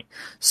of money.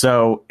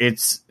 So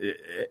it's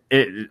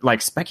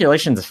like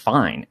speculation is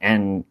fine,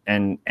 and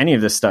any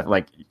of this stuff,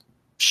 like,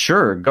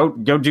 sure, go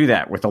do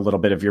that with a little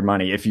bit of your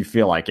money if you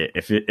feel like it,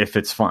 if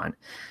it's fun.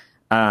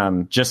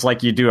 Just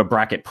like you do a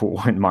bracket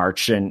pool in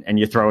March and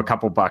you throw a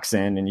couple bucks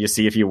in and you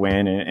see if you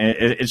win, and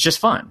it's just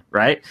fun,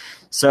 right?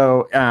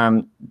 So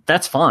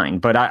that's fine.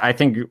 But I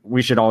think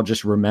we should all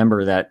just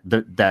remember that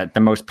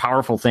the most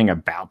powerful thing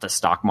about the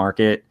stock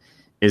market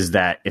is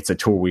that it's a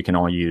tool we can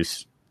all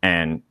use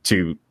and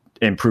to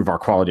improve our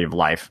quality of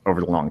life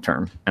over the long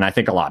term. And I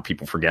think a lot of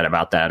people forget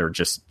about that, or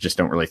just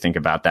don't really think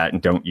about that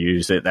and don't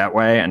use it that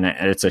way. And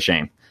it's a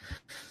shame.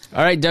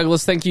 All right,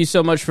 Douglas, thank you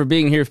so much for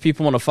being here. If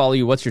people want to follow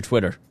you, what's your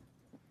Twitter?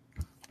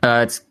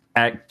 It's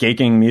at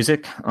Gaking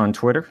Music on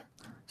Twitter.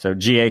 So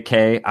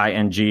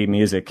GAKING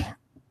Music.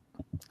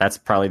 That's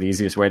probably the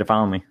easiest way to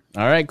follow me.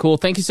 All right, cool.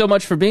 Thank you so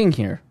much for being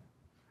here.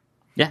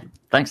 Yeah,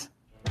 thanks.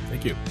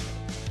 Thank you.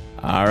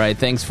 All right,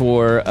 thanks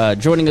for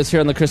joining us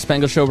here on the Chris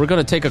Spangle Show. We're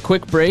going to take a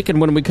quick break,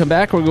 and when we come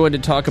back, we're going to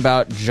talk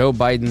about Joe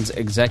Biden's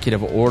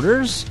executive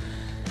orders.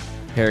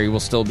 Harry will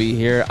still be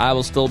here. I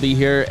will still be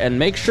here. And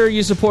make sure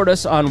you support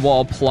us on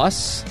Wall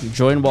Plus.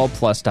 Join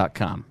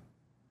wallplus.com.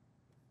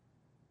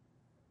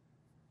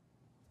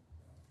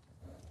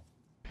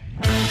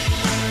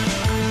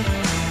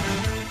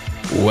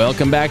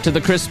 Welcome back to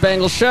the Chris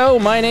Spangle Show.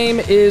 My name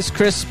is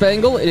Chris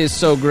Spangle. It is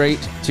so great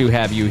to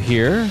have you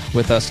here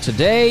with us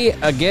today.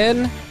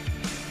 Again,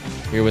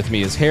 here with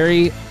me is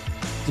Harry.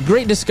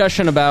 Great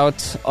discussion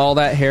about all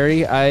that,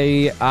 Harry.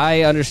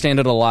 I understand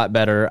it a lot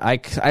better.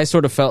 I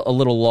sort of felt a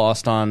little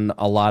lost on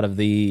a lot of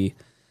the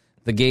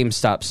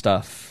GameStop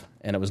stuff,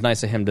 and it was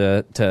nice of him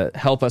to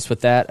help us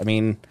with that. I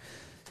mean,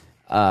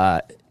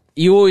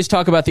 you always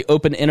talk about the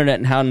open internet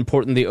and how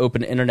important the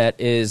open internet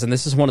is, and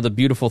this is one of the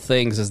beautiful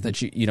things is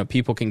that you know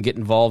people can get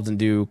involved and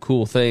do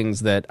cool things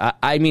that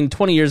I mean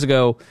 20 years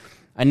ago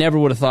I never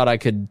would have thought I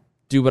could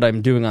do what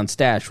I'm doing on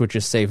Stash, which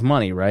is save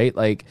money, right?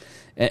 Like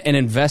and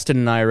invest in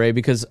an IRA,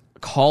 because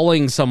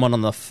calling someone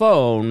on the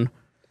phone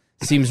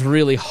seems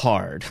really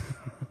hard.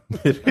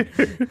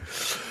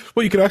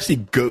 Well, you can actually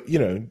go,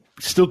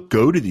 still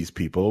go to these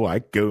people. I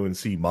go and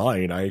see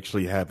mine. I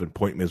actually have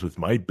appointments with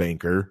my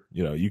banker.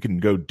 You can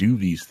go do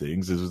these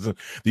things.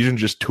 These are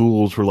just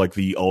tools for like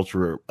the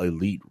ultra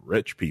elite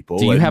rich people.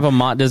 Do you have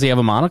does he have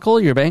a monocle,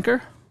 your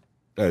banker?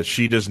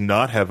 She does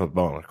not have a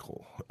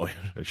monocle.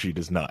 She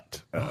does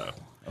not.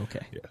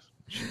 Okay.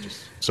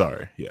 Yes.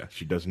 Sorry. Yeah.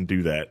 She doesn't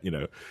do that.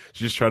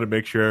 She's just trying to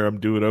make sure I'm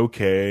doing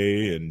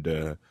okay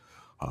and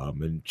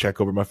check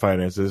over my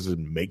finances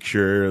and make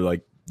sure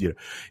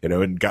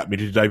and got me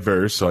to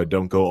diverse so I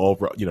don't go all,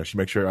 she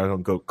makes sure I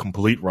don't go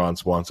complete Ron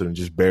Swanson and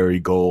just bury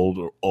gold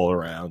all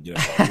around,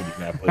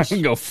 Indianapolis.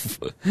 Go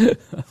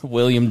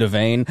William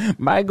Devane,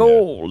 my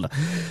gold.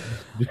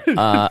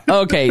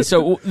 Okay,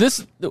 so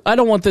I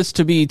don't want this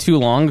to be too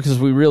long because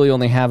we really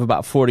only have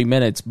about 40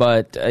 minutes,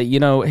 but,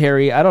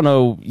 Harry, I don't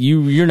know,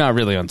 you're not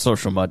really on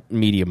social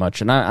media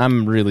much, and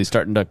I'm really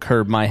starting to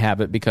curb my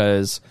habit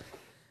because...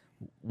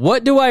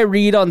 What do I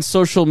read on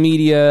social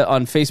media,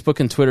 on Facebook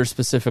and Twitter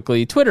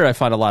specifically? Twitter, I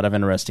find a lot of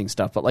interesting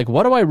stuff, but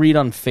what do I read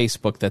on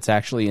Facebook that's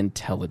actually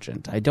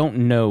intelligent? I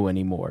don't know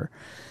anymore.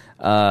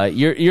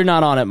 You're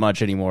not on it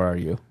much anymore, are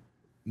you?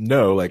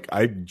 No,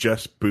 I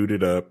just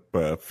booted up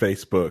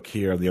Facebook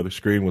here on the other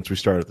screen once we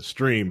started the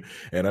stream,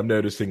 and I'm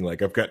noticing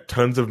I've got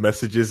tons of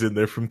messages in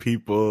there from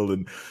people,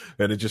 and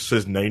it just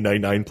says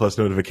 999 plus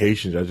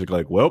notifications. I was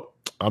just well,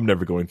 I'm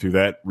never going through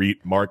that.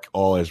 Mark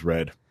all as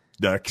read.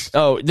 Next.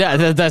 Oh,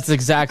 yeah, that's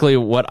exactly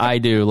what I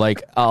do.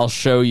 I'll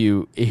show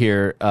you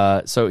here.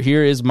 So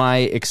here is my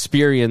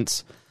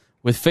experience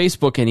with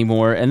Facebook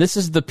anymore, and this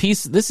is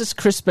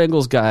Chris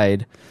Spengel's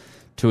guide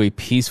to a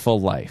peaceful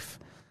life.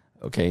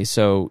 Okay,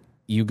 so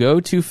you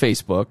go to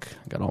Facebook.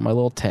 I got all my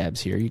little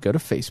tabs here. You go to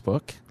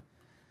Facebook,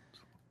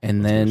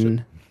 and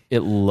then it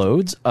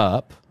loads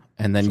up,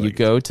 and then you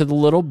go to the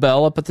little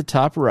bell up at the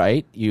top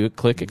right. You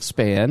click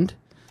expand.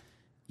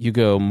 You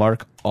go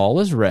mark all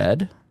as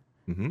read.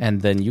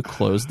 And then you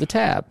close the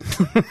tab.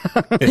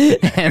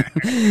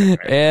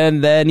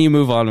 and then you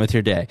move on with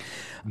your day.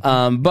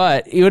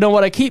 But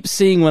what I keep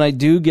seeing when I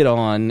do get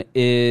on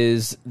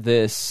is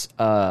this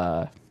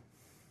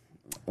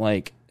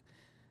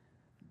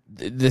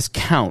this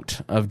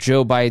count of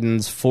Joe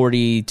Biden's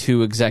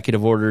 42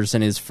 executive orders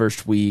in his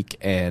first week,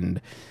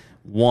 and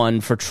 1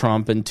 for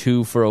Trump and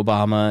 2 for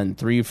Obama and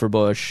 3 for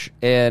Bush.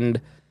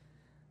 And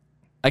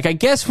I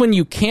guess when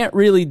you can't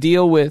really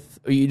deal with,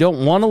 or you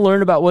don't want to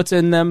learn about what's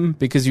in them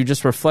because you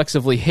just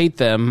reflexively hate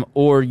them,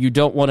 or you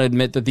don't want to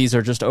admit that these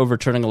are just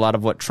overturning a lot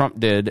of what Trump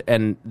did,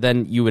 and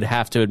then you would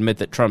have to admit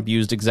that Trump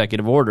used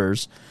executive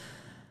orders,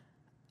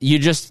 you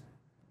just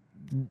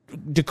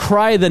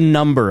decry the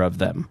number of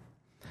them.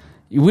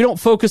 We don't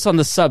focus on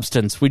the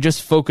substance, we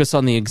just focus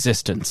on the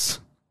existence.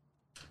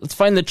 Let's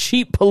find the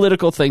cheap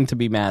political thing to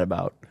be mad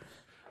about.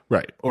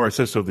 Right. Or it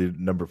says so the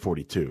number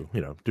 42,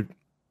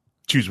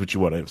 choose what you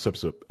want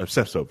to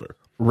obsess over.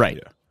 Right.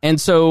 Yeah. And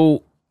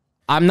so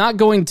I'm not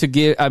going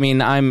to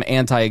I'm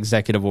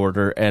anti-executive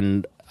order,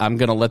 and I'm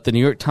going to let the New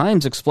York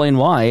Times explain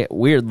why,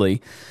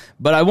 weirdly.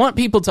 But I want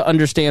people to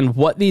understand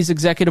what these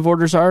executive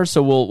orders are,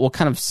 so we'll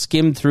kind of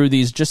skim through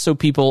these just so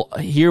people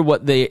hear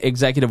what the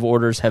executive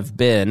orders have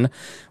been.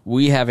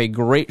 We have a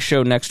great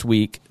show next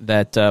week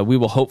that we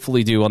will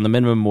hopefully do on the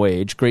minimum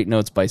wage. Great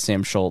notes by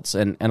Sam Schultz,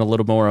 and a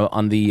little more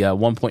on the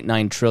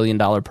 $1.9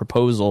 trillion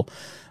proposal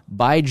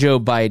by Joe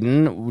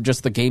Biden.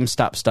 Just the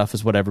GameStop stuff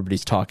is what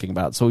everybody's talking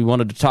about. So we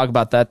wanted to talk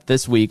about that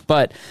this week.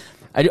 But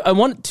I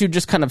want to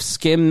just kind of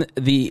skim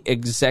the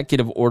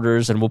executive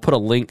orders, and we'll put a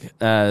link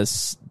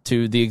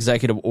to the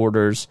executive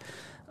orders.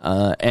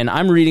 And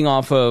I'm reading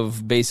off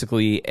of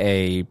basically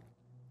a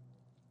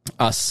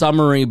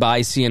summary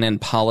by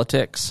CNN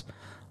Politics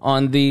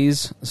on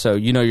these. So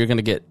you're going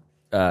to get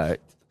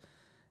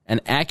an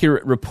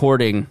accurate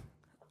reporting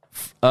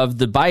of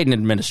the Biden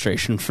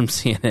administration from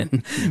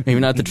CNN, maybe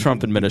not the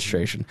Trump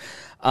administration.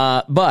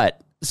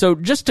 But so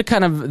just to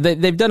kind of,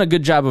 they've done a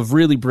good job of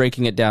really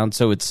breaking it down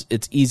so it's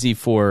easy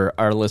for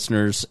our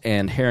listeners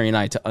and Harry and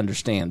I to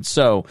understand.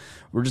 So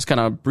we're just kind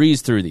of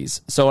breeze through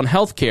these. So on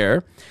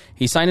healthcare,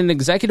 he signed an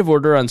executive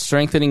order on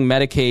strengthening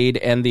Medicaid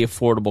and the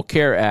Affordable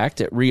Care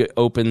Act. It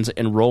reopens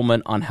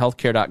enrollment on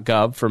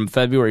healthcare.gov from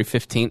February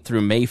 15th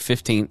through May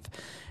 15th.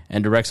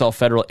 And directs all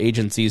federal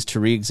agencies to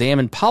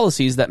re-examine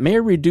policies that may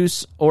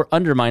reduce or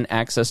undermine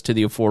access to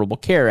the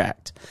Affordable Care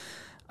Act.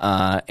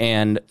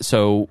 And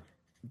so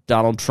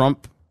Donald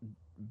Trump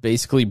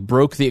basically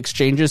broke the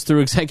exchanges through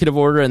executive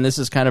order, and this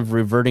is kind of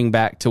reverting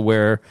back to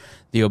where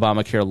the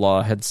Obamacare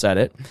law had set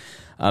it.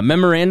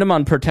 Memorandum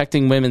on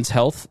protecting women's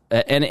health.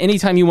 And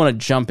anytime you want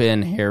to jump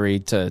in, Harry,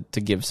 to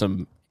give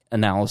some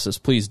analysis,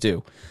 please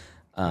do.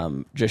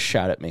 Just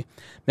shout at me.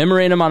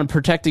 Memorandum on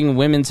protecting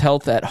women's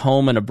health at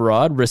home and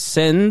abroad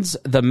rescinds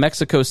the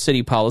Mexico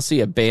City policy,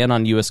 a ban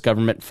on U.S.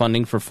 government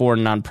funding for foreign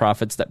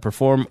nonprofits that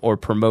perform or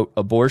promote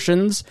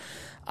abortions.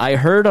 I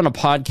heard on a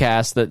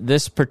podcast that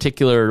this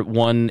particular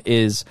one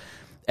is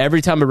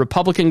every time a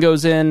Republican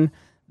goes in,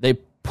 they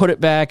put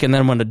it back, and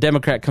then when a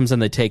Democrat comes in,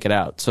 they take it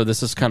out. So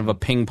this is kind of a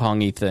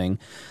ping-pongy thing.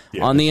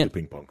 Yeah, on the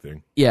ping pong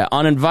thing. Yeah,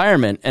 on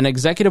environment, an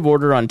executive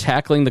order on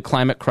tackling the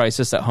climate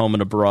crisis at home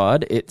and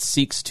abroad. It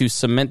seeks to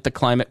cement the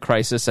climate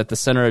crisis at the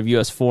center of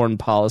U.S. foreign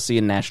policy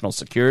and national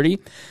security.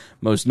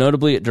 Most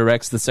notably, it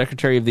directs the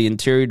Secretary of the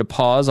Interior to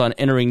pause on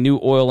entering new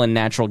oil and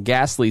natural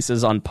gas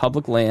leases on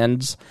public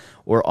lands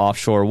or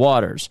offshore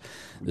waters.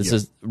 This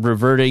is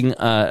reverting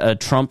a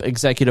Trump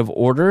executive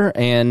order,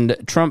 and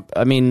Trump,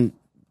 I mean,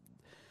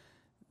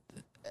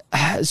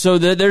 so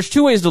there's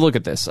two ways to look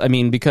at this. I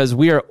mean, because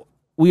we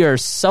are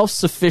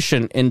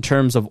self-sufficient in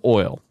terms of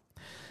oil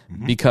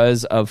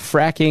because of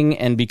fracking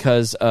and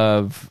because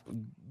of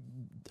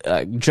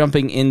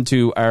jumping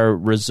into our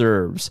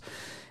reserves.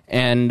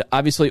 And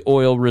obviously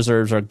oil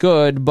reserves are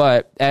good,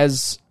 but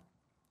as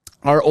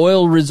are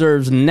oil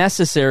reserves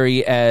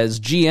necessary, as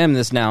GM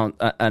this now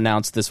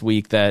announced this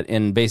week that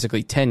in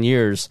basically 10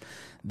 years,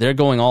 they're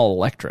going all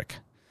electric.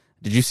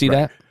 Did you see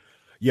that?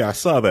 Yeah, I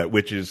saw that,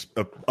 which is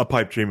a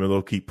pipe dream, and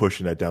they'll keep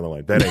pushing that down the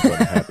line. That ain't going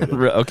to happen.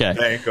 Okay.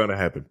 That ain't going to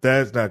happen.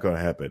 That's not going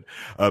to happen.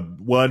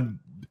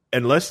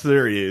 Unless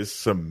there is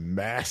some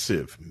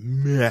massive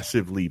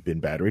leap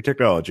in battery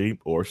technology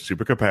or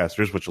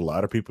supercapacitors, which a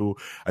lot of people,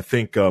 I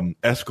think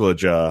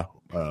Escalaja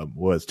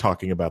was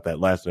talking about that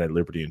last night at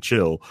Liberty and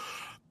Chill.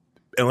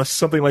 Unless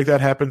something like that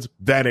happens,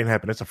 that ain't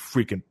happening. It's a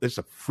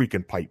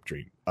freaking pipe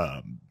dream.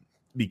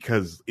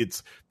 Because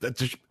it's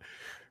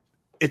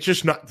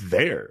just not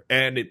there.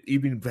 And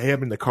even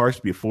having the cars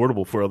to be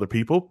affordable for other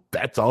people,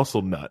 that's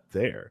also not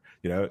there.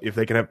 You know, if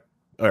they can have,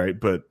 all right.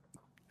 But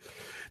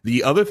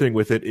the other thing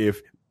with it,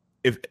 if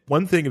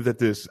one thing that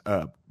this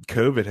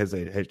COVID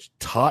has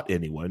taught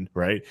anyone,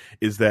 right,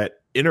 is that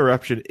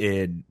interruption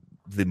in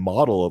the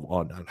model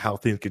on how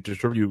things get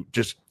distributed,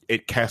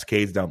 it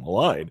cascades down the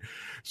line.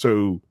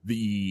 So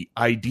the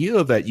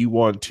idea that you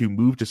want to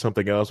move to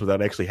something else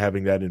without actually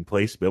having that in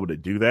place to be able to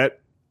do that,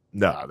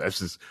 no, that's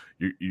just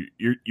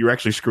you're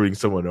actually screwing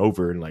someone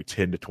over in like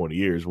 10 to 20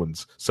 years when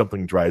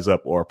something dries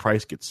up or a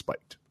price gets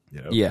spiked.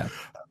 You know? Yeah.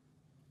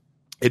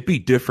 It'd be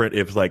different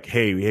if like,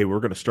 hey, we're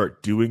going to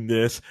start doing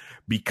this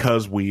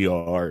because we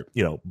are,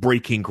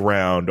 breaking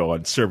ground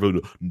on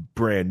several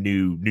brand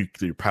new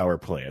nuclear power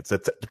plants.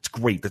 That's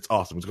great. That's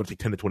awesome. It's going to take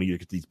 10 to 20 years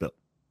to get these built.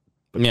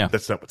 But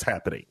that's not what's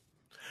happening.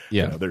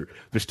 Yeah, they're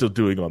still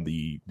doing on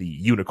the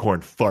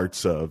unicorn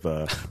farts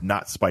of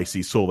not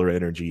spicy solar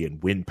energy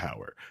and wind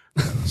power.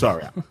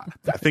 Sorry,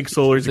 I think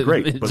solar is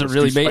great, but it's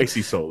really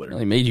spicy solar.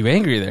 Really made you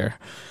angry there.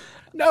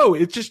 No,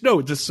 it's just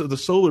the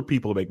solar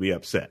people make me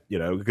upset.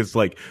 Because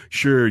like,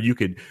 sure, you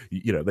could,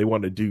 they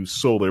want to do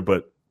solar,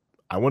 but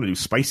I want to do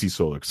spicy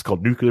solar. It's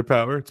called nuclear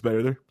power. It's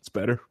better there. It's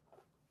better.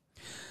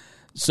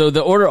 So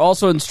the order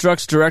also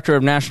instructs Director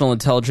of National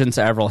Intelligence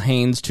Avril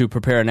Haines to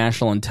prepare a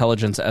national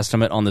intelligence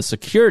estimate on the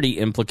security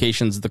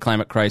implications of the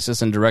climate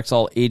crisis and directs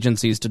all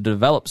agencies to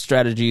develop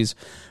strategies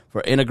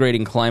for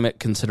integrating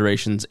climate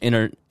considerations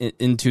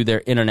into their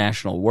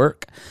international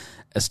work.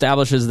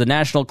 Establishes the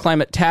National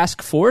Climate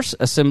Task Force,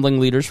 assembling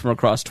leaders from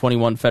across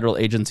 21 federal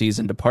agencies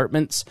and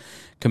departments,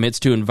 commits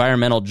to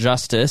environmental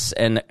justice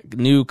and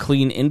new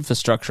clean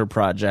infrastructure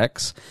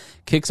projects,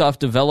 kicks off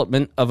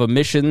development of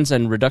emissions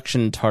and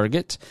reduction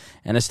target,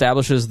 and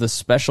establishes the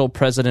Special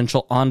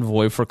Presidential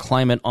Envoy for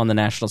Climate on the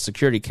National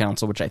Security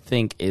Council, which I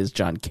think is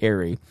John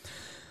Kerry.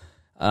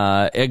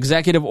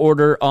 Executive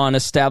order on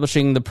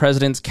establishing the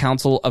President's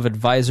Council of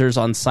Advisors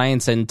on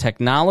Science and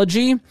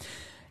Technology.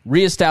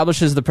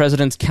 Reestablishes the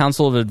President's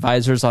Council of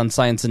Advisors on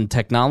Science and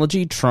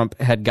Technology. Trump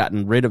had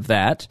gotten rid of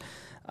that.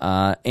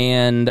 Lost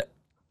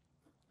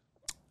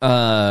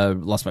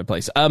my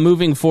place.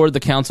 Moving forward,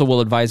 the council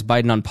will advise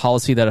Biden on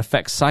policy that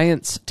affects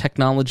science,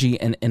 technology,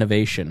 and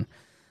innovation.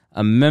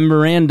 A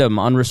memorandum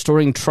on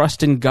restoring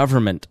trust in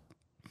government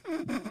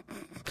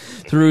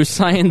through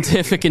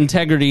scientific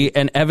integrity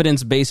and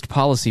evidence-based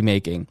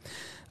policymaking.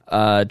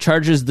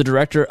 Charges the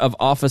Director of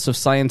Office of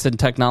Science and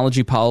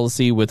Technology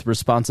Policy with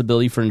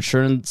responsibility for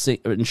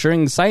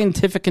ensuring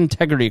scientific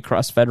integrity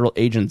across federal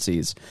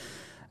agencies.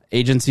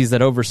 Agencies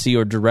that oversee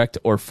or direct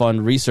or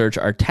fund research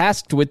are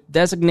tasked with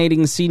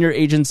designating senior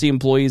agency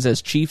employees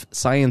as chief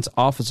science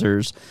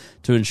officers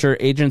to ensure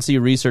agency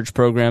research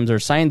programs are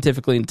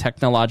scientifically and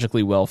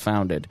technologically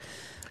well-founded.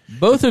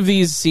 Both of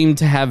these seem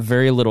to have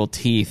very little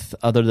teeth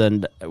other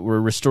than we're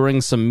restoring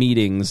some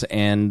meetings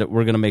and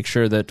we're going to make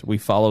sure that we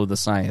follow the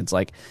science.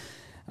 Like,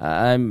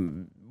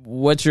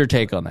 what's your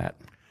take on that?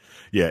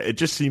 Yeah, it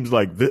just seems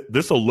like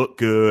this will look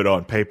good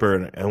on paper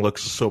and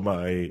looks so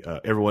my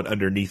everyone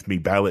underneath me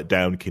ballot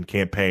down can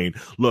campaign.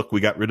 Look, we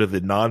got rid of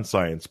the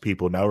non-science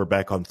people. Now we're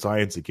back on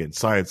science again.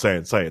 Science.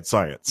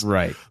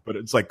 Right. But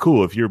it's like,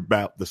 cool, if you're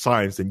about the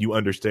science, then you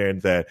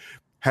understand that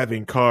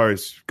having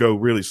cars go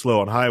really slow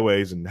on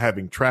highways and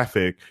having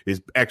traffic is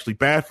actually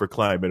bad for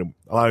climate and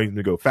allowing them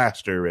to go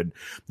faster and,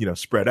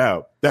 spread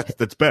out.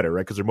 That's better,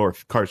 right? Because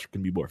cars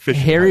can be more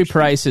efficient. Harry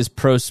Price is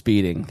pro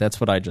speeding.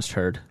 That's what I just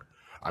heard.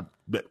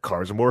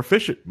 Cars are more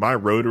efficient. My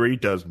rotary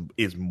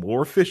is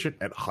more efficient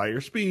at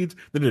higher speeds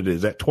than it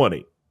is at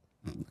 20.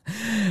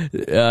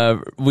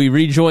 We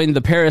rejoined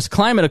the Paris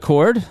Climate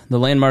Accord, the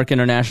landmark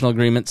international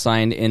agreement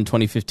signed in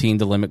 2015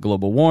 to limit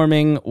global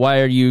warming.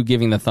 Why are you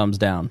giving the thumbs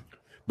down?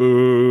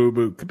 Boo,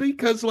 boo.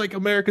 Because,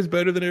 America's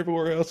better than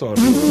everywhere else on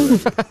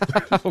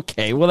earth.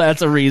 Okay, well,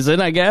 that's a reason,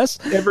 I guess.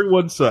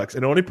 Everyone sucks.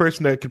 And the only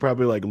person that could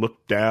probably,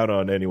 look down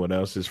on anyone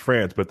else is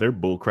France, but they're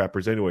bull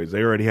crappers anyways.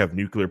 They already have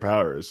nuclear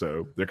power,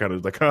 so they're kind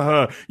of like,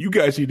 haha, you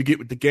guys need to get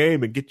with the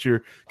game and get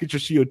your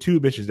CO2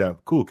 emissions down.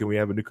 Cool, can we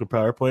have a nuclear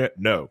power plant?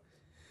 No.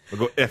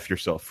 Well, go F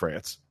yourself,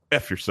 France.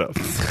 F yourself.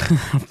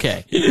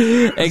 Okay.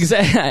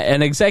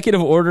 An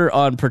executive order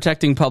on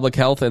protecting public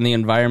health and the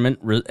environment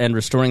and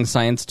restoring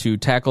science to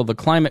tackle the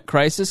climate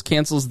crisis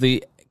cancels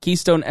the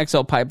Keystone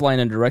XL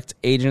pipeline and directs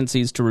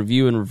agencies to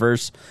review and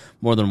reverse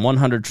more than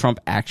 100 Trump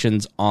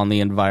actions on the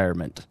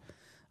environment.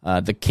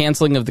 The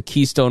canceling of the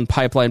Keystone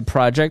Pipeline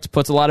project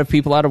puts a lot of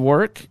people out of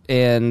work,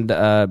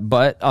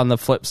 but on the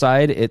flip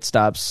side, it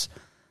stops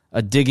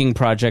a digging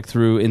project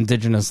through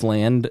indigenous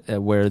land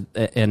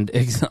and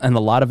a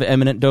lot of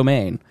eminent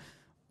domain.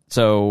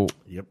 So,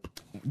 yep.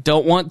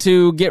 Don't want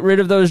to get rid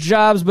of those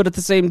jobs, but at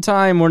the same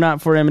time, we're not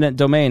for eminent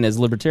domain as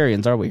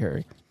libertarians, are we,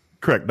 Harry?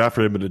 Correct, not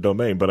for eminent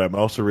domain, but I'm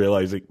also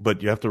realizing,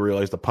 but you have to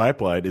realize the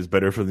pipeline is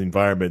better for the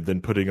environment than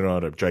putting it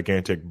on a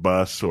gigantic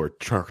bus or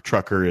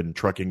trucker and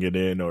trucking it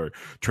in or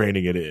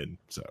training it in.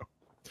 So,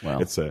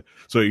 it's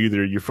so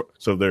either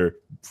they're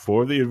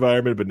for the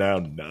environment, but now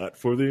not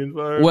for the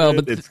environment. Well,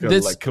 but it's kind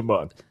of come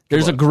on.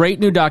 There's a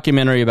great new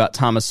documentary about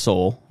Thomas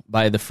Sowell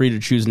by the Free to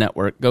Choose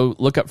Network. Go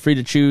look up Free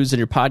to Choose in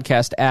your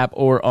podcast app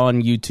or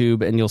on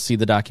YouTube, and you'll see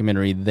the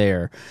documentary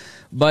there.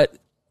 But,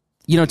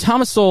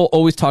 Thomas Sowell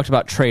always talked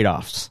about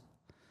trade-offs.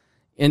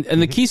 And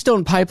the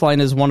Keystone Pipeline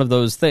is one of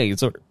those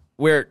things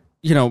where,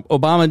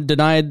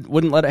 Obama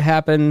wouldn't let it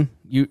happen.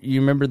 You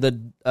remember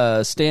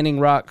the Standing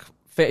Rock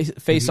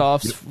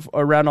face-offs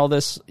around all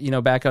this,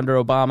 back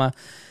under Obama.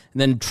 And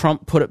then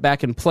Trump put it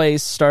back in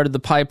place, started the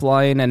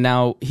pipeline, and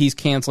now he's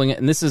canceling it.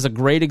 And this is a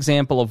great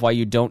example of why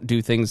you don't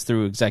do things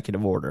through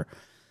executive order.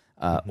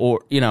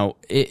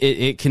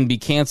 It can be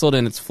canceled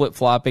and it's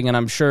flip-flopping. And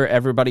I'm sure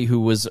everybody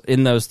who was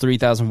in those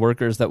 3,000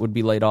 workers that would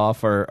be laid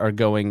off are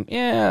going,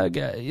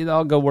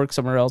 I'll go work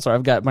somewhere else, or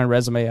I've got my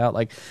resume out.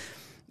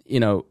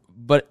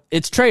 But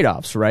it's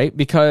trade-offs, right?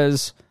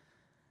 Because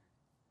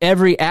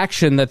every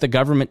action that the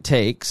government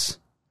takes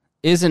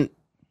isn't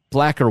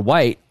black or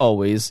white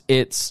always.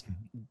 It's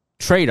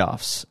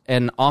trade-offs,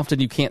 and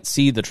often you can't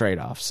see the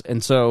trade-offs.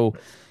 And so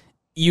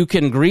you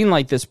can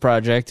greenlight this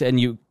project and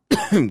you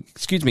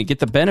get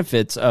the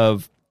benefits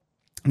of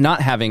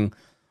not having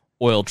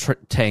oil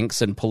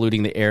tanks and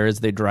polluting the air as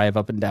they drive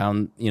up and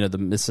down, the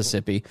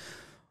Mississippi.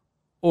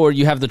 Or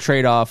you have the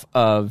trade-off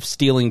of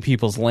stealing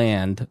people's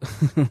land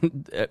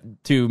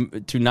to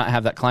not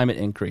have that climate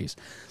increase.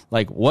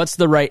 What's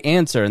the right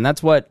answer? And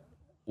that's what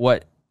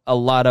a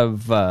lot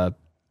of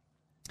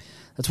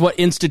that's what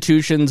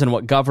institutions and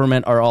what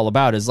government are all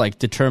about, is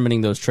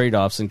determining those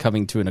trade-offs and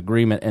coming to an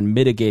agreement and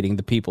mitigating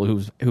the people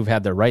who've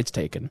had their rights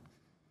taken.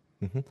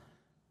 Mm-hmm.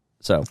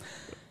 So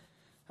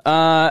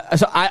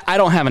I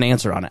don't have an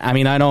answer on it. I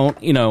mean, I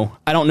don't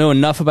know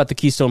enough about the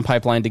Keystone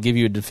Pipeline to give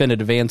you a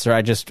definitive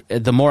answer.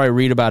 The more I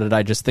read about it,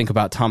 I just think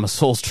about Thomas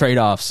Sowell's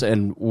trade-offs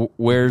and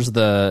what's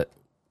the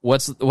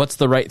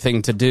right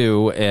thing to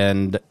do.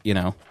 And,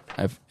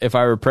 if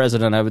I were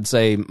president, I would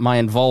say my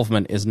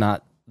involvement is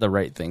not the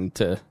right thing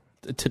to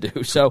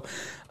do. So,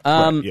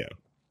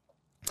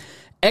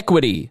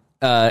 Equity.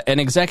 An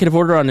executive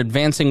order on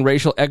advancing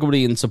racial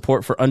equity and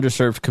support for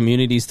underserved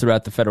communities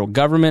throughout the federal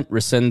government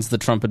rescinds the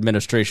Trump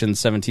administration's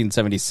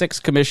 1776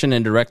 commission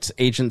and directs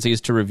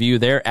agencies to review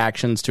their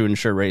actions to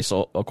ensure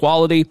racial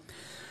equality.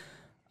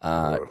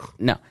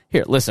 Now,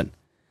 here, listen.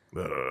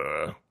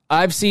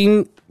 I've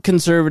seen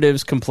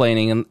conservatives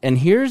complaining, and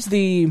here's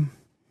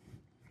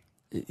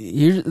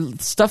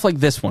stuff like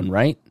this one,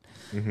 right?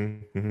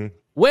 Mm-hmm, mm-hmm.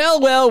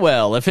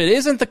 Well, if it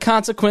isn't the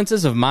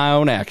consequences of my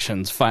own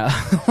actions,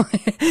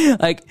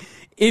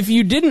 if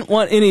you didn't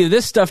want any of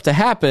this stuff to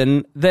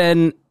happen,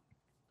 then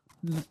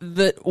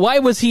why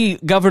was he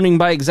governing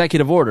by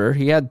executive order?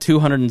 He had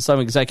 200 and some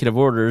executive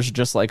orders,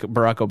 just like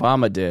Barack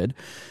Obama did.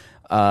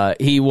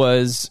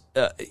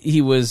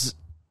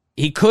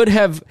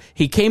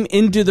 He came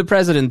into the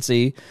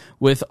presidency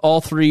with all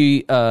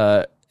three,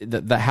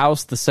 the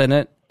House, the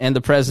Senate, and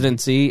the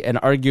presidency, and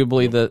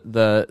arguably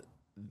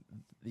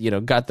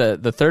got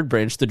the third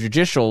branch, the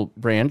judicial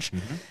branch.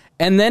 Mm-hmm.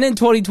 And then in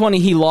 2020,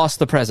 he lost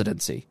the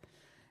presidency.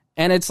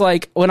 And it's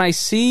like when I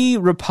see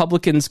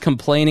Republicans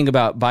complaining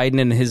about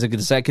Biden and his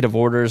executive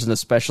orders, and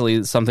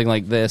especially something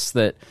like this,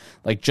 that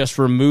like just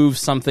remove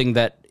something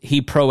that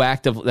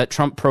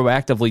Trump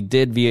proactively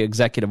did via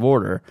executive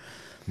order.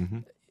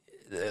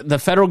 The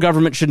federal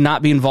government should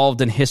not be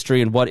involved in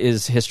history and what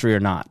is history or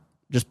not.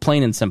 Just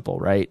plain and simple,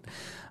 right?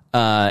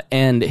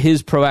 And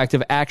his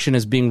proactive action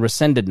is being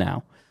rescinded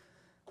now.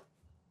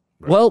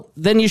 Right. Well,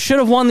 then you should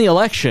have won the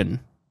election.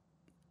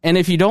 And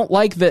if you don't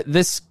like that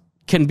this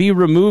can be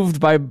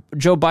removed by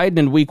Joe Biden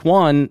in week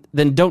 1,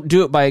 then don't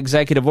do it by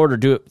executive order.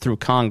 Do it through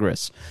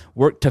Congress.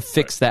 Work to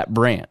fix that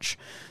branch.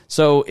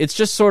 So it's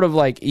just sort of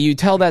like you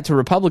tell that to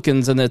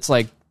Republicans, and it's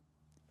like,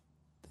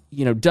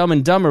 you know, Dumb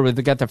and Dumber, where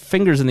they got their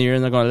fingers in the ear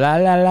and they're going la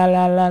la la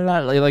la la la,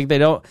 like they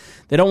don't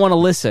want to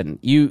listen.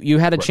 You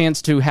had a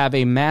chance to have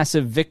a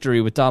massive victory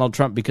with Donald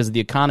Trump because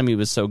the economy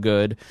was so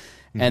good,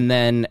 and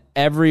then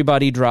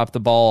everybody dropped the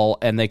ball,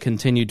 and they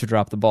continued to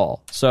drop the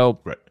ball. So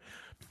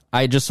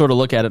I just sort of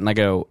look at it and I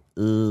go,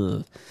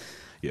 ugh.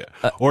 Yeah,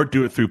 or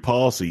do it through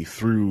policy,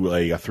 through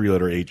a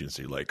 3-letter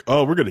agency. Like,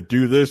 oh, we're going to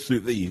do this through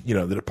the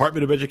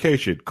Department of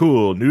Education.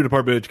 Cool, new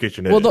Department of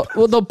Education. Well,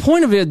 the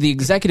point of it, the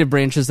executive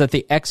branch, is that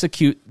they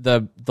execute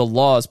the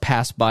laws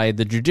passed by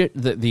the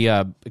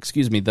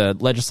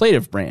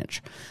legislative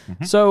branch.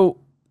 So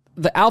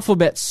the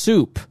alphabet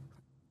soup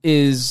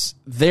is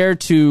there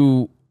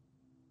to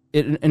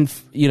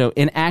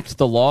enact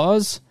the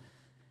laws.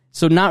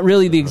 So not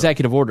really the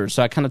executive orders.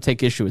 So I kind of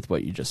take issue with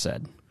what you just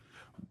said.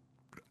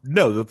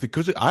 No,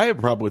 because I have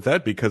a problem with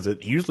that, because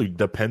it usually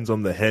depends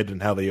on the head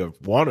and how they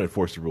want to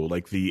enforce the rule.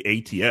 Like the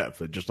ATF,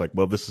 it's just like,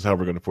 well, this is how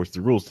we're going to enforce the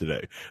rules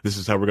today. This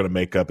is how we're going to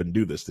make up and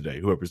do this today.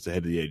 Whoever's the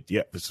head of the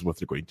ATF, this is what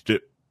they're going to do.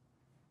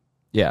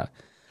 Yeah.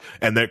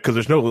 And because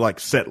there's no like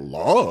set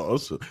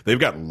laws. They've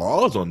got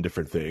laws on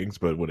different things,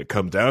 but when it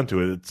comes down to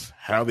it, it's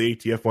how the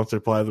ATF wants to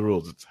apply the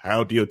rules. It's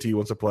how DOT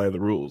wants to apply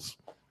the rules.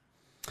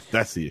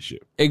 That's the issue.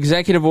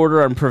 Executive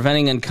order on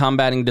preventing and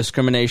combating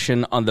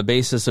discrimination on the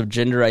basis of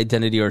gender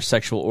identity or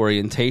sexual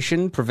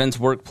orientation prevents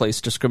workplace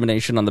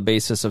discrimination on the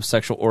basis of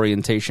sexual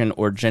orientation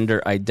or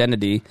gender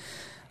identity.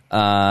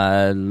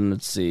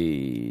 Let's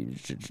see.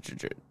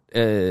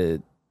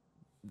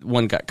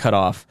 One got cut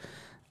off.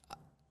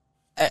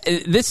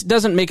 This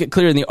doesn't make it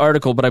clear in the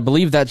article, but I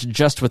believe that's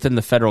just within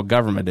the federal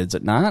government, is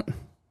it not?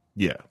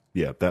 Yeah,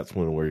 that's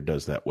where it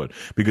does that one,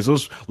 because a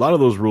lot of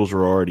those rules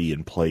are already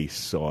in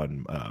place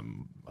on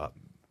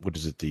what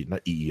is it?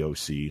 Not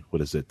EEOC.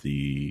 What is it?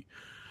 The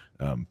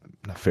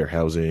fair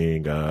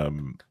housing.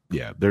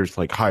 There's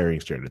like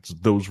hiring standards.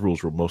 Those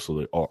rules were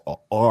mostly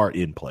are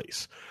in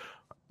place.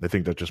 I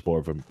think that's just more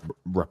of a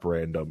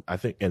referendum. I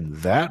think, and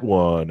that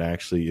one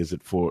actually is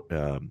it for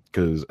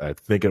because I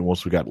think it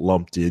once we got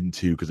lumped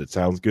into, because it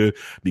sounds good,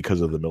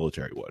 because of the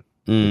military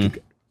one.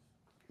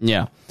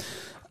 Yeah.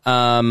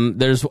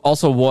 There's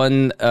also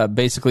one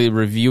basically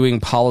reviewing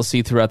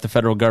policy throughout the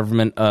federal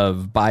government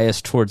of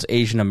bias towards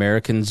Asian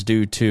Americans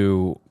due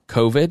to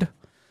COVID.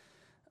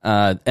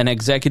 An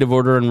executive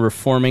order on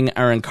reforming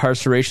our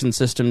incarceration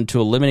system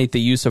to eliminate the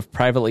use of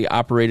privately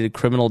operated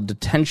criminal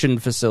detention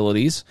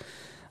facilities.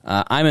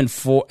 I'm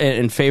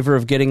in favor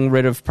of getting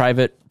rid of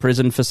private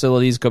prison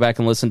facilities. Go back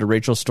and listen to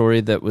Rachel's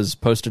story that was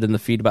posted in the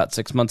feed about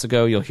 6 months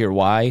ago. You'll hear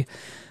why.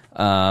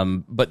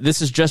 But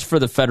this is just for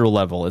the federal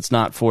level. It's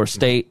not for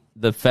state.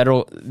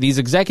 These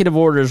executive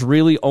orders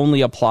really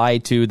only apply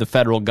to the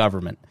federal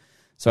government.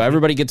 So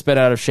everybody gets bent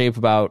out of shape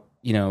about,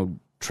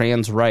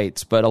 trans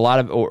rights, but a lot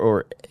of,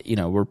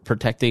 we're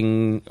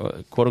protecting,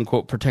 quote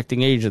unquote,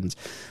 protecting Asians.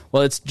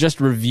 Well, it's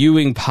just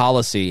reviewing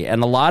policy.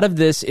 And a lot of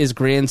this is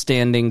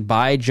grandstanding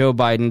by Joe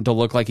Biden to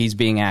look like he's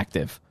being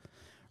active,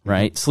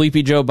 right?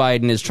 Sleepy Joe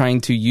Biden is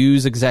trying to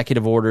use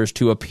executive orders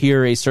to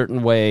appear a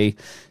certain way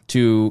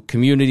to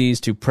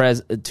communities, to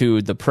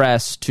the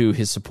press, to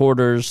his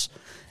supporters,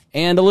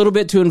 and a little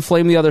bit to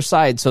inflame the other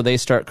side so they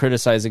start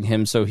criticizing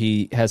him so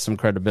he has some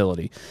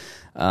credibility,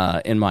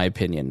 in my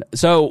opinion.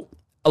 So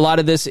a lot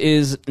of this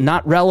is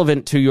not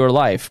relevant to your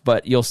life,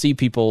 but you'll see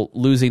people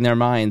losing their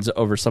minds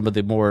over some of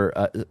the more,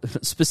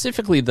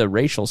 specifically the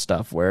racial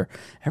stuff, where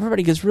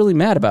everybody gets really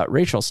mad about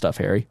racial stuff,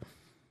 Harry.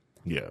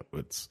 Yeah,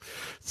 it's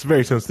a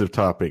very sensitive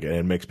topic and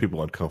it makes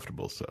people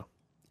uncomfortable, so.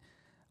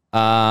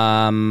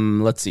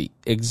 Let's see.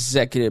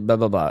 Executive blah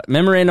blah blah.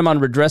 Memorandum on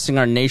redressing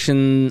our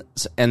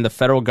nation's and the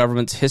federal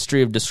government's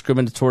history of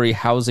discriminatory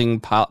housing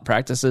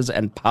practices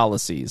and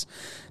policies.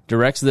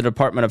 Directs the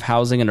Department of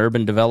Housing and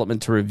Urban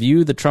Development to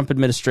review the Trump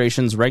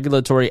administration's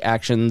regulatory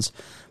actions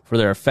for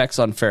their effects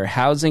on fair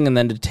housing, and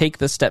then to take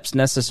the steps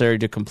necessary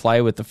to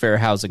comply with the Fair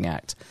Housing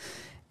Act.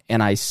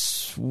 And I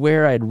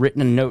swear I had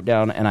written a note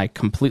down and I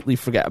completely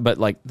forgot. But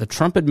like the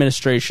Trump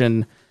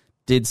administration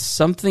did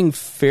something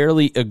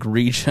fairly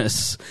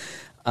egregious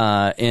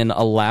in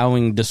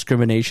allowing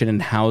discrimination in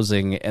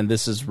housing, and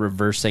this is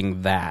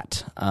reversing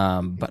that.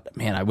 But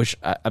man,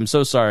 I'm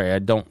so sorry. I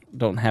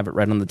don't have it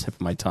right on the tip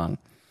of my tongue.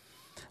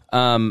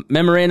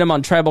 Memorandum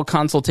on tribal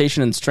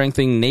consultation and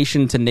strengthening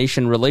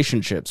nation-to-nation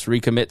relationships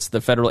recommits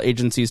the federal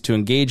agencies to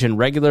engage in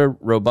regular,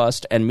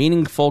 robust, and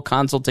meaningful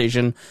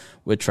consultation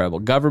with tribal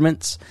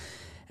governments.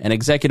 An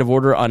executive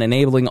order on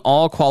enabling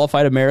all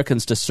qualified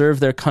Americans to serve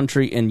their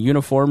country in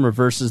uniform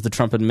reverses the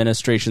Trump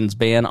administration's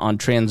ban on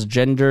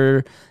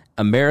transgender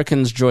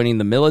Americans joining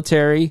the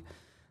military.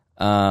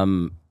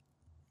 I'd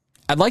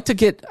like to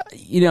get,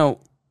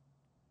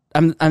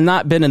 I'm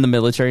not been in the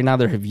military,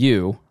 neither have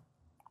you.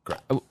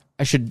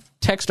 I should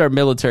text our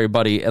military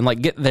buddy and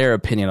get their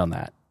opinion on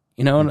that.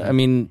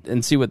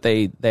 And see what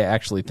they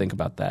actually think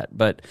about that.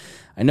 But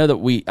I know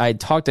that I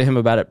talked to him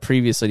about it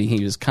previously, and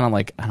he was kind of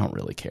like, I don't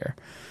really care.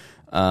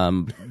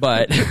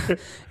 But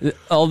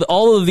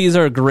all of these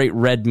are great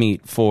red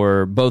meat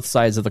for both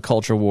sides of the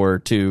culture war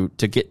to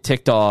get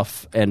ticked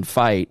off and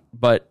fight.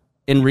 But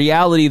in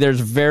reality,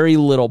 there's very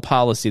little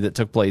policy that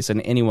took place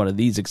in any one of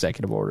these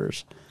executive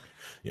orders.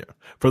 Yeah.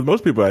 For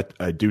most people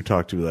I do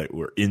talk to,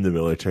 who are in the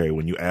military,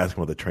 when you ask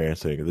them about the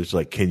trans thing, they're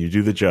just can you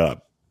do the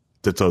job?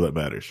 That's all that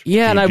matters.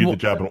 Yeah,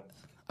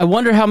 I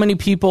wonder how many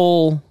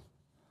people.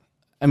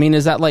 I mean,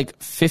 is that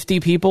 50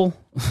 people?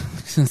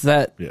 Is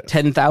that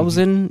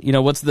 10,000?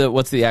 Mm-hmm.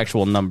 What's the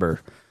actual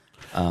number?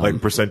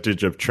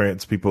 Percentage of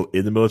trans people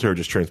in the military, or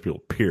just trans people,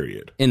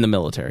 period? In the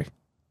military.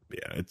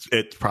 Yeah,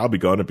 it's probably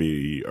going to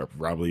be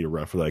roughly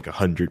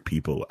 100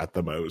 people at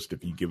the most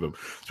if you give them,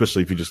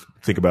 especially if you just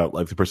think about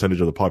the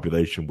percentage of the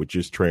population which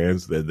is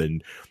trans,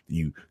 then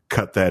you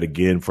cut that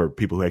again for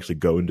people who actually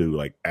go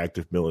into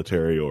active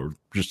military or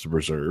just the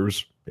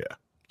reserves.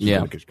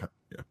 Yeah.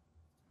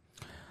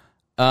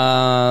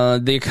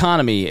 The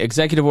economy.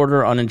 Executive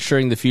order on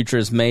ensuring the future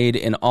is made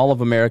in all of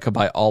America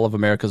by all of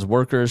America's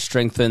workers,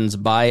 strengthens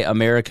Buy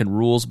American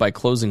rules by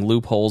closing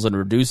loopholes and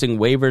reducing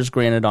waivers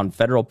granted on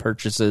federal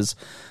purchases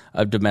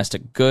of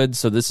domestic goods.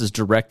 So this is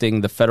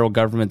directing the federal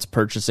government's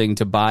purchasing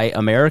to Buy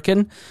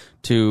American,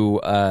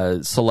 to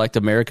select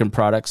American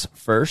products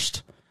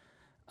first.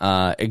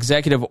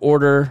 Executive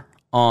order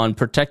on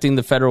protecting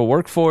the federal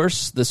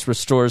workforce. This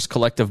restores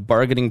collective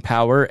bargaining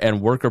power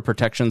and worker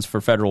protections for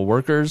federal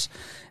workers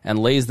and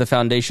lays the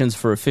foundations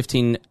for a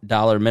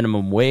 $15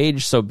 minimum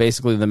wage. So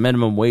basically the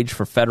minimum wage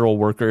for federal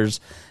workers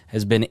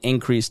has been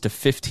increased to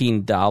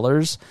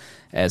 $15.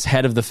 As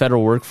head of the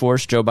federal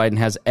workforce, Joe Biden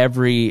has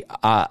every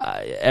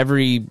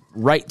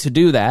right to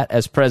do that.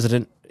 As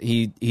president,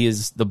 he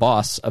is the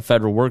boss of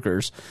federal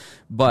workers.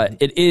 But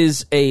it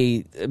is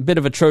a bit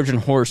of a Trojan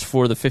horse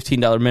for the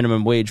 $15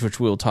 minimum wage, which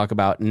we'll talk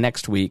about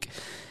next week,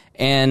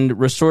 and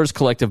restores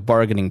collective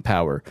bargaining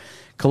power.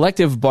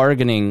 Collective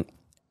bargaining,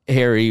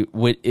 Harry,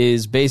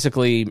 is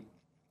basically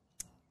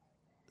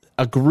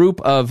a group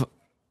of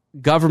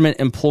government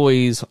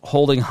employees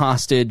holding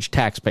hostage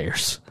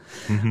taxpayers.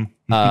 Mm-hmm.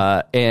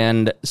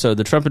 And so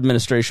the Trump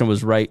administration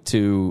was right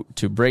to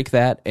break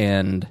that,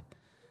 and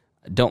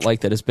I don't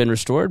like that it's been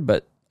restored,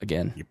 but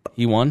again,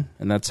 he won,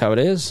 and that's how it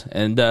is.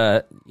 And,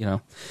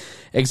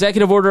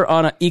 executive order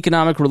on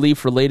economic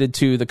relief related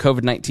to the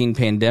COVID-19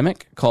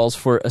 pandemic calls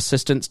for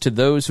assistance to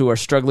those who are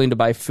struggling to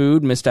buy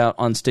food, missed out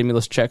on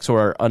stimulus checks, or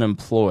are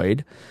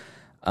unemployed.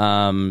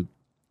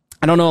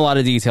 I don't know a lot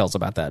of details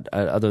about that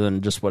other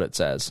than just what it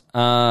says.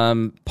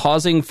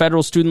 Pausing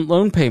federal student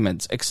loan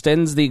payments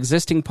extends the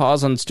existing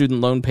pause on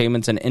student loan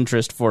payments and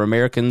interest for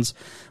Americans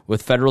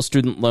with federal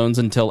student loans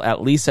until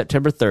at least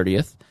September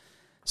 30th.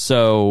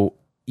 So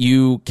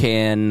you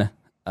can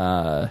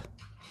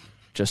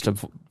just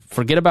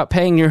forget about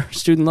paying your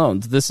student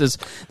loans. This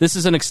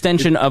is an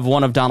extension of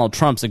one of Donald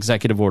Trump's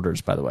executive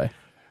orders, by the way.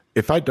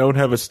 If I don't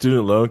have a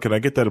student loan, can I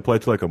get that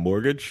applied to a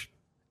mortgage?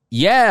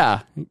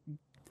 Yeah.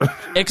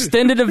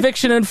 Extended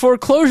eviction and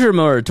foreclosure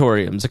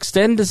moratoriums.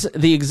 Extend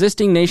the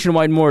existing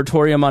nationwide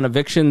moratorium on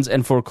evictions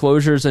and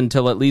foreclosures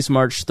until at least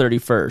March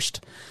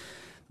 31st.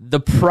 The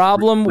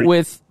problem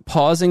with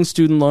pausing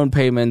student loan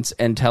payments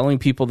and telling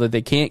people that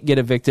they can't get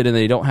evicted and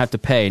they don't have to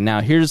pay. Now,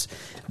 here's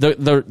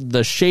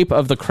the shape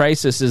of the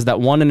crisis is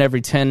that 1 in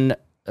every 10,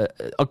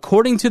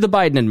 according to the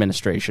Biden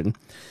administration,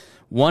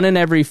 1 in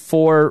every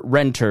 4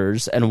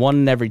 renters and 1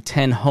 in every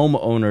 10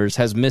 homeowners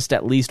has missed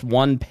at least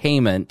one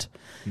payment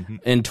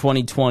in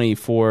 2020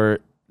 for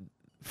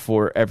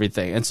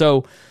everything. And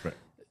so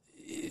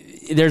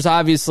there's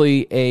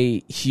obviously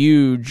a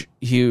huge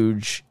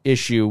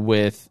issue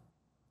with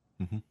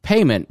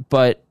payment,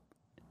 but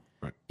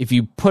if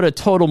you put a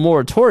total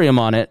moratorium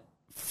on it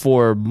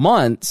for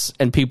months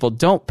and people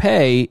don't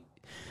pay,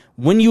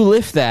 when you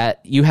lift that,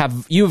 you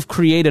have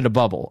created a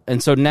bubble.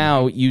 And so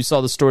now you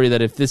saw the story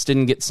that if this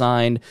didn't get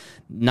signed,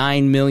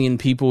 9 million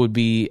people would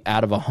be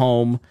out of a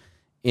home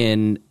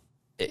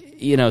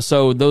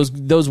so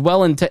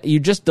you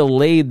just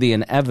delayed the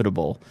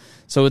inevitable.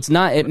 So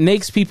it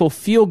makes people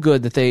feel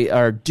good that they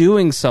are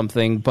doing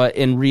something, but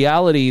in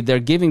reality, they're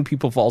giving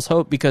people false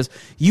hope because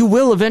you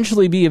will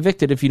eventually be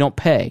evicted if you don't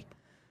pay.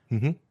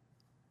 Mm-hmm.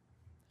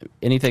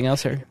 Anything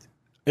else here?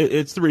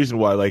 It's the reason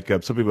why,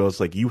 some people, it's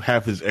you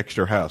have this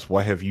extra house.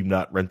 Why have you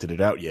not rented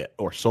it out yet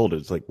or sold it?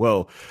 It's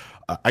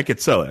I could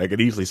sell it. I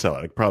could easily sell it.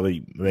 I could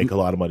probably make a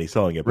lot of money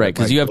selling it. Right,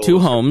 because you have 2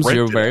 homes.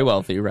 You're very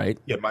wealthy, right?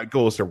 Yeah, my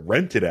goal is to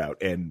rent it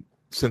out. And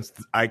since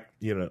I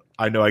know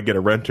I get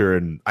a renter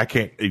and I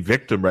can't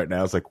evict them right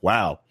now, it's like,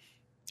 wow,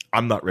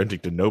 I'm not renting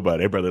to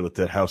nobody. I'd rather let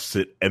that house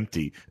sit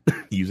empty,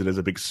 use it as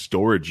a big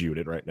storage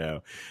unit right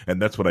now.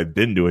 And that's what I've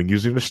been doing,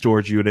 using the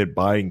storage unit,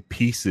 buying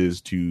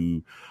pieces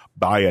to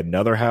buy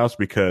another house,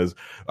 because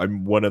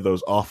I'm one of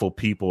those awful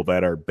people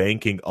that are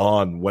banking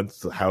on, once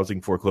the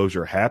housing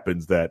foreclosure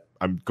happens, that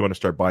I'm going to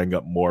start buying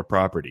up more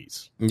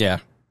properties. Yeah.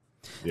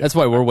 That's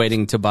why we're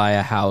waiting to buy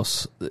a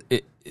house.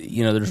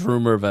 There's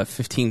rumor of a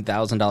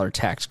 $15,000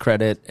 tax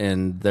credit,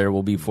 and there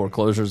will be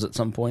foreclosures at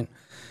some point.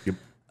 Yep.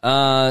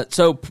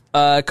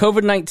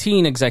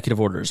 COVID-19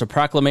 executive orders, a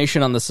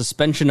proclamation on the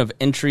suspension of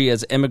entry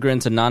as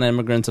immigrants and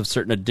non-immigrants of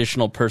certain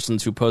additional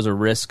persons who pose a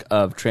risk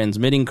of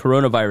transmitting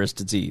coronavirus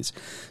disease.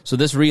 So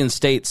this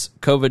reinstates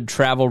COVID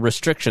travel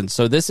restrictions.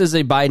 So this is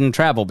a Biden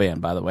travel ban,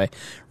 by the way.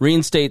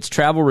 Reinstates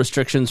travel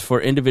restrictions for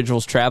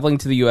individuals traveling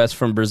to the U.S.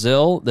 from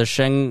Brazil, the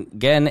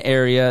Schengen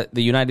area,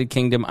 the United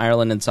Kingdom,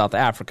 Ireland, and South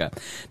Africa.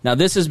 Now,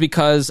 this is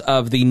because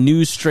of the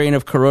new strain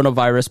of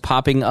coronavirus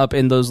popping up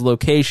in those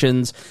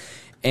locations.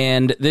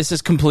 And this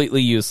is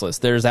completely useless.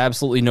 There's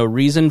absolutely no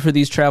reason for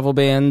these travel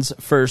bans.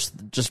 First,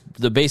 just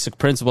the basic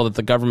principle that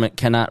the government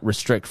cannot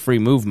restrict free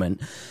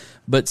movement.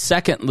 But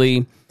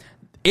secondly,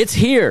 it's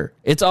here.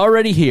 It's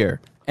already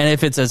here. And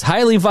if it's as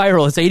highly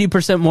viral, it's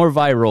 80% more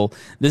viral.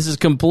 This is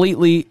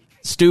completely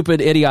stupid,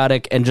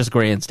 idiotic, and just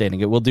grandstanding.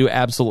 It will do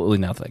absolutely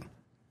nothing.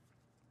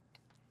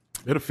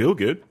 It'll feel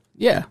good.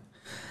 Yeah.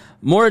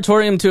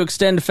 Moratorium to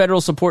extend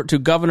federal support to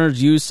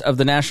governors' use of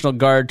the National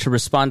Guard to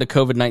respond to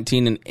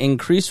COVID-19 and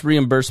increase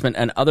reimbursement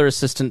and other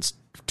assistance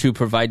to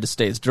provide to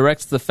states.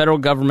 Directs the federal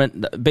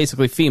government,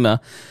 basically FEMA,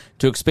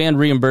 to expand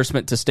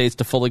reimbursement to states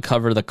to fully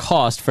cover the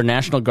cost for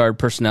National Guard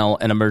personnel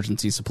and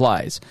emergency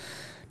supplies.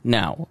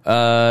 Now,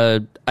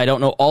 I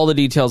don't know all the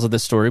details of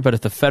this story, but if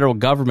the federal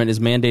government is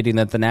mandating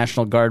that the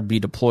National Guard be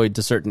deployed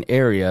to certain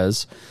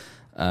areas,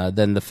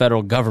 then the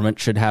federal government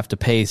should have to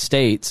pay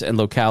states and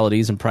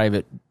localities and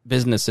private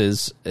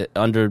businesses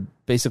under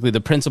basically the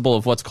principle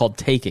of what's called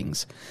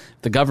takings.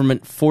 If the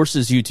government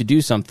forces you to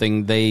do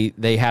something,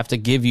 they have to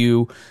give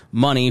you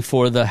money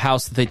for the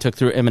house that they took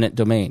through eminent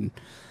domain.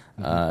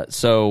 Yep.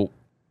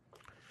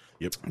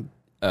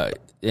 Go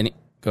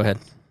ahead.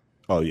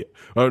 Oh, yeah.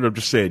 Oh, I'm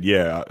just saying,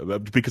 yeah,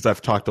 because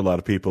I've talked to a lot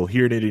of people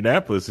here in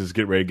Indianapolis is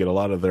getting ready to get a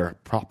lot of their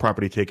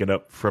property taken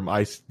up from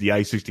the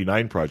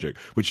I-69 project,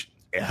 which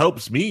it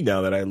helps me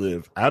now that I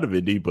live out of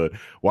Indy, but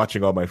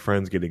watching all my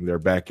friends getting their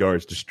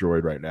backyards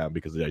destroyed right now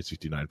because of the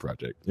I-69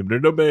 project.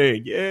 Eminent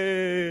domain,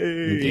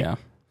 yay! Yeah.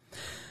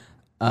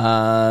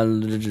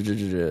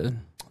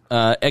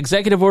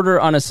 Executive order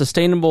on a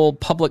sustainable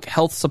public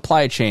health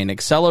supply chain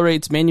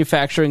accelerates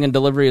manufacturing and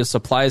delivery of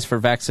supplies for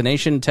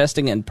vaccination,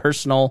 testing, and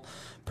personal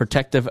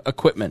protective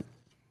equipment.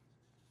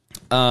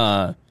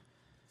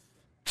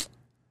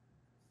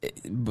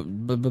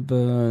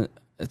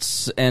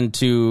 And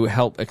to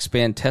help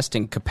expand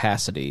testing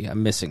capacity.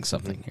 I'm missing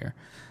something here.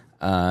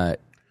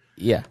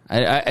 Yeah,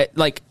 I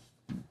like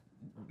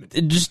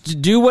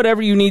just do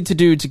whatever you need to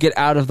do to get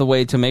out of the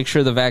way to make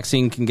sure the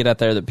vaccine can get out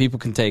there, that people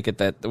can take it,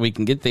 that we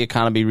can get the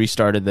economy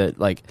restarted. That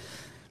like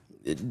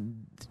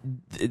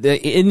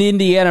in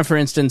Indiana, for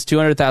instance,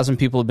 200,000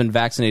 people have been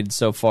vaccinated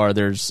so far.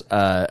 There's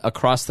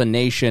across the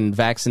nation,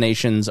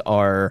 vaccinations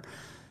are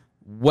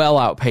well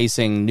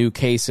outpacing new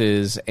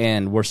cases,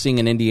 and we're seeing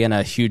in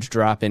Indiana a huge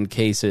drop in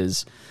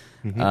cases.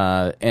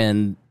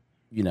 And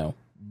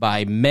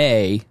by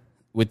May,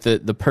 with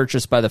the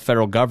purchase by the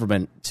federal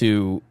government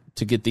to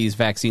get these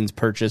vaccines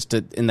purchased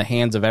in the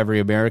hands of every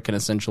American,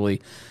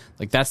 essentially,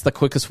 like that's the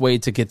quickest way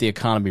to get the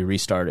economy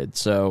restarted.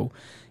 So,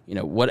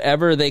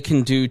 whatever they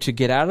can do to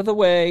get out of the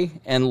way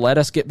and let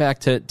us get back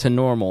to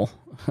normal,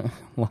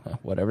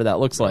 whatever that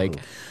looks like,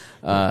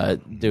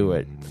 do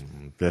it.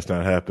 That's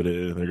not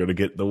happening. They're going to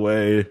get in the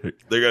way.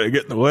 They're going to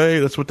get in the way.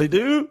 That's what they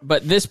do.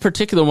 But this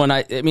particular one,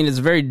 I mean, it's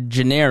very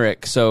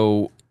generic,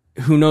 so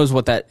who knows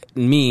what that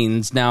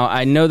means. Now,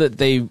 I know that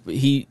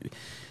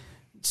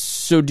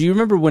so do you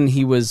remember when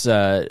he was,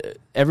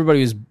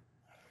 everybody was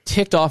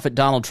ticked off at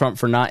Donald Trump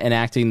for not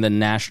enacting the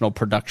National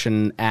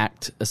Production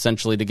Act,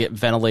 essentially to get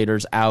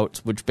ventilators out,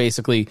 which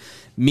basically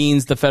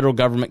means the federal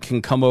government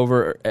can come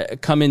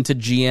into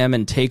GM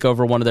and take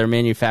over one of their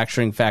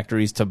manufacturing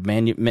factories to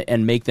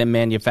make them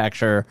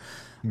manufacture,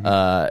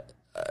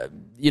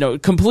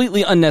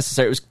 completely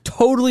unnecessary. It was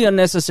totally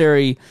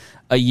unnecessary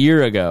a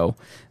year ago.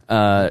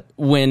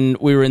 When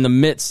we were in the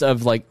midst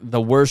of like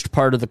the worst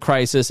part of the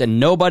crisis and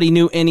nobody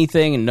knew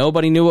anything and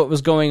nobody knew what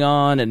was going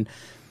on, and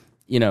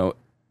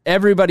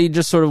everybody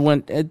just sort of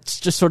went, it's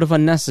just sort of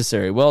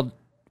unnecessary. Well,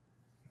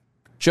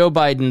 Joe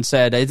Biden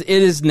said it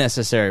is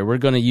necessary. We're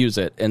going to use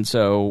it. And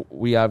so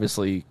we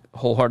obviously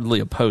wholeheartedly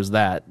oppose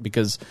that,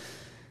 because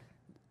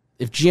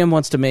if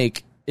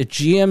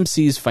GM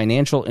sees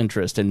financial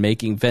interest in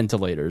making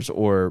ventilators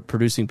or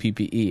producing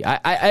PPE,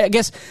 I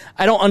guess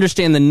I don't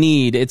understand the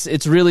need.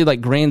 It's really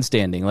like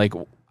grandstanding. Like,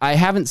 I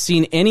haven't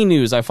seen any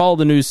news. I follow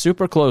the news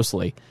super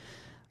closely.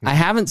 I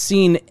haven't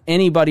seen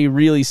anybody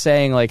really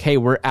saying like, hey,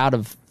 we're out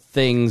of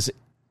things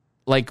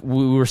like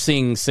we were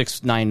seeing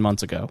 6-9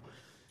 months ago.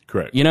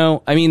 Correct. You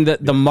know, I mean,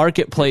 the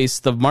marketplace,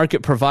 the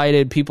market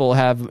provided, people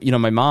have, you know,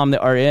 my mom, the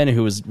RN,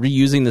 who was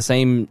reusing the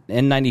same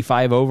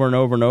N95 over and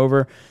over and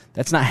over.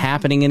 That's not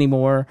happening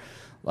anymore.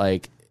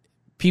 Like,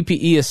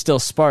 PPE is still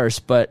sparse,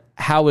 but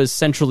how is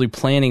centrally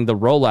planning the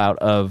rollout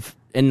of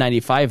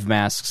N95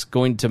 masks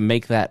going to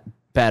make that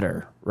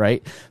better,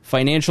 right?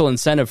 Financial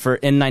incentive for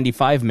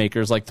N95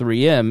 makers like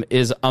 3M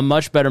is a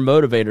much better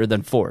motivator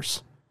than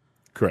force.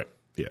 Correct.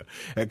 Yeah,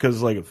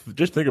 because like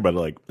just think about it.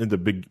 Like in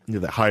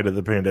the height of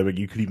the pandemic,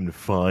 you could even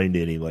find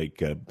any like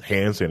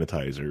hand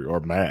sanitizer or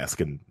mask,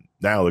 and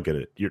now look at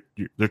it.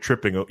 You're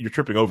tripping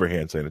over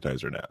hand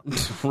sanitizer now,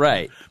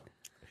 right?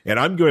 And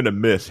I'm going to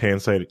miss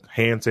hand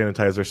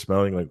sanitizer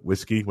smelling like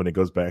whiskey when it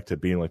goes back to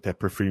being like that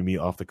perfumey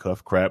off the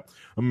cuff crap.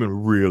 I'm gonna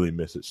really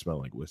miss it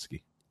smelling like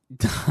whiskey.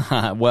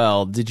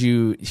 Well, did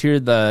you hear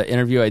the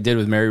interview I did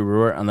with Mary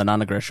Ruhr on the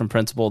non-aggression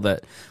principle?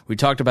 That we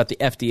talked about the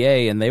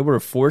FDA, and they were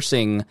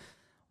forcing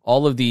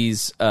all of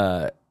these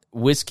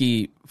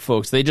whiskey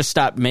folks. They just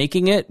stopped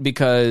making it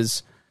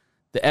because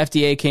the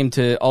FDA came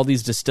to all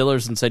these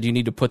distillers and said, you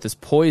need to put this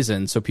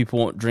poison so people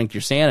won't drink your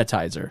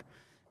sanitizer,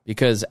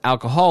 because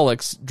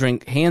alcoholics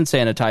drink hand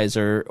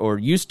sanitizer, or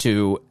used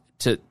to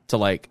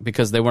like,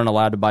 because they weren't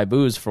allowed to buy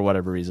booze for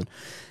whatever reason.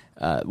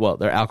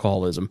 Their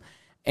alcoholism.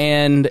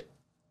 And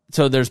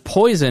so there's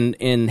poison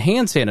in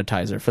hand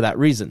sanitizer for that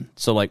reason.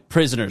 So like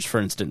prisoners, for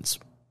instance,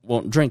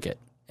 won't drink it.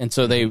 And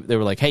so they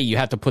were like, hey, you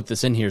have to put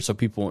this in here so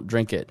people won't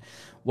drink it.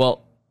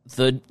 Well,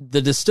 the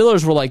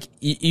distillers were like,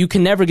 you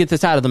can never get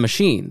this out of the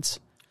machines.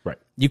 Right.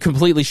 You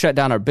completely shut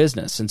down our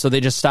business. And so they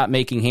just stopped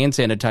making hand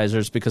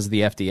sanitizers because of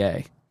the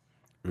FDA.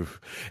 Oof.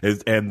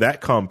 And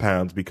that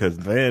compounds, because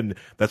then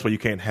that's why you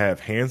can't have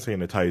hand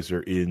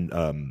sanitizer in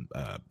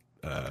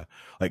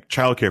like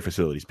childcare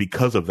facilities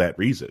because of that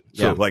reason.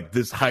 So Yeah. like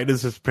this height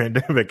is this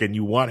pandemic, and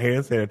you want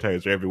hand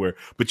sanitizer everywhere,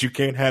 but you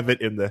can't have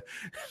it in the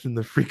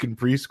freaking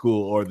preschool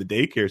or the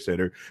daycare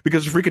center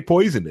because there's freaking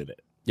poison in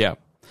it. Yeah.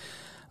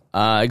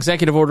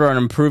 Executive order on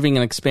improving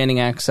and expanding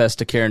access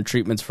to care and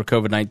treatments for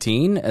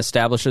COVID-19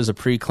 establishes a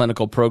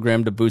preclinical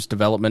program to boost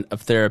development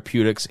of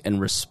therapeutics in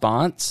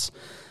response,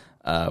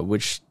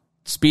 which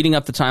speeding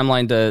up the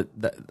timeline to...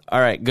 all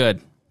right, good.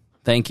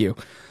 Thank you.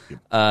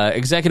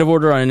 Executive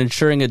order on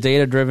ensuring a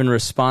data-driven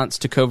response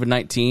to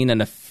COVID-19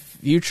 and a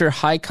future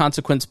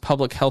high-consequence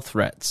public health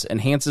threats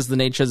enhances the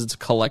nation's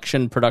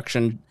collection,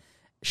 production,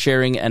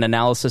 sharing, and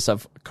analysis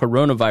of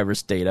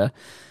coronavirus data.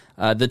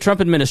 The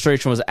Trump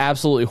administration was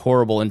absolutely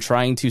horrible in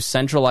trying to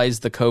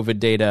centralize the COVID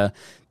data,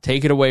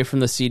 take it away from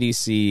the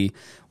CDC,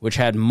 which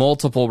had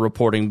multiple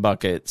reporting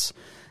buckets,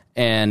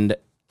 and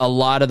a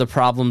lot of the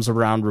problems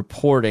around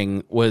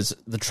reporting was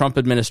the Trump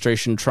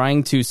administration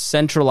trying to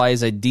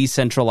centralize a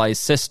decentralized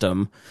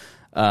system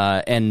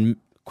and,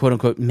 quote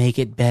unquote, make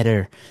it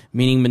better,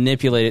 meaning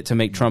manipulate it to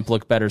make Trump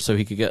look better so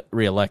he could get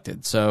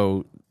reelected.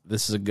 So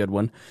this is a good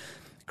one.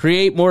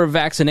 Create more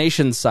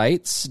vaccination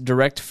sites.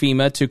 Direct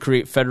FEMA to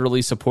create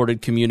federally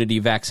supported community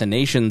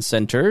vaccination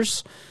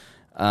centers.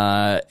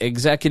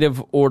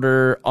 Executive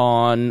order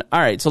on... All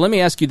right, so let me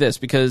ask you this,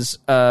 because...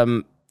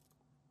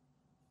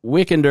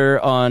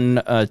 Wickender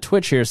on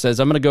Twitch here says,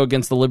 I'm going to go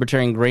against the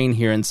libertarian grain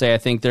here and say I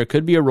think there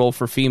could be a role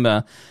for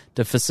FEMA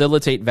to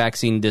facilitate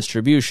vaccine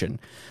distribution.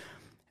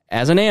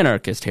 As an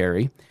anarchist,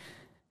 Harry,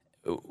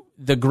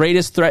 the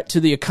greatest threat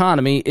to the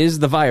economy is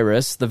the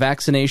virus. The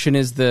vaccination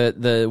is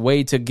the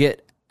way to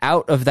get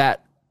out of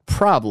that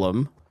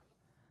problem.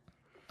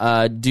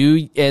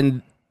 Do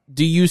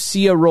you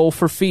see a role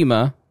for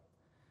FEMA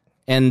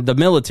and the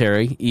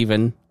military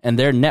even and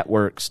their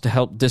networks to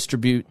help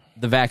distribute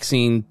the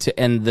vaccine to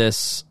end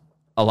this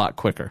a lot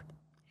quicker?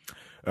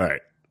 All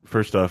right.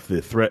 First off, the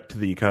threat to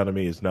the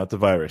economy is not the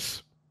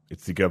virus.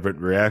 It's the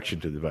government reaction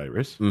to the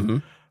virus. Mm-hmm.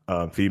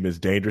 FEMA is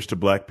dangerous to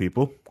black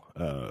people.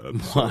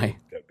 Why?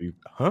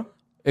 Huh?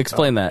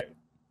 Explain that.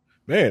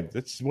 Man,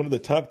 it's one of the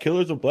top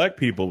killers of black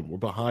people. We're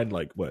behind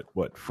like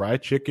what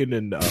fried chicken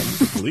and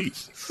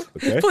police.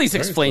 Okay? Please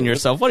explain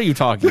yourself. What are you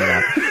talking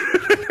about?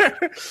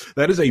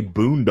 That is a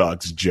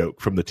Boondocks joke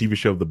from the TV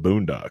show The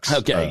Boondocks.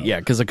 Okay,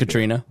 because of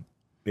Katrina.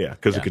 Yeah,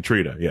 because of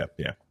Katrina. Yeah.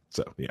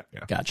 So yeah.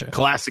 Gotcha.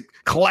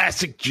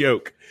 Classic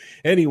joke.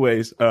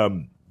 Anyways,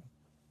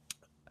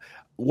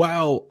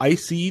 while I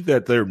see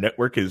that their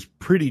network is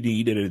pretty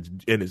neat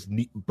and it's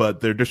neat,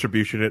 but their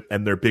distribution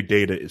and their big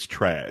data is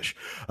trash.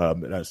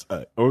 And as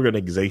an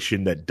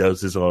organization that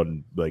does this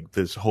on like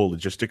this whole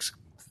logistics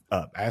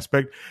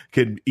aspect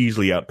can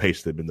easily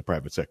outpace them in the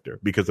private sector,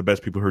 because the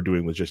best people who are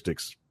doing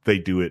logistics, they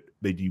do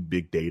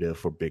big data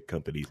for big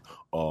companies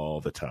all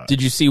the time.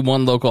 Did you see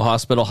one local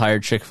hospital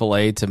hired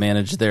Chick-fil-A to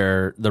manage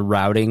the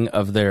routing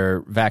of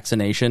their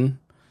vaccination?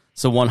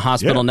 So one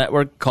hospital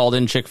network called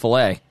in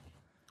Chick-fil-A.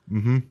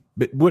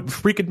 It wouldn't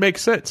freaking make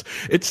sense.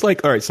 It's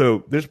like, all right,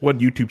 so there's one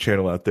YouTube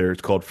channel out there.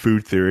 It's called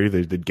Food Theory.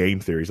 They did game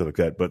theory, stuff like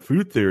that. But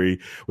Food Theory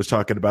was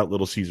talking about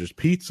Little Caesars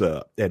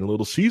Pizza, and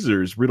Little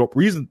Caesars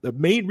the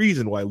main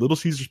reason why Little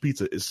Caesars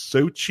Pizza is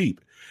so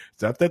cheap.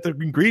 It's not that the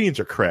ingredients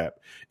are crap.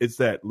 It's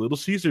that Little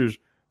Caesars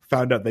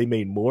found out they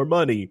made more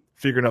money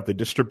figuring out the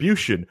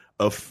distribution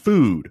of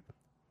food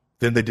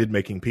than they did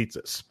making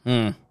pizzas.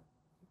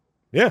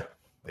 Yeah,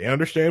 they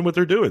understand what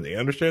they're doing. They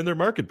understand their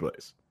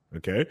marketplace.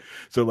 Okay,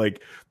 so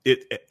like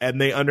and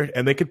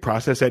they could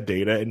process that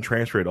data and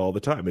transfer it all the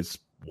time. It's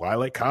why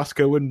like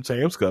Costco and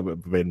Sam's Club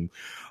have been,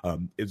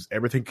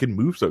 everything can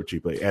move so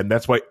cheaply, and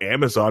that's why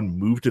Amazon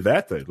moved to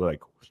that thing.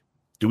 Like,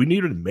 do we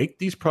need to make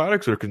these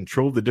products or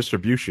control the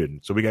distribution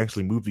so we can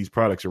actually move these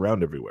products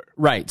around everywhere?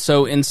 Right.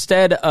 So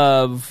instead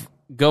of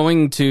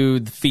going to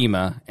the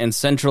FEMA and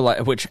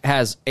centralize, which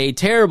has a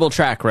terrible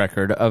track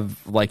record of,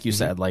 like you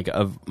said, like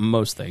of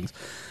most things.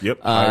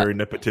 Yep, hiring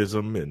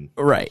nepotism and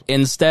right.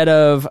 Instead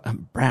of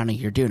Brownie,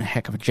 you're doing a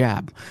heck of a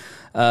job.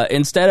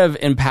 Instead of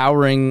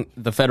empowering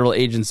the federal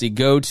agency,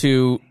 go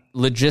to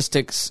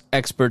logistics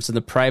experts in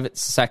the private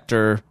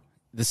sector,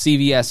 the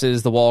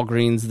CVS's, the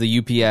Walgreens, the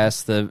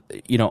UPS,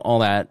 all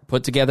that.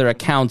 Put together a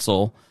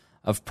council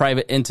of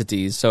private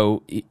entities.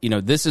 So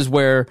this is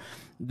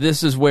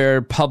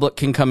where public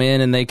can come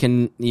in and they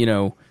can,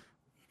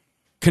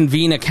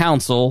 convene a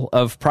council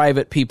of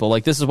private people.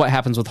 Like this is what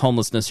happens with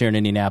homelessness here in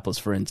Indianapolis,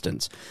 for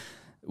instance.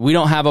 We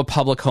don't have a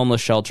public homeless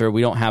shelter.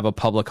 We don't have a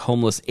public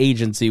homeless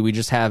agency. We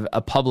just have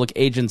a public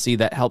agency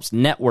that helps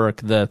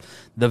network the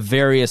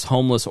various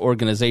homeless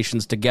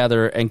organizations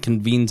together and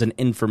convenes an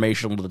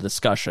informational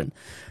discussion,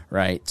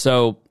 right?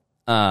 So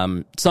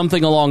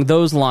something along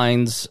those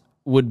lines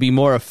would be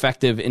more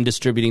effective in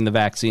distributing the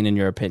vaccine, in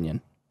your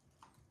opinion?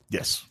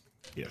 Yes.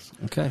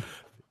 Okay.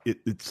 It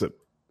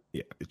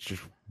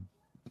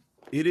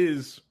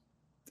is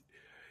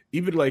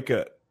even like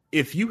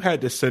if you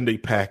had to send a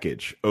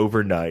package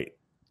overnight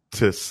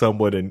to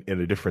someone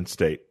in a different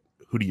state,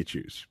 who do you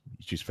choose?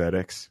 You choose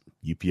FedEx,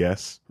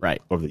 UPS,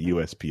 right, or the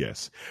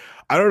USPS?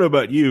 I don't know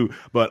about you,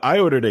 but I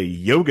ordered a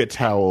yoga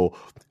towel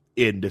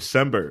in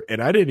December,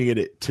 and I didn't get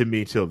it to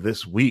me till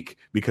this week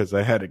because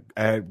I had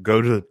to go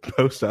to the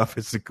post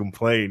office and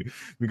complain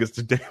because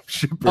the damn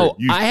shipper.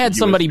 I had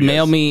somebody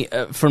mail me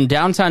from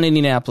downtown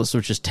Indianapolis,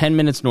 which is 10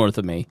 minutes north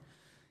of me,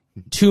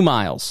 2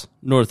 miles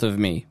north of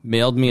me,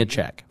 mailed me a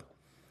check.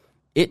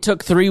 It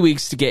took 3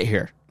 weeks to get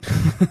here.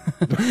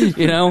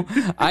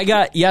 I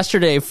got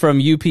yesterday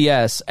from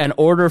UPS an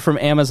order from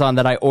Amazon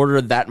that I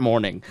ordered that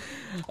morning.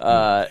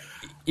 I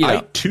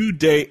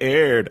 2-day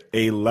aired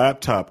a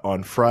laptop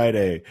on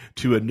Friday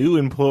to a new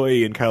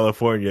employee in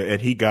California, and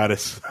he got it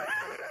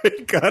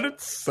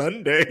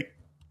Sunday.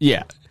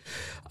 Yeah.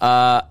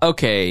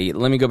 Okay,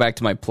 let me go back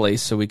to my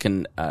place so we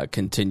can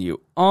continue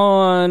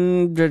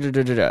on.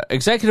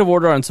 Executive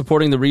order on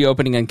supporting the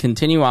reopening and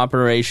continued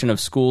operation of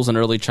schools and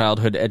early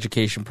childhood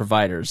education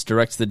providers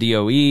directs the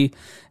DOE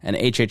and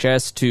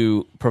HHS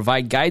to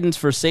provide guidance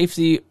for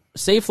safely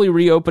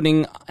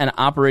reopening and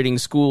operating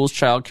schools,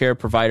 childcare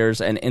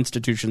providers, and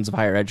institutions of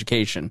higher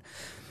education.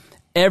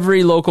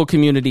 Every local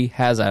community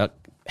has a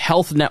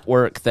health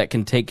network that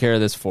can take care of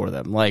this for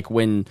them. Like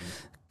when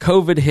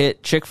COVID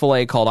hit,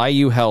 Chick-fil-A called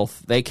IU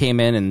Health. They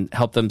came in and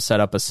helped them set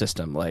up a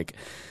system. Like,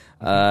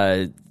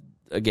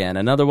 again,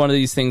 another one of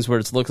these things where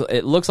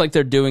it looks like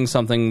they're doing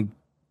something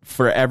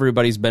for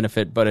everybody's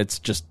benefit, but it's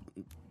just,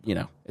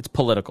 it's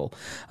political.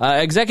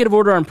 Executive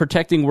order on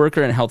protecting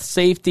worker and health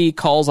safety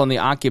calls on the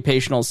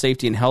Occupational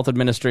Safety and Health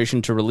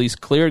Administration to release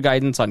clear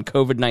guidance on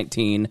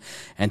COVID-19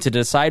 and to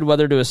decide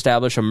whether to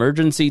establish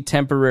emergency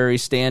temporary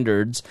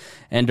standards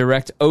and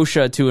direct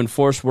OSHA to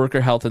enforce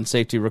worker health and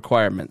safety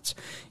requirements.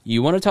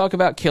 You want to talk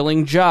about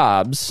killing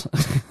jobs?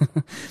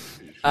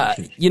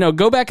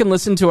 Go back and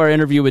listen to our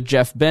interview with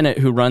Jeff Bennett,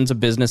 who runs a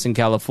business in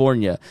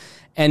California,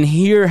 and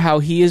hear how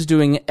he is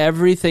doing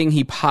everything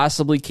he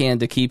possibly can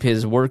to keep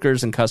his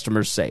workers and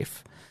customers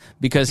safe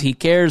because he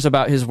cares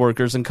about his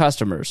workers and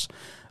customers.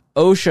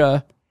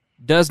 OSHA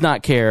does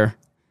not care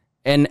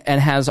and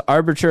has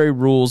arbitrary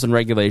rules and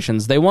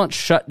regulations. They once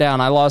shut down.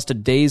 I lost a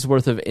day's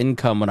worth of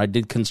income when I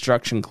did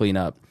construction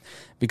cleanup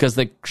because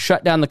they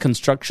shut down the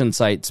construction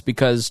sites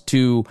because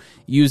to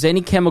use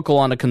any chemical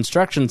on a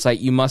construction site,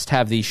 you must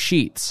have these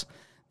sheets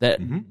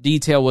that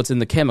detail what's in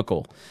the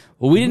chemical.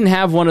 Well, we didn't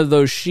have one of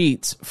those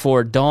sheets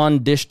for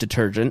Dawn dish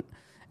detergent,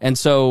 and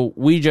so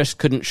we just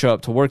couldn't show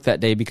up to work that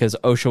day because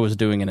OSHA was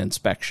doing an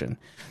inspection.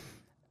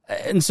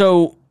 And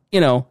so,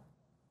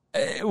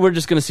 we're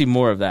just going to see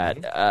more of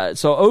that.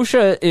 So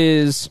OSHA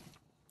is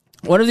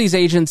one of these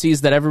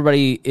agencies that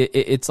everybody,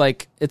 it's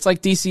like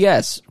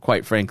DCS,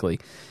 quite frankly.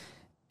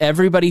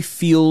 Everybody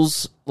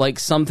feels like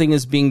something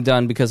is being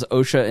done because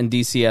OSHA and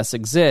DCS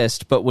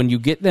exist, but when you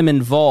get them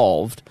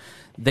involved,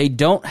 they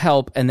don't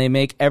help, and they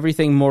make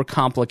everything more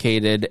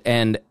complicated,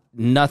 and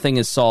nothing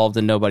is solved,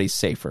 and nobody's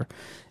safer.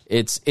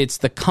 It's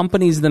the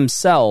companies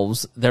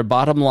themselves, their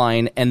bottom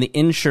line, and the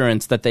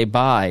insurance that they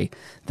buy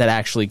that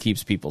actually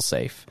keeps people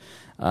safe.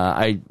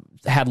 I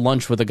had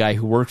lunch with a guy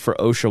who worked for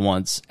OSHA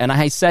once, and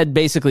I said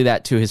basically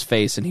that to his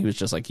face, and he was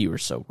just like, "You were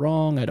so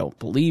wrong. I don't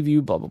believe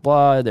you. Blah blah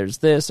blah. There's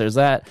this. There's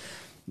that."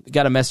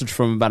 Got a message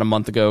from him about a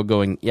month ago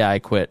going, "Yeah, I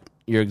quit.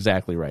 You're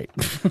exactly right."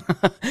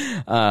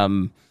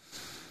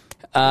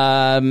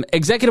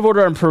 Executive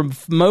order on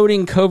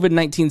promoting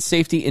COVID-19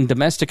 safety in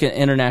domestic and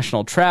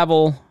international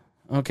travel.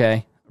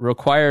 Okay.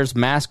 Requires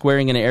mask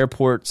wearing in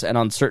airports and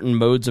on certain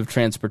modes of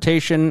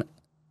transportation.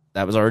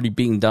 That was already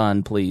being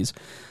done, please.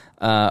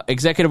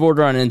 Executive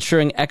order on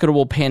ensuring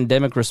equitable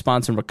pandemic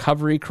response and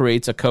recovery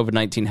creates a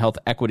COVID-19 health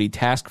equity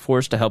task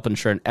force to help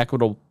ensure an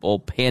equitable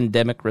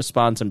pandemic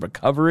response and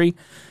recovery.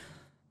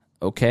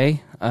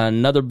 Okay.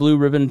 Another blue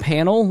ribbon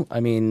panel. I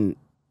mean,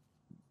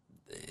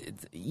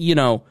 you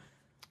know,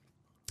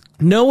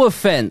 no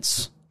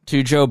offense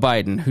to Joe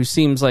Biden, who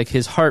seems like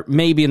his heart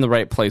may be in the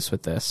right place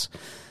with this.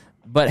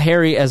 But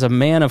Harry, as a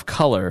man of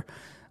color,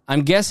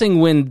 I'm guessing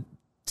when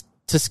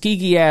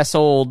Tuskegee-ass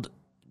old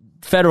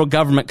federal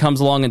government comes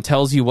along and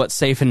tells you what's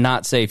safe and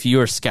not safe,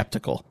 you're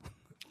skeptical.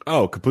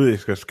 Oh, completely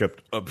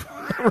skeptical.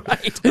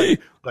 Right.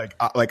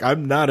 like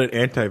I'm not an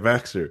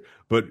anti-vaxxer,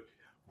 but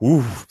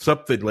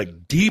something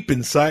like deep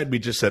inside me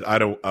just said,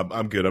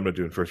 I'm good. I'm not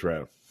doing first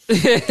round.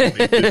 Let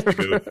me just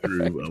go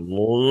through a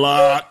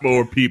lot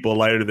more people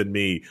lighter than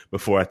me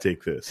before I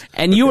take this.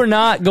 And you are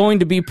not going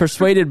to be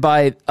persuaded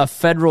by a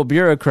federal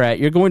bureaucrat.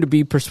 You're going to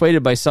be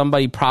persuaded by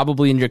somebody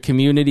probably in your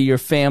community, your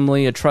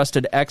family, a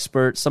trusted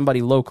expert,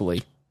 somebody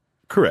locally.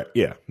 Correct.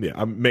 Yeah.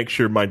 I make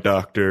sure my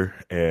doctor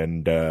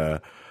and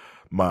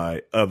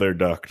my other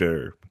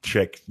doctor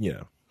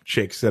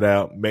checks it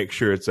out, make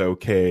sure it's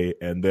okay,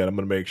 and then I'm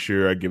going to make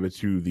sure I give it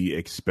to the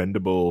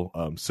expendable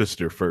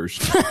sister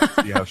first,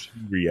 see how she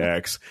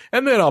reacts,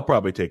 and then I'll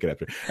probably take it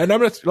after. And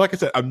I'm not, like I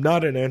said, I'm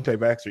not an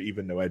anti-vaxxer,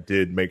 even though I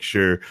did make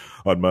sure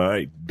on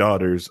my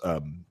daughter's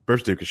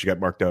birthday, because she got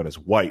marked down as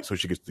white, so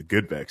she gets the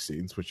good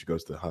vaccines when she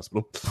goes to the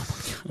hospital.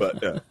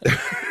 But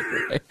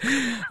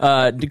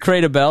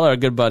Decreta Bell, our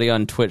good buddy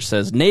on Twitch,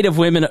 says Native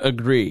women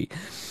agree.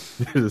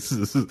 this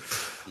is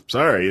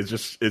sorry, it's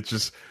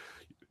just.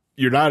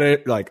 You're not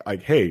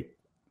like, hey,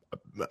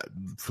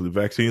 flu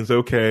vaccine's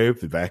okay.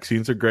 The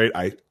vaccines are great.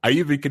 I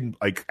even can,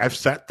 like, I've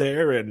sat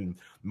there and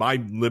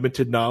my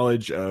limited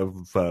knowledge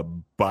of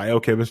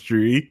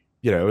biochemistry,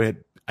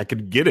 I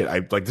can get it.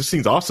 I like, this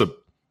seems awesome.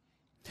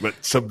 But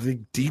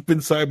something deep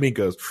inside me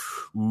goes,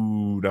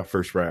 ooh, not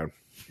first round.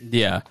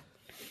 Yeah.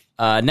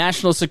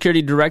 National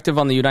Security Directive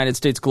on the United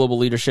States global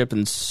leadership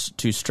and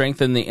to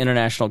strengthen the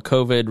international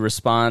COVID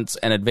response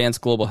and advance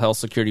global health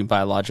security and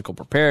biological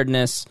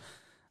preparedness.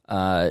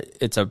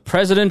 It's a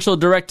presidential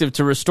directive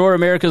to restore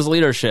America's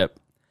leadership.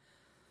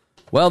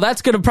 Well,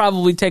 that's going to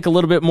probably take a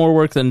little bit more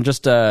work than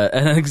just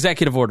an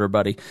executive order,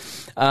 buddy.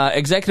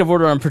 Executive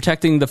order on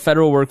protecting the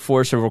federal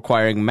workforce and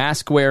requiring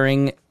mask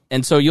wearing.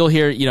 And so you'll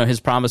hear, his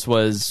promise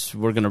was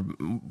we're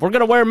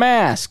gonna wear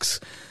masks.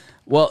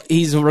 Well,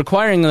 he's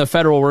requiring the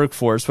federal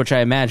workforce, which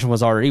I imagine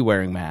was already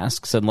wearing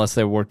masks, unless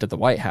they worked at the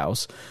White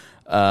House,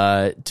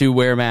 to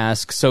wear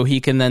masks, so he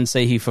can then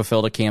say he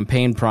fulfilled a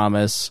campaign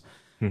promise.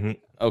 Mm-hmm.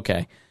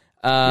 Okay.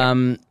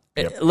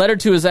 Letter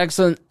to His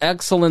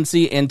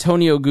Excellency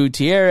Antonio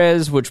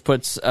Gutierrez, which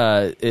puts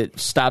it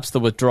stops the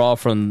withdrawal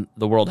from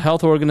the World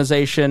Health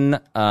Organization,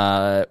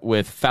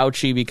 with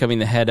Fauci becoming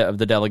the head of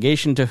the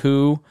delegation to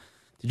WHO.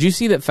 Did you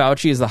see that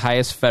Fauci is the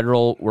highest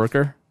federal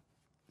worker?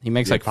 He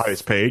makes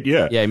highest paid.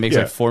 Yeah, he makes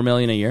like $4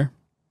 million a year.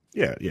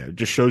 Yeah. It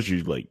just shows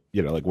you like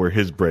where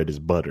his bread is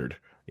buttered.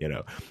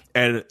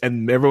 And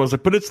everyone's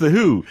like, but it's the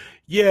WHO.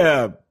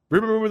 Yeah.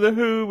 Remember when the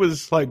WHO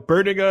was like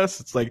burning us?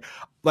 It's like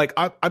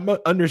I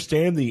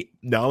understand the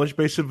knowledge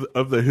base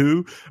of the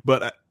WHO,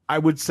 but I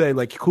would say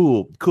like,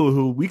 cool,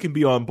 WHO, we can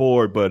be on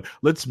board, but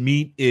let's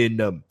meet in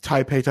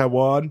Taipei,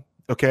 Taiwan.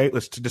 Okay,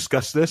 let's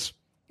discuss this.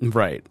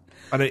 Right.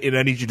 And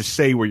I need you to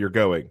say where you're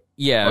going.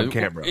 Yeah, on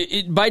camera.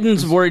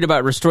 Biden's worried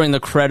about restoring the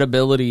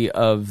credibility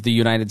of the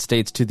United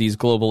States to these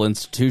global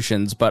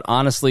institutions, but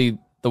honestly,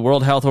 the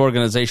World Health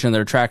Organization,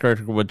 their track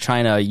record with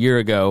China a year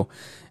ago.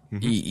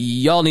 Mm-hmm.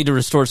 Y'all need to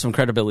restore some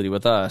credibility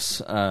with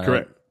us.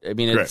 Correct. I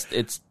mean,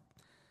 it's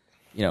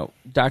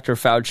Dr.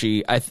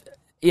 Fauci.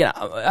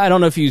 I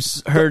don't know if you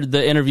heard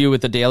the interview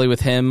with the Daily with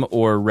him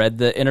or read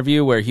the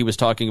interview where he was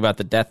talking about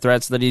the death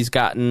threats that he's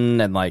gotten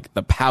and like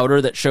the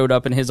powder that showed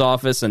up in his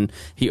office, and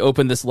he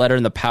opened this letter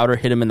and the powder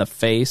hit him in the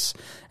face,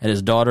 and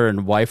his daughter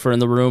and wife are in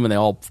the room and they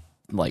all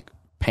like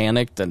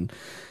panicked and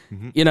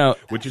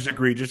which is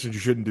egregious and you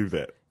shouldn't do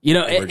that.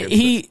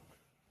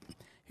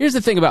 Here's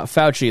the thing about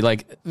Fauci.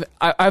 Like,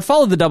 I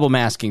followed the double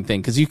masking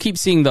thing because you keep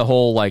seeing the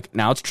whole, like,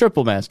 now it's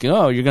triple masking.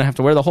 Oh, you're going to have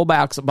to wear the whole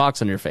box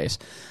on your face.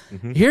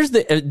 Mm-hmm. Here's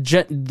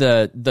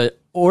the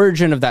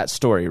origin of that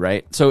story,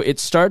 right? So it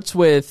starts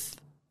with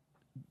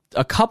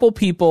a couple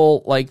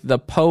people, like the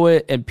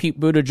poet and Pete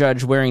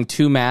Buttigieg, wearing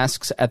two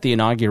masks at the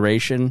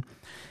inauguration.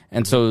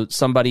 And so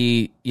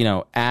somebody,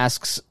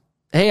 asks,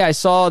 hey, I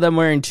saw them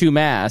wearing two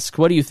masks.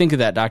 What do you think of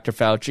that, Dr.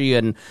 Fauci?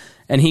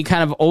 And he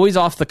kind of always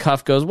off the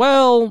cuff goes,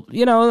 well,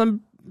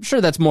 I'm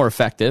sure that's more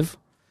effective.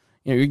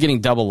 You're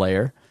getting double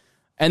layer.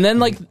 And then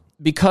like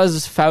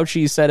because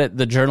Fauci said it,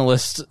 the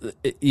journalists,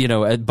 you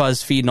know, at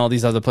BuzzFeed and all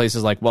these other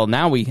places, like, well,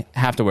 now we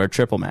have to wear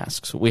triple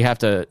masks. We have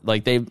to,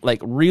 like, they like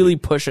really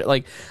push it.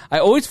 Like, I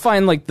always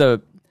find like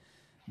the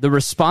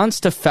response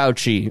to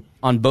Fauci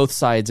on both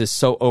sides is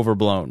so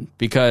overblown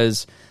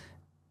because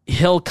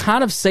he'll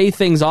kind of say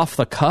things off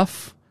the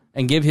cuff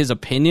and give his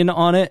opinion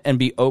on it and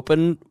be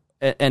open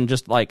and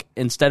just like,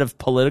 instead of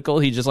political,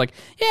 he's just like,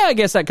 yeah, I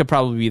guess that could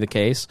probably be the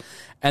case.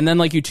 And then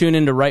like you tune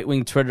into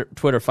right-wing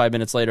Twitter 5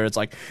 minutes later, it's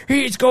like,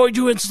 he's going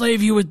to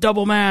enslave you with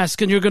double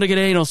mask and you're going to get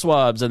anal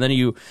swabs. And then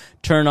you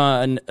turn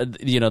on,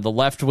 you know, the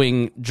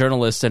left-wing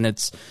journalist and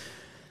it's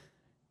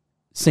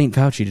St.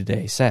 Fauci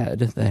today said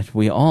that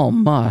we all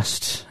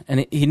must.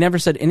 And he never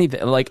said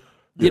anything like,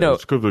 you know,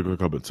 it's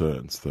common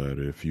sense that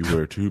if you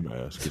wear 2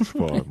 masks, it's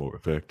far more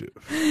effective.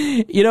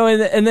 You know,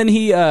 and then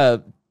he,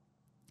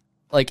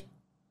 like,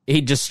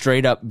 he'd just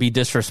straight up be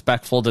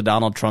disrespectful to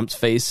Donald Trump's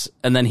face.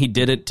 And then he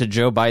did it to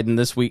Joe Biden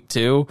this week,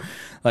 too.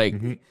 Like,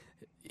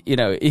 you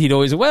know, he'd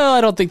always, well,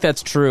 I don't think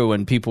that's true.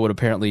 And people would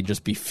apparently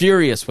just be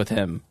furious with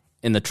him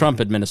in the Trump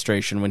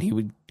administration when he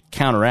would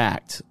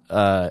counteract.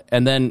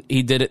 And then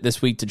he did it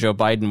this week to Joe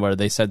Biden where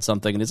they said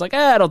something. And he's like,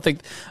 I don't think,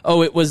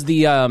 it was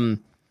the,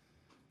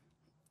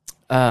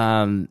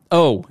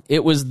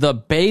 it was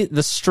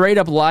the straight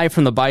up lie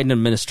from the Biden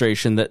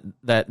administration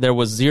that there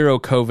was zero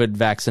COVID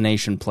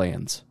vaccination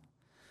plans.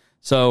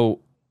 So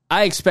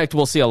I expect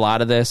we'll see a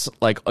lot of this.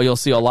 Like, you'll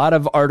see a lot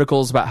of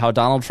articles about how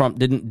Donald Trump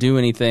didn't do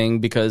anything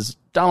because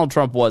Donald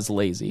Trump was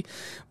lazy.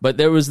 But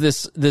there was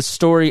this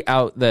story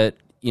out that,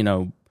 you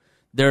know,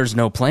 there's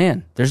no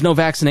plan. There's no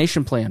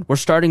vaccination plan. We're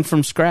starting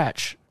from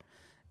scratch.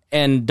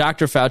 And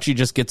Dr. Fauci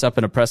just gets up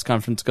in a press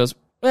conference and goes,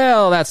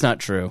 well, that's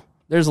not true.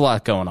 There's a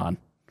lot going on.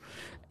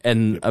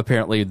 And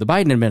apparently the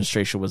Biden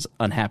administration was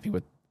unhappy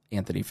with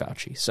Anthony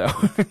Fauci. So,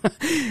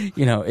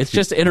 you know, it's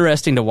just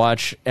interesting to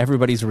watch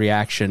everybody's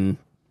reaction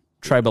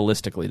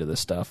tribalistically to this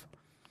stuff.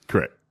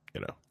 Correct. You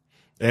know,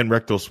 and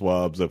rectal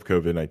swabs of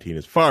COVID-19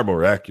 is far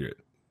more accurate.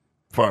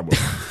 Far more.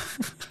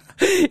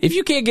 If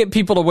you can't get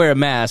people to wear a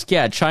mask,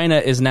 yeah, China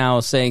is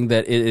now saying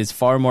that it is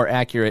far more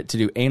accurate to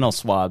do anal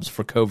swabs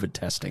for COVID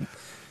testing.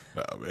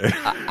 Oh, man.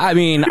 I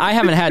mean, I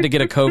haven't had to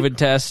get a COVID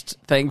test,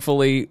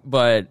 thankfully,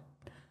 but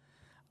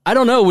I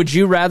don't know. Would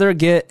you rather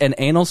get an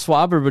anal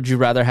swab or would you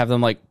rather have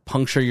them like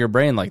puncture your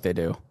brain like they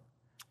do?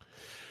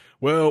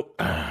 Well,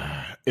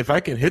 if I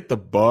can hit the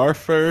bar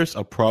first,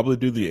 I'll probably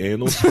do the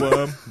anal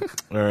swab.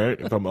 All right,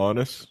 if I'm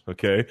honest.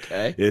 Okay.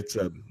 It's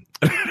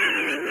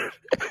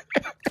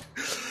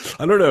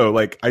I don't know.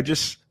 Like I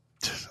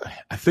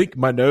think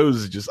my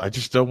nose is I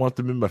just don't want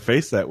them in my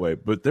face that way.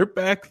 But they're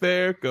back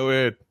there. Go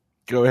ahead.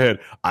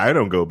 I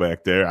don't go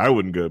back there. I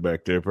wouldn't go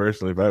back there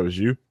personally if I was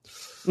you.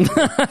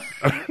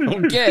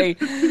 Okay.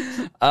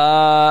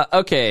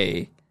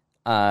 Okay.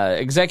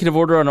 Executive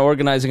order on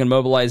organizing and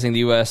mobilizing the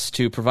U.S.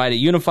 to provide a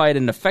unified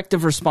and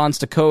effective response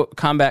to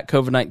combat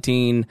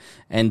COVID-19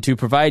 and to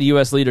provide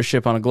U.S.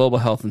 leadership on a global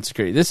health and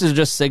security. This is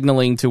just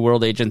signaling to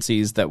world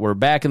agencies that we're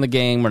back in the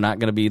game. We're not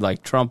going to be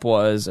like Trump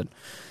was and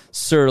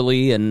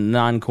surly and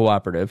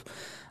non-cooperative.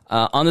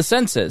 On the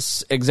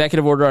census,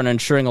 executive order on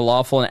ensuring a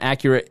lawful and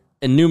accurate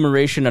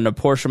enumeration and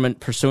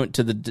apportionment pursuant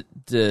to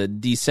the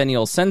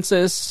decennial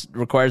census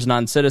requires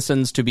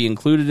non-citizens to be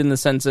included in the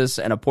census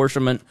and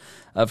apportionment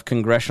of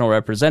congressional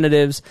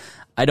representatives.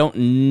 I don't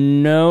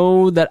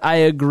know that I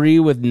agree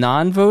with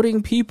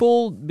non-voting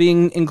people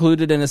being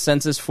included in a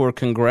census for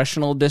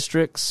congressional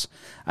districts.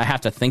 I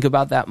have to think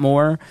about that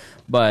more,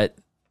 but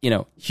you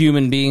know,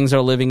 human beings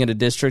are living in a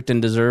district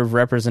and deserve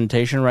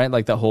representation, right?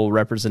 Like the whole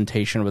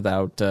representation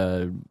without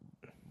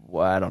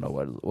well, I don't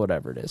know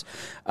whatever it is.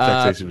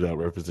 Taxation without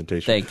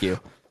representation. Thank you.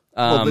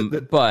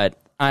 But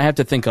I have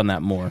to think on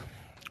that more.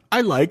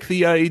 I like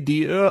the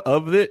idea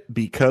of it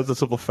because of the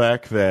simple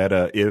fact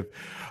that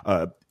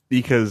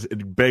because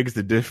it begs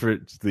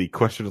the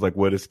question of like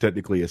what is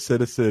technically a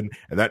citizen,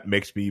 and that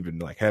makes me even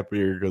like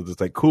happier because it's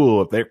like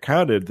cool if they're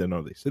counted, then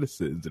are they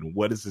citizens, and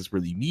what does this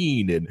really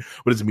mean, and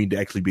what does it mean to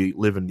actually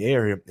live in the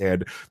area?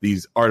 And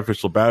these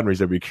artificial boundaries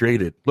that we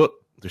created, look,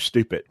 they're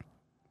stupid.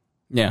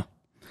 Yeah.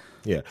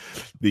 Yeah.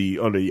 The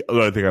only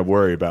other thing I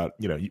worry about,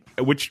 you know,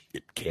 which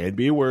it can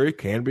be a worry,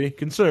 can be a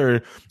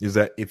concern, is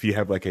that if you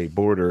have like a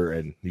border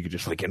and you could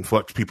just like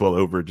influx people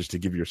over just to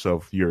give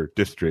yourself your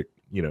district,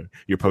 you know,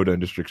 your Podun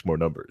districts more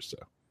numbers.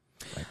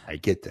 So I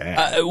get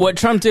that. What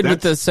Trump did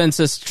with the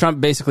census, Trump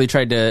basically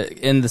tried to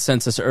end the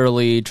census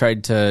early,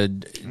 tried to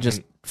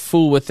just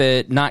fool with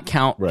it, not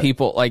count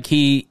people. Like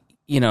he,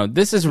 you know,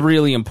 this is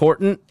really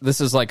important. This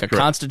is like a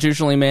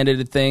constitutionally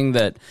mandated thing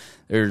that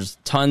there's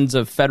tons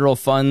of federal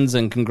funds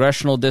and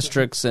congressional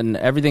districts and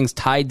everything's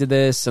tied to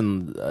this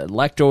and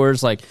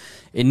electors. Like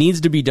it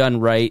needs to be done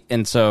right.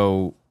 And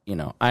so, you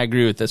know, I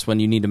agree with this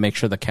one. You need to make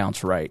sure the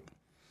count's right.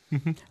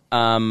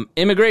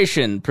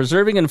 Immigration,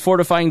 preserving and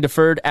fortifying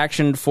deferred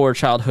action for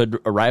childhood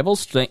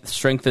arrivals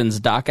strengthens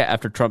DACA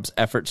after Trump's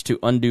efforts to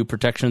undo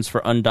protections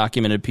for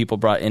undocumented people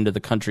brought into the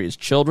country as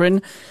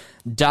children.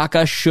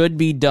 DACA should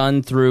be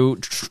done through,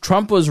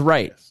 Trump was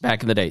right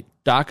back in the day.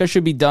 DACA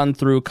should be done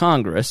through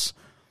Congress,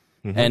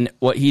 And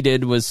what he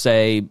did was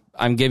say,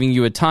 I'm giving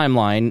you a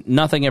timeline.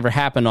 Nothing ever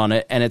happened on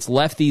it. And it's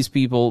left these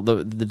people,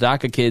 the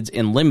DACA kids,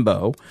 in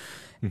limbo.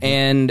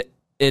 And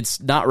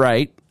it's not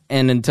right.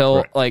 And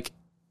until,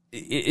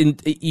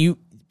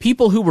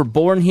 people who were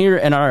born here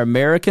and are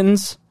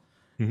Americans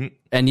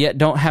and yet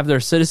don't have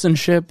their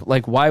citizenship,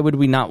 like, why would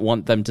we not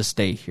want them to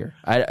stay here?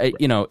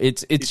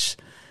 It's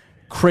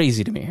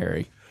crazy to me,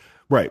 Harry.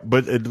 Right.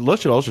 But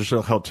let's also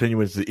show how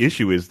tenuous the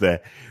issue is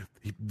that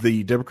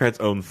the Democrats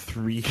own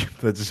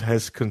that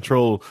has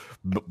control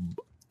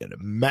in a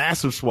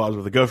massive swath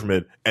of the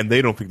government, and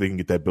they don't think they can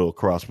get that bill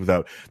across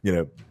without,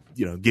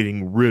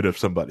 getting rid of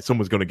somebody.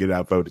 Someone's going to get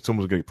outvoted,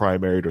 someone's going to get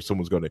primaried, or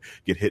someone's going to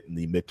get hit in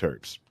the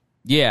midterms.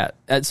 Yeah.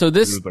 So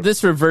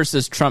this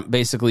reverses Trump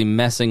basically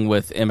messing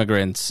with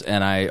immigrants,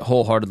 and I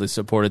wholeheartedly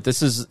support it.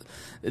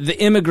 The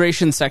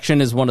immigration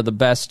section is one of the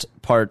best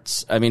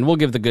parts. I mean, we'll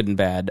give the good and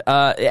bad.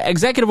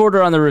 Executive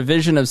order on the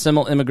revision of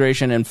civil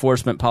immigration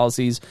enforcement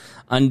policies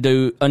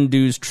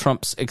undoes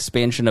Trump's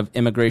expansion of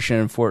immigration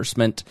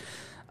enforcement,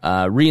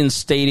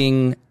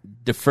 reinstating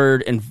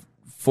deferred and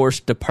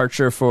forced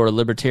departure for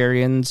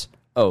Liberians,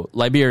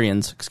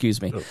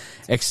 excuse me.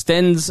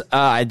 Extends,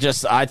 I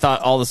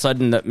thought all of a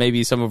sudden that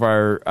maybe some of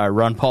our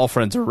Ron Paul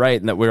friends are right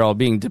and that we're all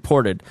being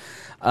deported.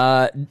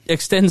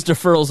 Extends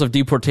deferrals of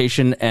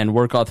deportation and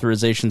work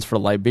authorizations for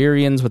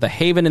Liberians with a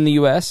haven in the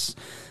U.S.,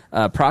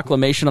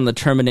 proclamation on the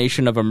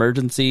termination of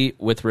emergency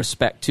with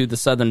respect to the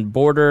southern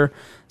border.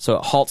 So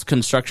it halts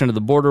construction of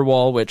the border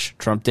wall, which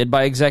Trump did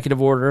by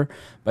executive order,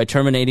 by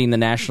terminating the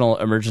national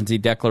emergency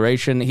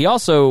declaration. He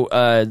also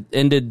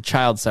ended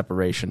child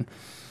separation,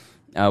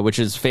 which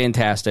is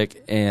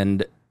fantastic.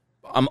 And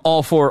I'm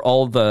all for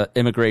all the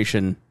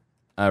immigration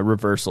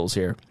reversals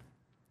here.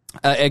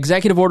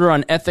 Executive order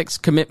on ethics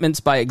commitments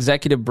by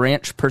executive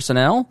branch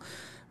personnel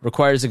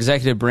requires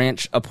executive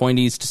branch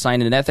appointees to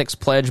sign an ethics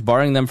pledge,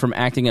 barring them from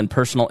acting in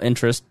personal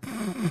interest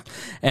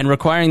and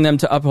requiring them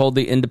to uphold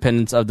the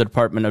independence of the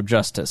Department of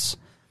Justice.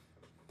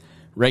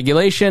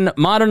 Regulation,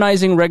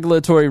 modernizing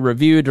regulatory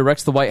review,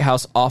 directs the White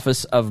House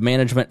Office of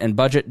Management and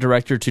Budget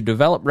Director to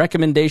develop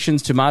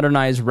recommendations to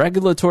modernize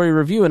regulatory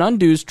review and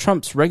undoes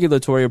Trump's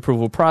regulatory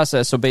approval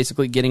process. So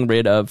basically getting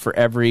rid of, for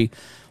every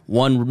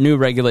one new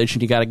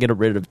regulation, you got to get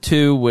rid of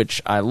two,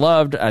 which I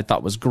loved, I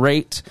thought was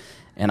great.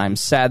 And I'm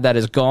sad that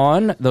is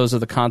gone. Those are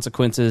the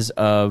consequences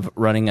of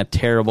running a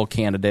terrible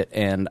candidate,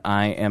 and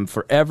I am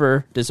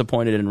forever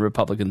disappointed in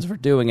Republicans for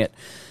doing it.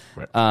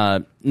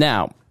 Right.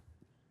 Now,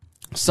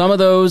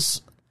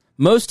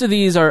 most of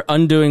these are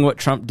undoing what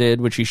Trump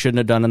did, which he shouldn't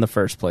have done in the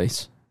first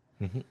place.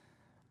 Mm-hmm.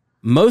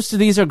 Most of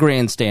these are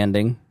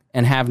grandstanding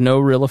and have no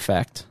real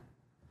effect.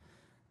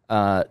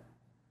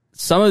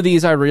 Some of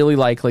these I really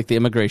like the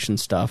immigration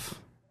stuff.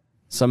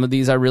 Some of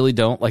these I really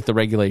don't, like the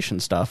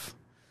regulation stuff.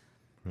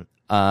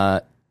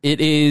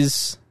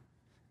 Is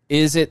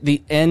it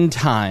the end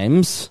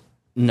times?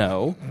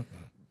 No.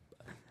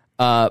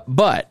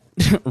 But,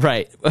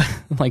 right,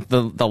 like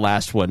the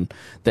last one,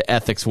 the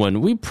ethics one,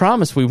 we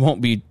promise we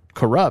won't be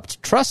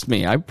corrupt. Trust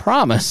me, I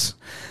promise.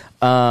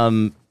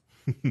 So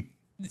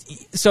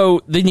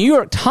the New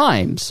York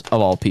Times,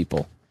 of all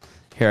people,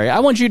 Harry, I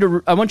want you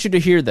to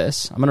hear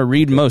this. I'm going to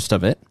read most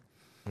of it.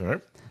 All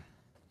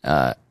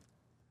right.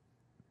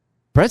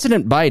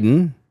 President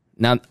Biden.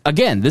 Now,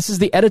 again, this is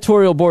the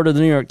editorial board of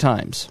the New York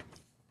Times.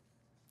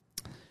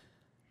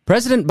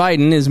 President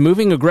Biden is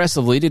moving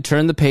aggressively to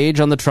turn the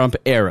page on the Trump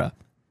era.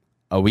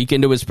 A week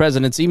into his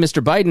presidency,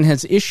 Mr. Biden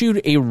has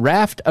issued a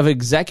raft of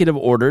executive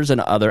orders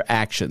and other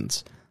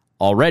actions.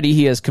 Already,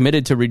 he has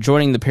committed to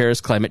rejoining the Paris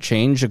Climate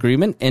Change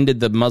Agreement, ended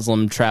the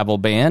Muslim travel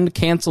ban,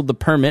 canceled the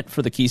permit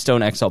for the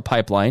Keystone XL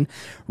pipeline,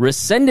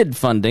 rescinded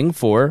funding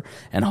for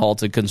and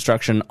halted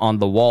construction on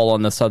the wall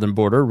on the southern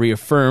border,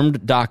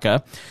 reaffirmed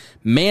DACA,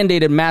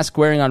 mandated mask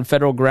wearing on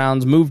federal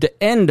grounds, moved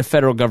to end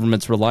federal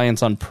government's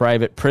reliance on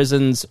private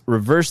prisons,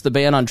 reversed the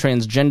ban on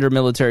transgender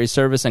military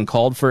service, and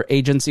called for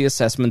agency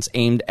assessments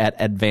aimed at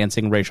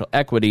advancing racial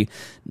equity,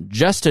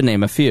 just to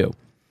name a few.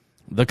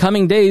 The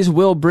coming days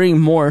will bring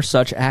more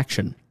such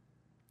action.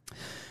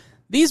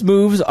 These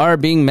moves are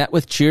being met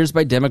with cheers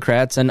by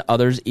Democrats and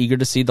others eager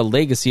to see the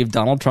legacy of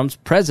Donald Trump's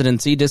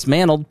presidency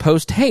dismantled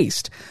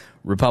post-haste.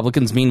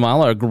 Republicans,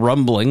 meanwhile, are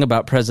grumbling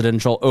about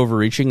presidential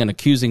overreaching and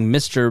accusing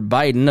Mr.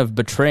 Biden of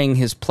betraying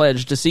his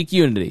pledge to seek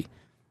unity.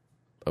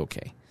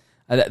 Okay.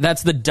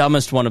 That's the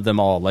dumbest one of them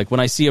all. Like,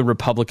 when I see a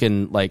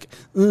Republican,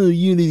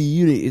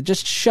 unity,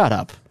 just shut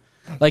up.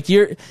 Like,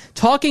 you're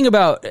talking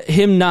about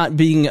him not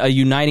being a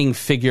uniting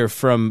figure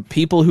from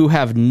people who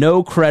have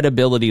no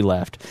credibility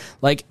left.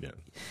 Like,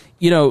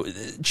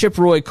 Chip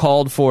Roy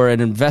called for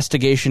an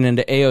investigation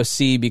into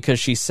AOC because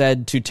she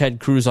said to Ted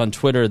Cruz on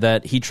Twitter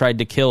that he tried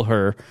to kill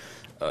her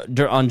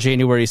on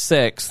January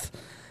 6th.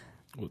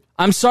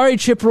 I'm sorry,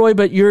 Chip Roy,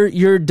 but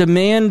your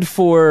demand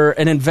for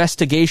an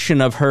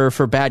investigation of her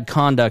for bad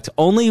conduct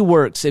only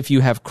works if you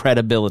have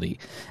credibility.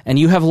 And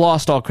you have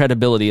lost all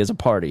credibility as a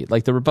party.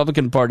 Like, the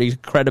Republican Party's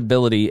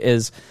credibility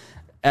is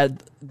at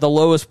the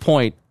lowest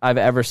point I've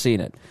ever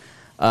seen it.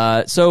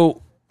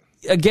 So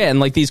again,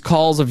 like these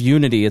calls of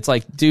unity, it's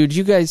like, dude,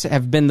 you guys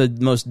have been the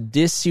most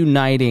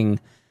disuniting.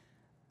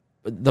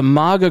 The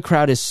MAGA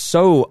crowd is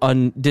so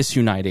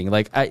disuniting.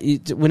 Like,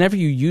 whenever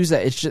you use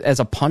that, it's just as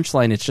a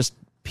punchline, it's just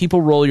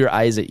people roll your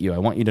eyes at you. I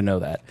want you to know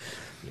that.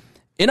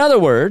 In other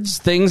words,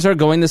 things are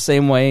going the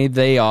same way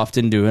they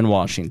often do in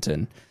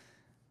Washington.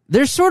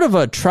 There's sort of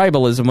a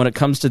tribalism when it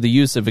comes to the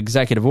use of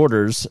executive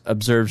orders,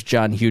 observes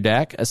John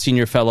Hudak, a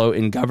senior fellow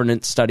in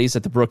governance studies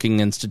at the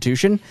Brookings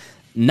Institution.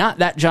 Not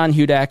that John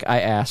Hudak,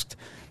 I asked,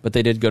 but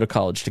they did go to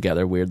college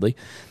together, weirdly.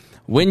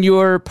 When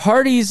your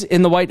party's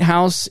in the White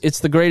House,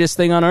 it's the greatest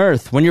thing on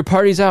earth. When your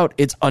party's out,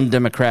 it's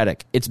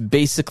undemocratic. It's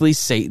basically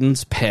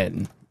Satan's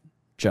pen,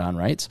 John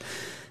writes.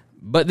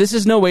 But this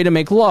is no way to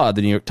make law,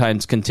 the New York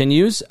Times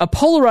continues. A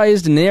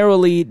polarized,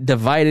 narrowly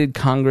divided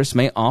Congress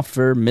may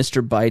offer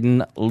Mr.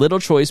 Biden little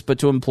choice but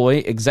to employ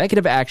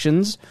executive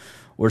actions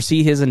or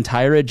see his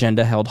entire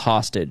agenda held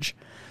hostage.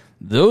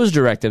 Those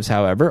directives,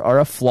 however, are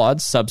a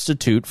flawed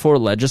substitute for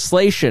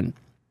legislation.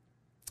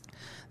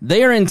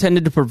 They are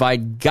intended to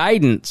provide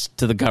guidance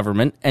to the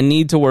government and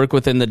need to work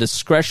within the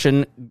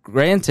discretion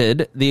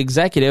granted the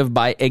executive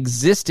by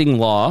existing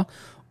law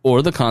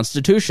or the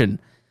Constitution.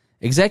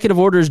 Executive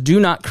orders do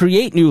not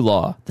create new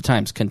law, the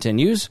Times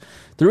continues.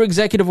 Though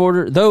executive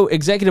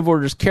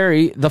orders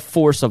carry the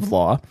force of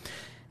law,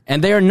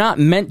 and they are not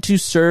meant to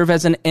serve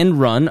as an end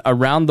run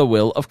around the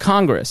will of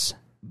Congress.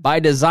 By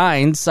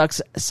design,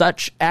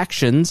 such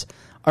actions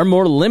are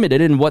more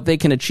limited in what they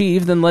can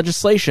achieve than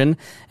legislation,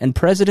 and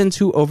presidents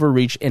who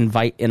overreach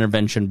invite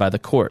intervention by the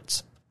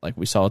courts, like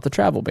we saw with the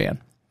travel ban.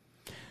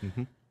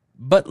 Mm-hmm.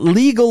 But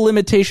legal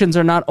limitations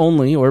are not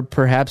only, or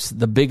perhaps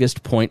the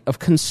biggest point of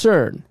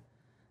concern.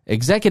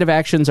 Executive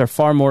actions are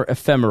far more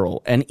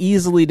ephemeral and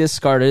easily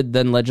discarded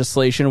than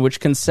legislation, which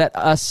can set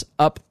us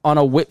up on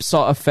a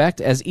whipsaw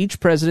effect as each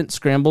president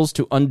scrambles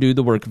to undo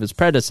the work of his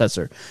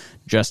predecessor.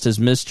 Just as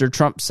Mr.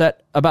 Trump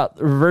set about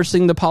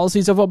reversing the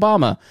policies of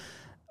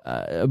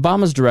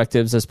Obama's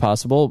directives as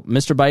possible,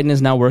 Mr. Biden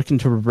is now working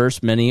to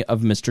reverse many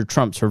of Mr.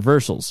 Trump's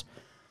reversals.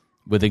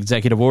 With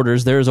executive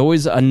orders, there is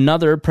always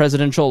another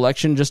presidential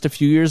election just a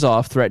few years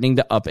off, threatening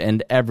to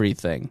upend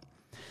everything.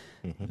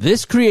 Mm-hmm.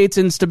 This creates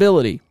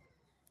instability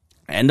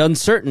and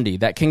uncertainty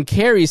that can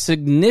carry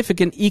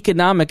significant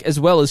economic as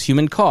well as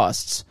human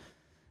costs.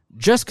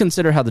 Just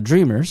consider how the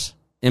Dreamers,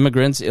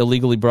 immigrants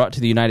illegally brought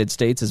to the United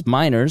States as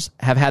minors,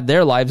 have had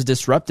their lives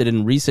disrupted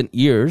in recent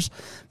years.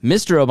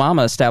 Mr.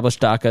 Obama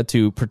established DACA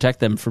to protect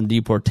them from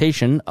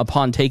deportation.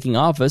 Upon taking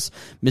office,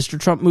 Mr.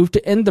 Trump moved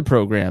to end the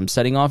program,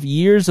 setting off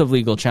years of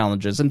legal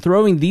challenges and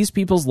throwing these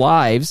people's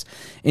lives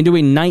into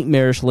a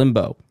nightmarish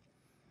limbo.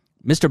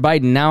 Mr.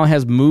 Biden now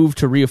has moved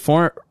to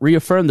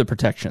reaffirm the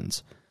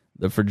protections.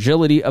 The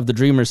fragility of the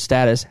Dreamers'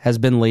 status has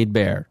been laid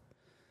bare.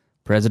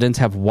 Presidents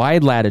have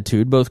wide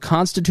latitude, both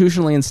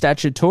constitutionally and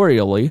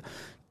statutorily,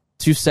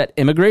 to set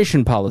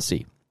immigration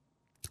policy.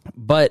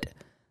 But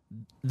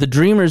the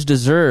Dreamers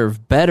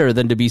deserve better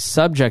than to be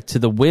subject to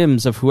the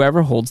whims of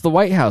whoever holds the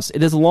White House.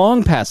 It is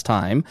long past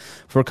time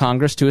for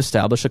Congress to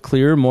establish a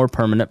clearer, more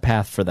permanent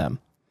path for them.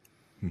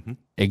 Mm-hmm.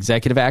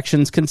 Executive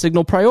actions can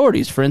signal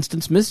priorities. For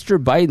instance, Mr.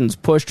 Biden's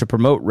push to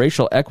promote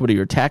racial equity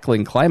or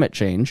tackling climate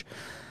change.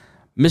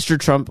 Mr.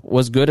 Trump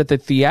was good at the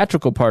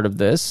theatrical part of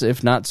this,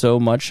 if not so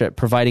much at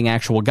providing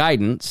actual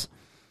guidance.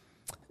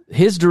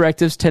 His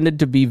directives tended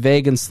to be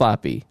vague and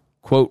sloppy.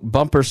 Quote,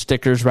 bumper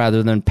stickers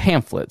rather than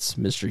pamphlets,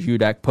 Mr.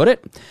 Hudak put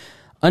it.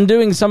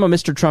 Undoing some of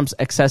Mr. Trump's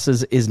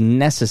excesses is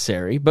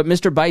necessary, but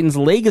Mr. Biden's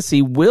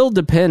legacy will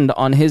depend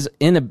on his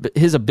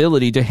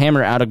ability to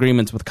hammer out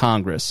agreements with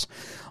Congress.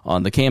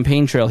 On the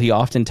campaign trail, he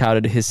often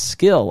touted his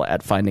skill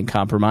at finding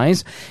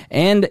compromise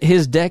and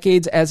his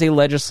decades as a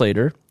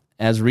legislator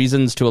as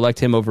reasons to elect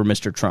him over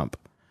Mr. Trump.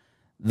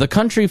 The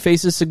country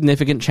faces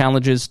significant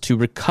challenges to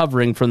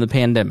recovering from the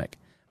pandemic,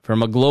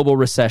 from a global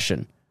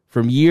recession,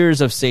 from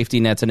years of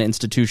safety nets and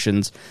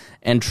institutions,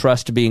 and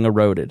trust being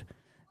eroded.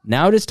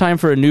 Now it is time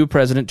for a new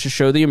president to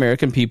show the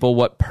American people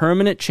what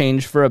permanent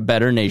change for a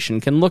better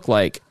nation can look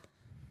like.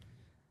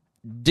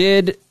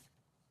 Did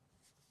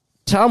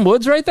Tom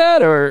Woods write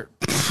that? Or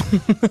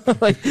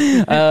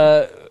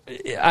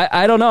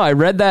I don't know. I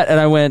read that and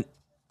I went,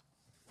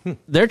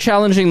 they're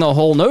challenging the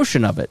whole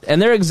notion of it.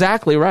 And they're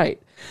exactly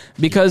right.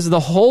 Because the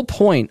whole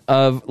point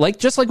of,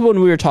 just like when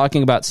we were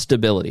talking about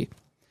stability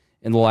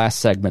in the last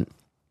segment,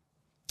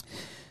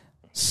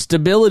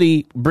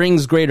 stability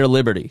brings greater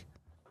liberty.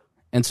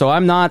 And so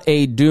I'm not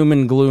a doom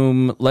and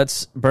gloom,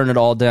 let's burn it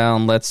all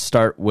down, let's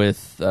start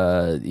with,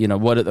 a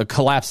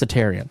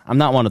collapsitarian. I'm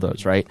not one of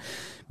those, right?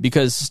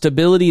 Because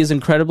stability is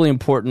incredibly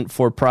important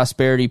for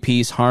prosperity,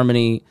 peace,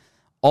 harmony,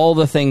 all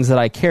the things that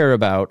I care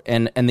about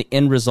and the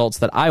end results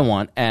that I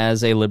want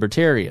as a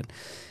libertarian.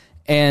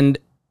 And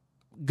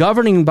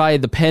governing by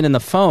the pen and the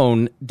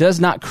phone does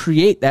not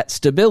create that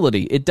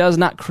stability. It does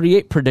not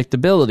create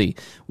predictability,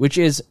 which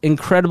is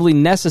incredibly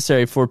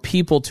necessary for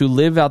people to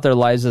live out their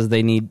lives as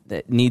they need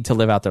to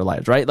live out their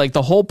lives, right? Like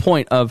the whole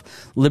point of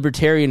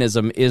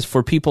libertarianism is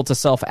for people to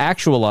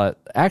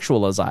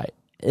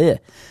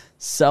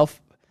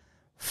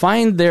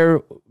find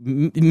their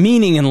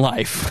meaning in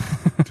life.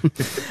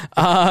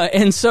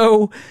 And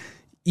so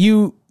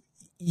you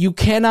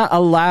cannot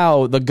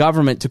allow the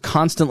government to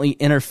constantly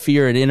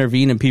interfere and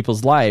intervene in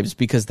people's lives,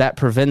 because that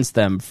prevents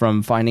them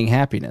from finding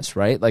happiness,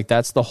 right? Like,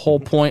 that's the whole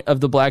point of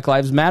the Black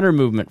Lives Matter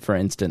movement, for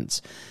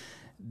instance.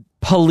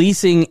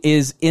 Policing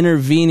is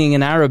intervening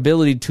in our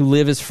ability to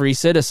live as free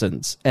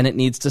citizens, and it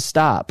needs to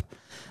stop.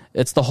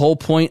 It's the whole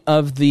point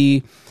of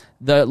the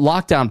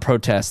lockdown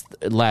protest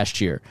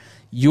last year.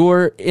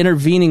 You're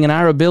intervening in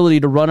our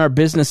ability to run our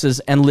businesses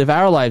and live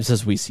our lives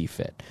as we see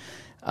fit,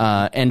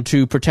 and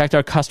to protect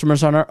our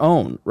customers on our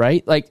own,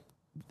 right? Like,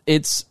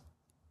 it's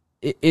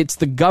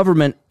the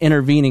government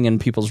intervening in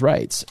people's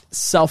rights.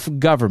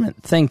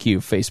 Self-government. Thank you,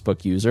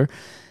 Facebook user.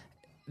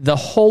 The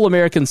whole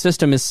American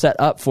system is set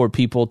up for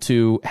people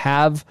to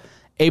have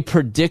a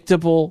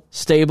predictable,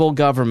 stable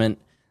government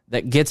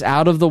that gets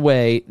out of the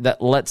way,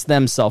 that lets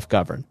them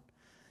self-govern.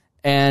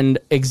 And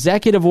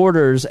executive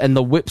orders and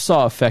the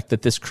whipsaw effect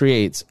that this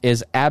creates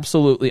is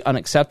absolutely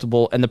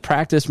unacceptable, and the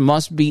practice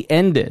must be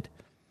ended.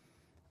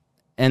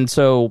 And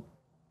so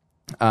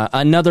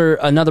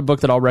another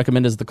book that I'll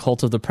recommend is The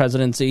Cult of the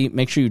Presidency.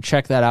 Make sure you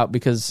check that out,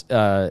 because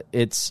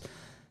it's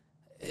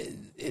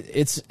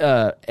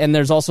and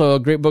there's also a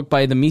great book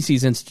by the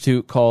Mises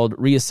Institute called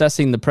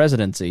Reassessing the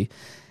Presidency.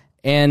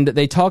 And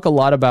they talk a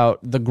lot about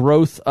the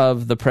growth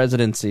of the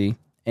presidency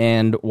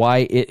and why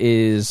it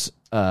is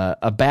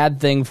a bad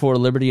thing for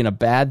liberty and a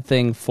bad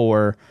thing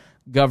for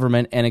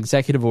government, and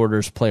executive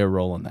orders play a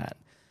role in that.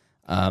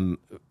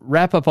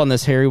 Wrap up on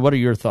this, Harry. What are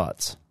your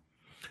thoughts?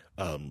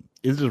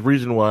 Is the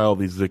reason why all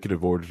these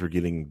executive orders are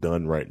getting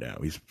done right now.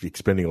 He's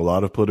expending a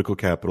lot of political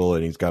capital,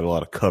 and he's got a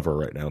lot of cover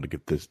right now to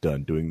get this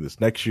done. Doing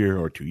this next year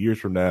or 2 years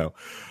from now,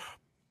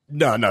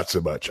 no, not so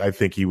much. I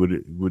think he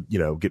would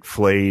get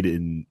flayed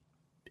in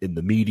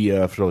the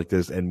media after like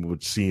this, and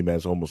would seem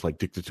as almost like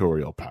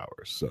dictatorial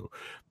powers. So,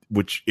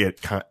 which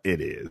it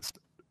is,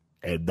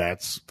 and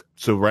that's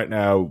so right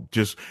now.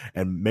 Just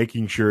and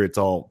making sure it's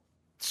all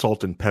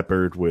salt and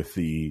peppered with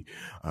the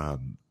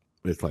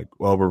it's like,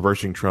 well,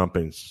 reversing Trump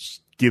and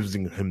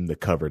giving him the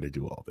cover to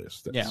do all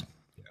this.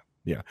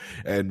 Yeah.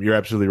 And you're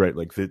absolutely right.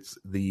 Like, it's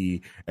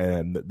the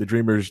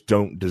Dreamers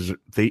don't deserve.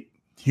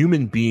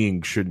 Human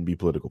beings shouldn't be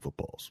political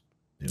footballs.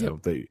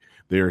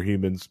 They are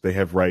humans. They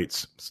have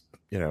rights.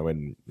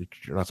 And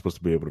you're not supposed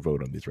to be able to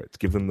vote on these rights.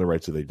 Give them the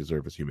rights that they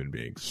deserve as human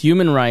beings.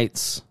 Human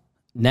rights,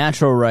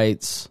 natural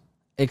rights,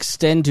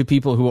 extend to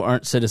people who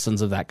aren't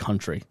citizens of that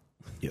country.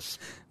 Yes,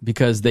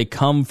 because they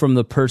come from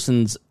the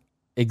person's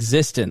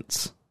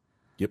existence.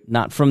 Yep.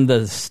 Not from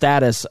the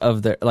status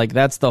of their, like,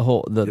 that's the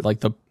whole, like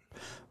the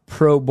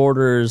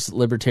pro-borders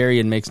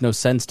libertarian makes no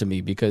sense to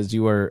me, because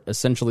you are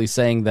essentially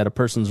saying that a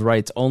person's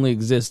rights only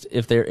exist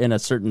if they're in a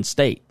certain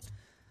state.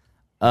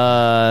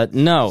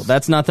 No,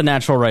 that's not the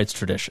natural rights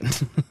tradition.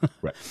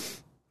 Right.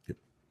 Yep.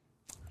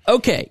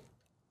 Okay.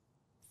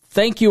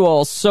 Thank you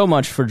all so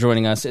much for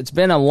joining us. It's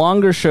been a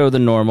longer show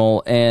than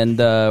normal, and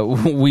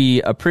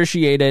we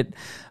appreciate it.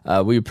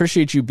 We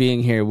appreciate you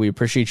being here. We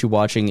appreciate you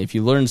watching. If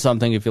you learned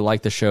something, if you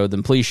like the show,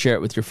 then please share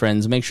it with your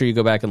friends. Make sure you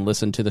go back and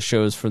listen to the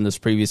shows from this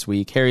previous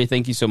week. Harry,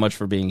 thank you so much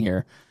for being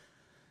here.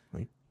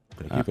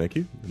 Thank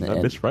you.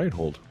 Not Miss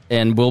Reinhold.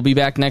 And we'll be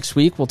back next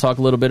week. We'll talk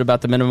a little bit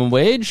about the minimum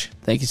wage.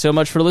 Thank you so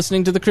much for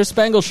listening to The Chris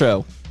Spangle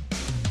Show.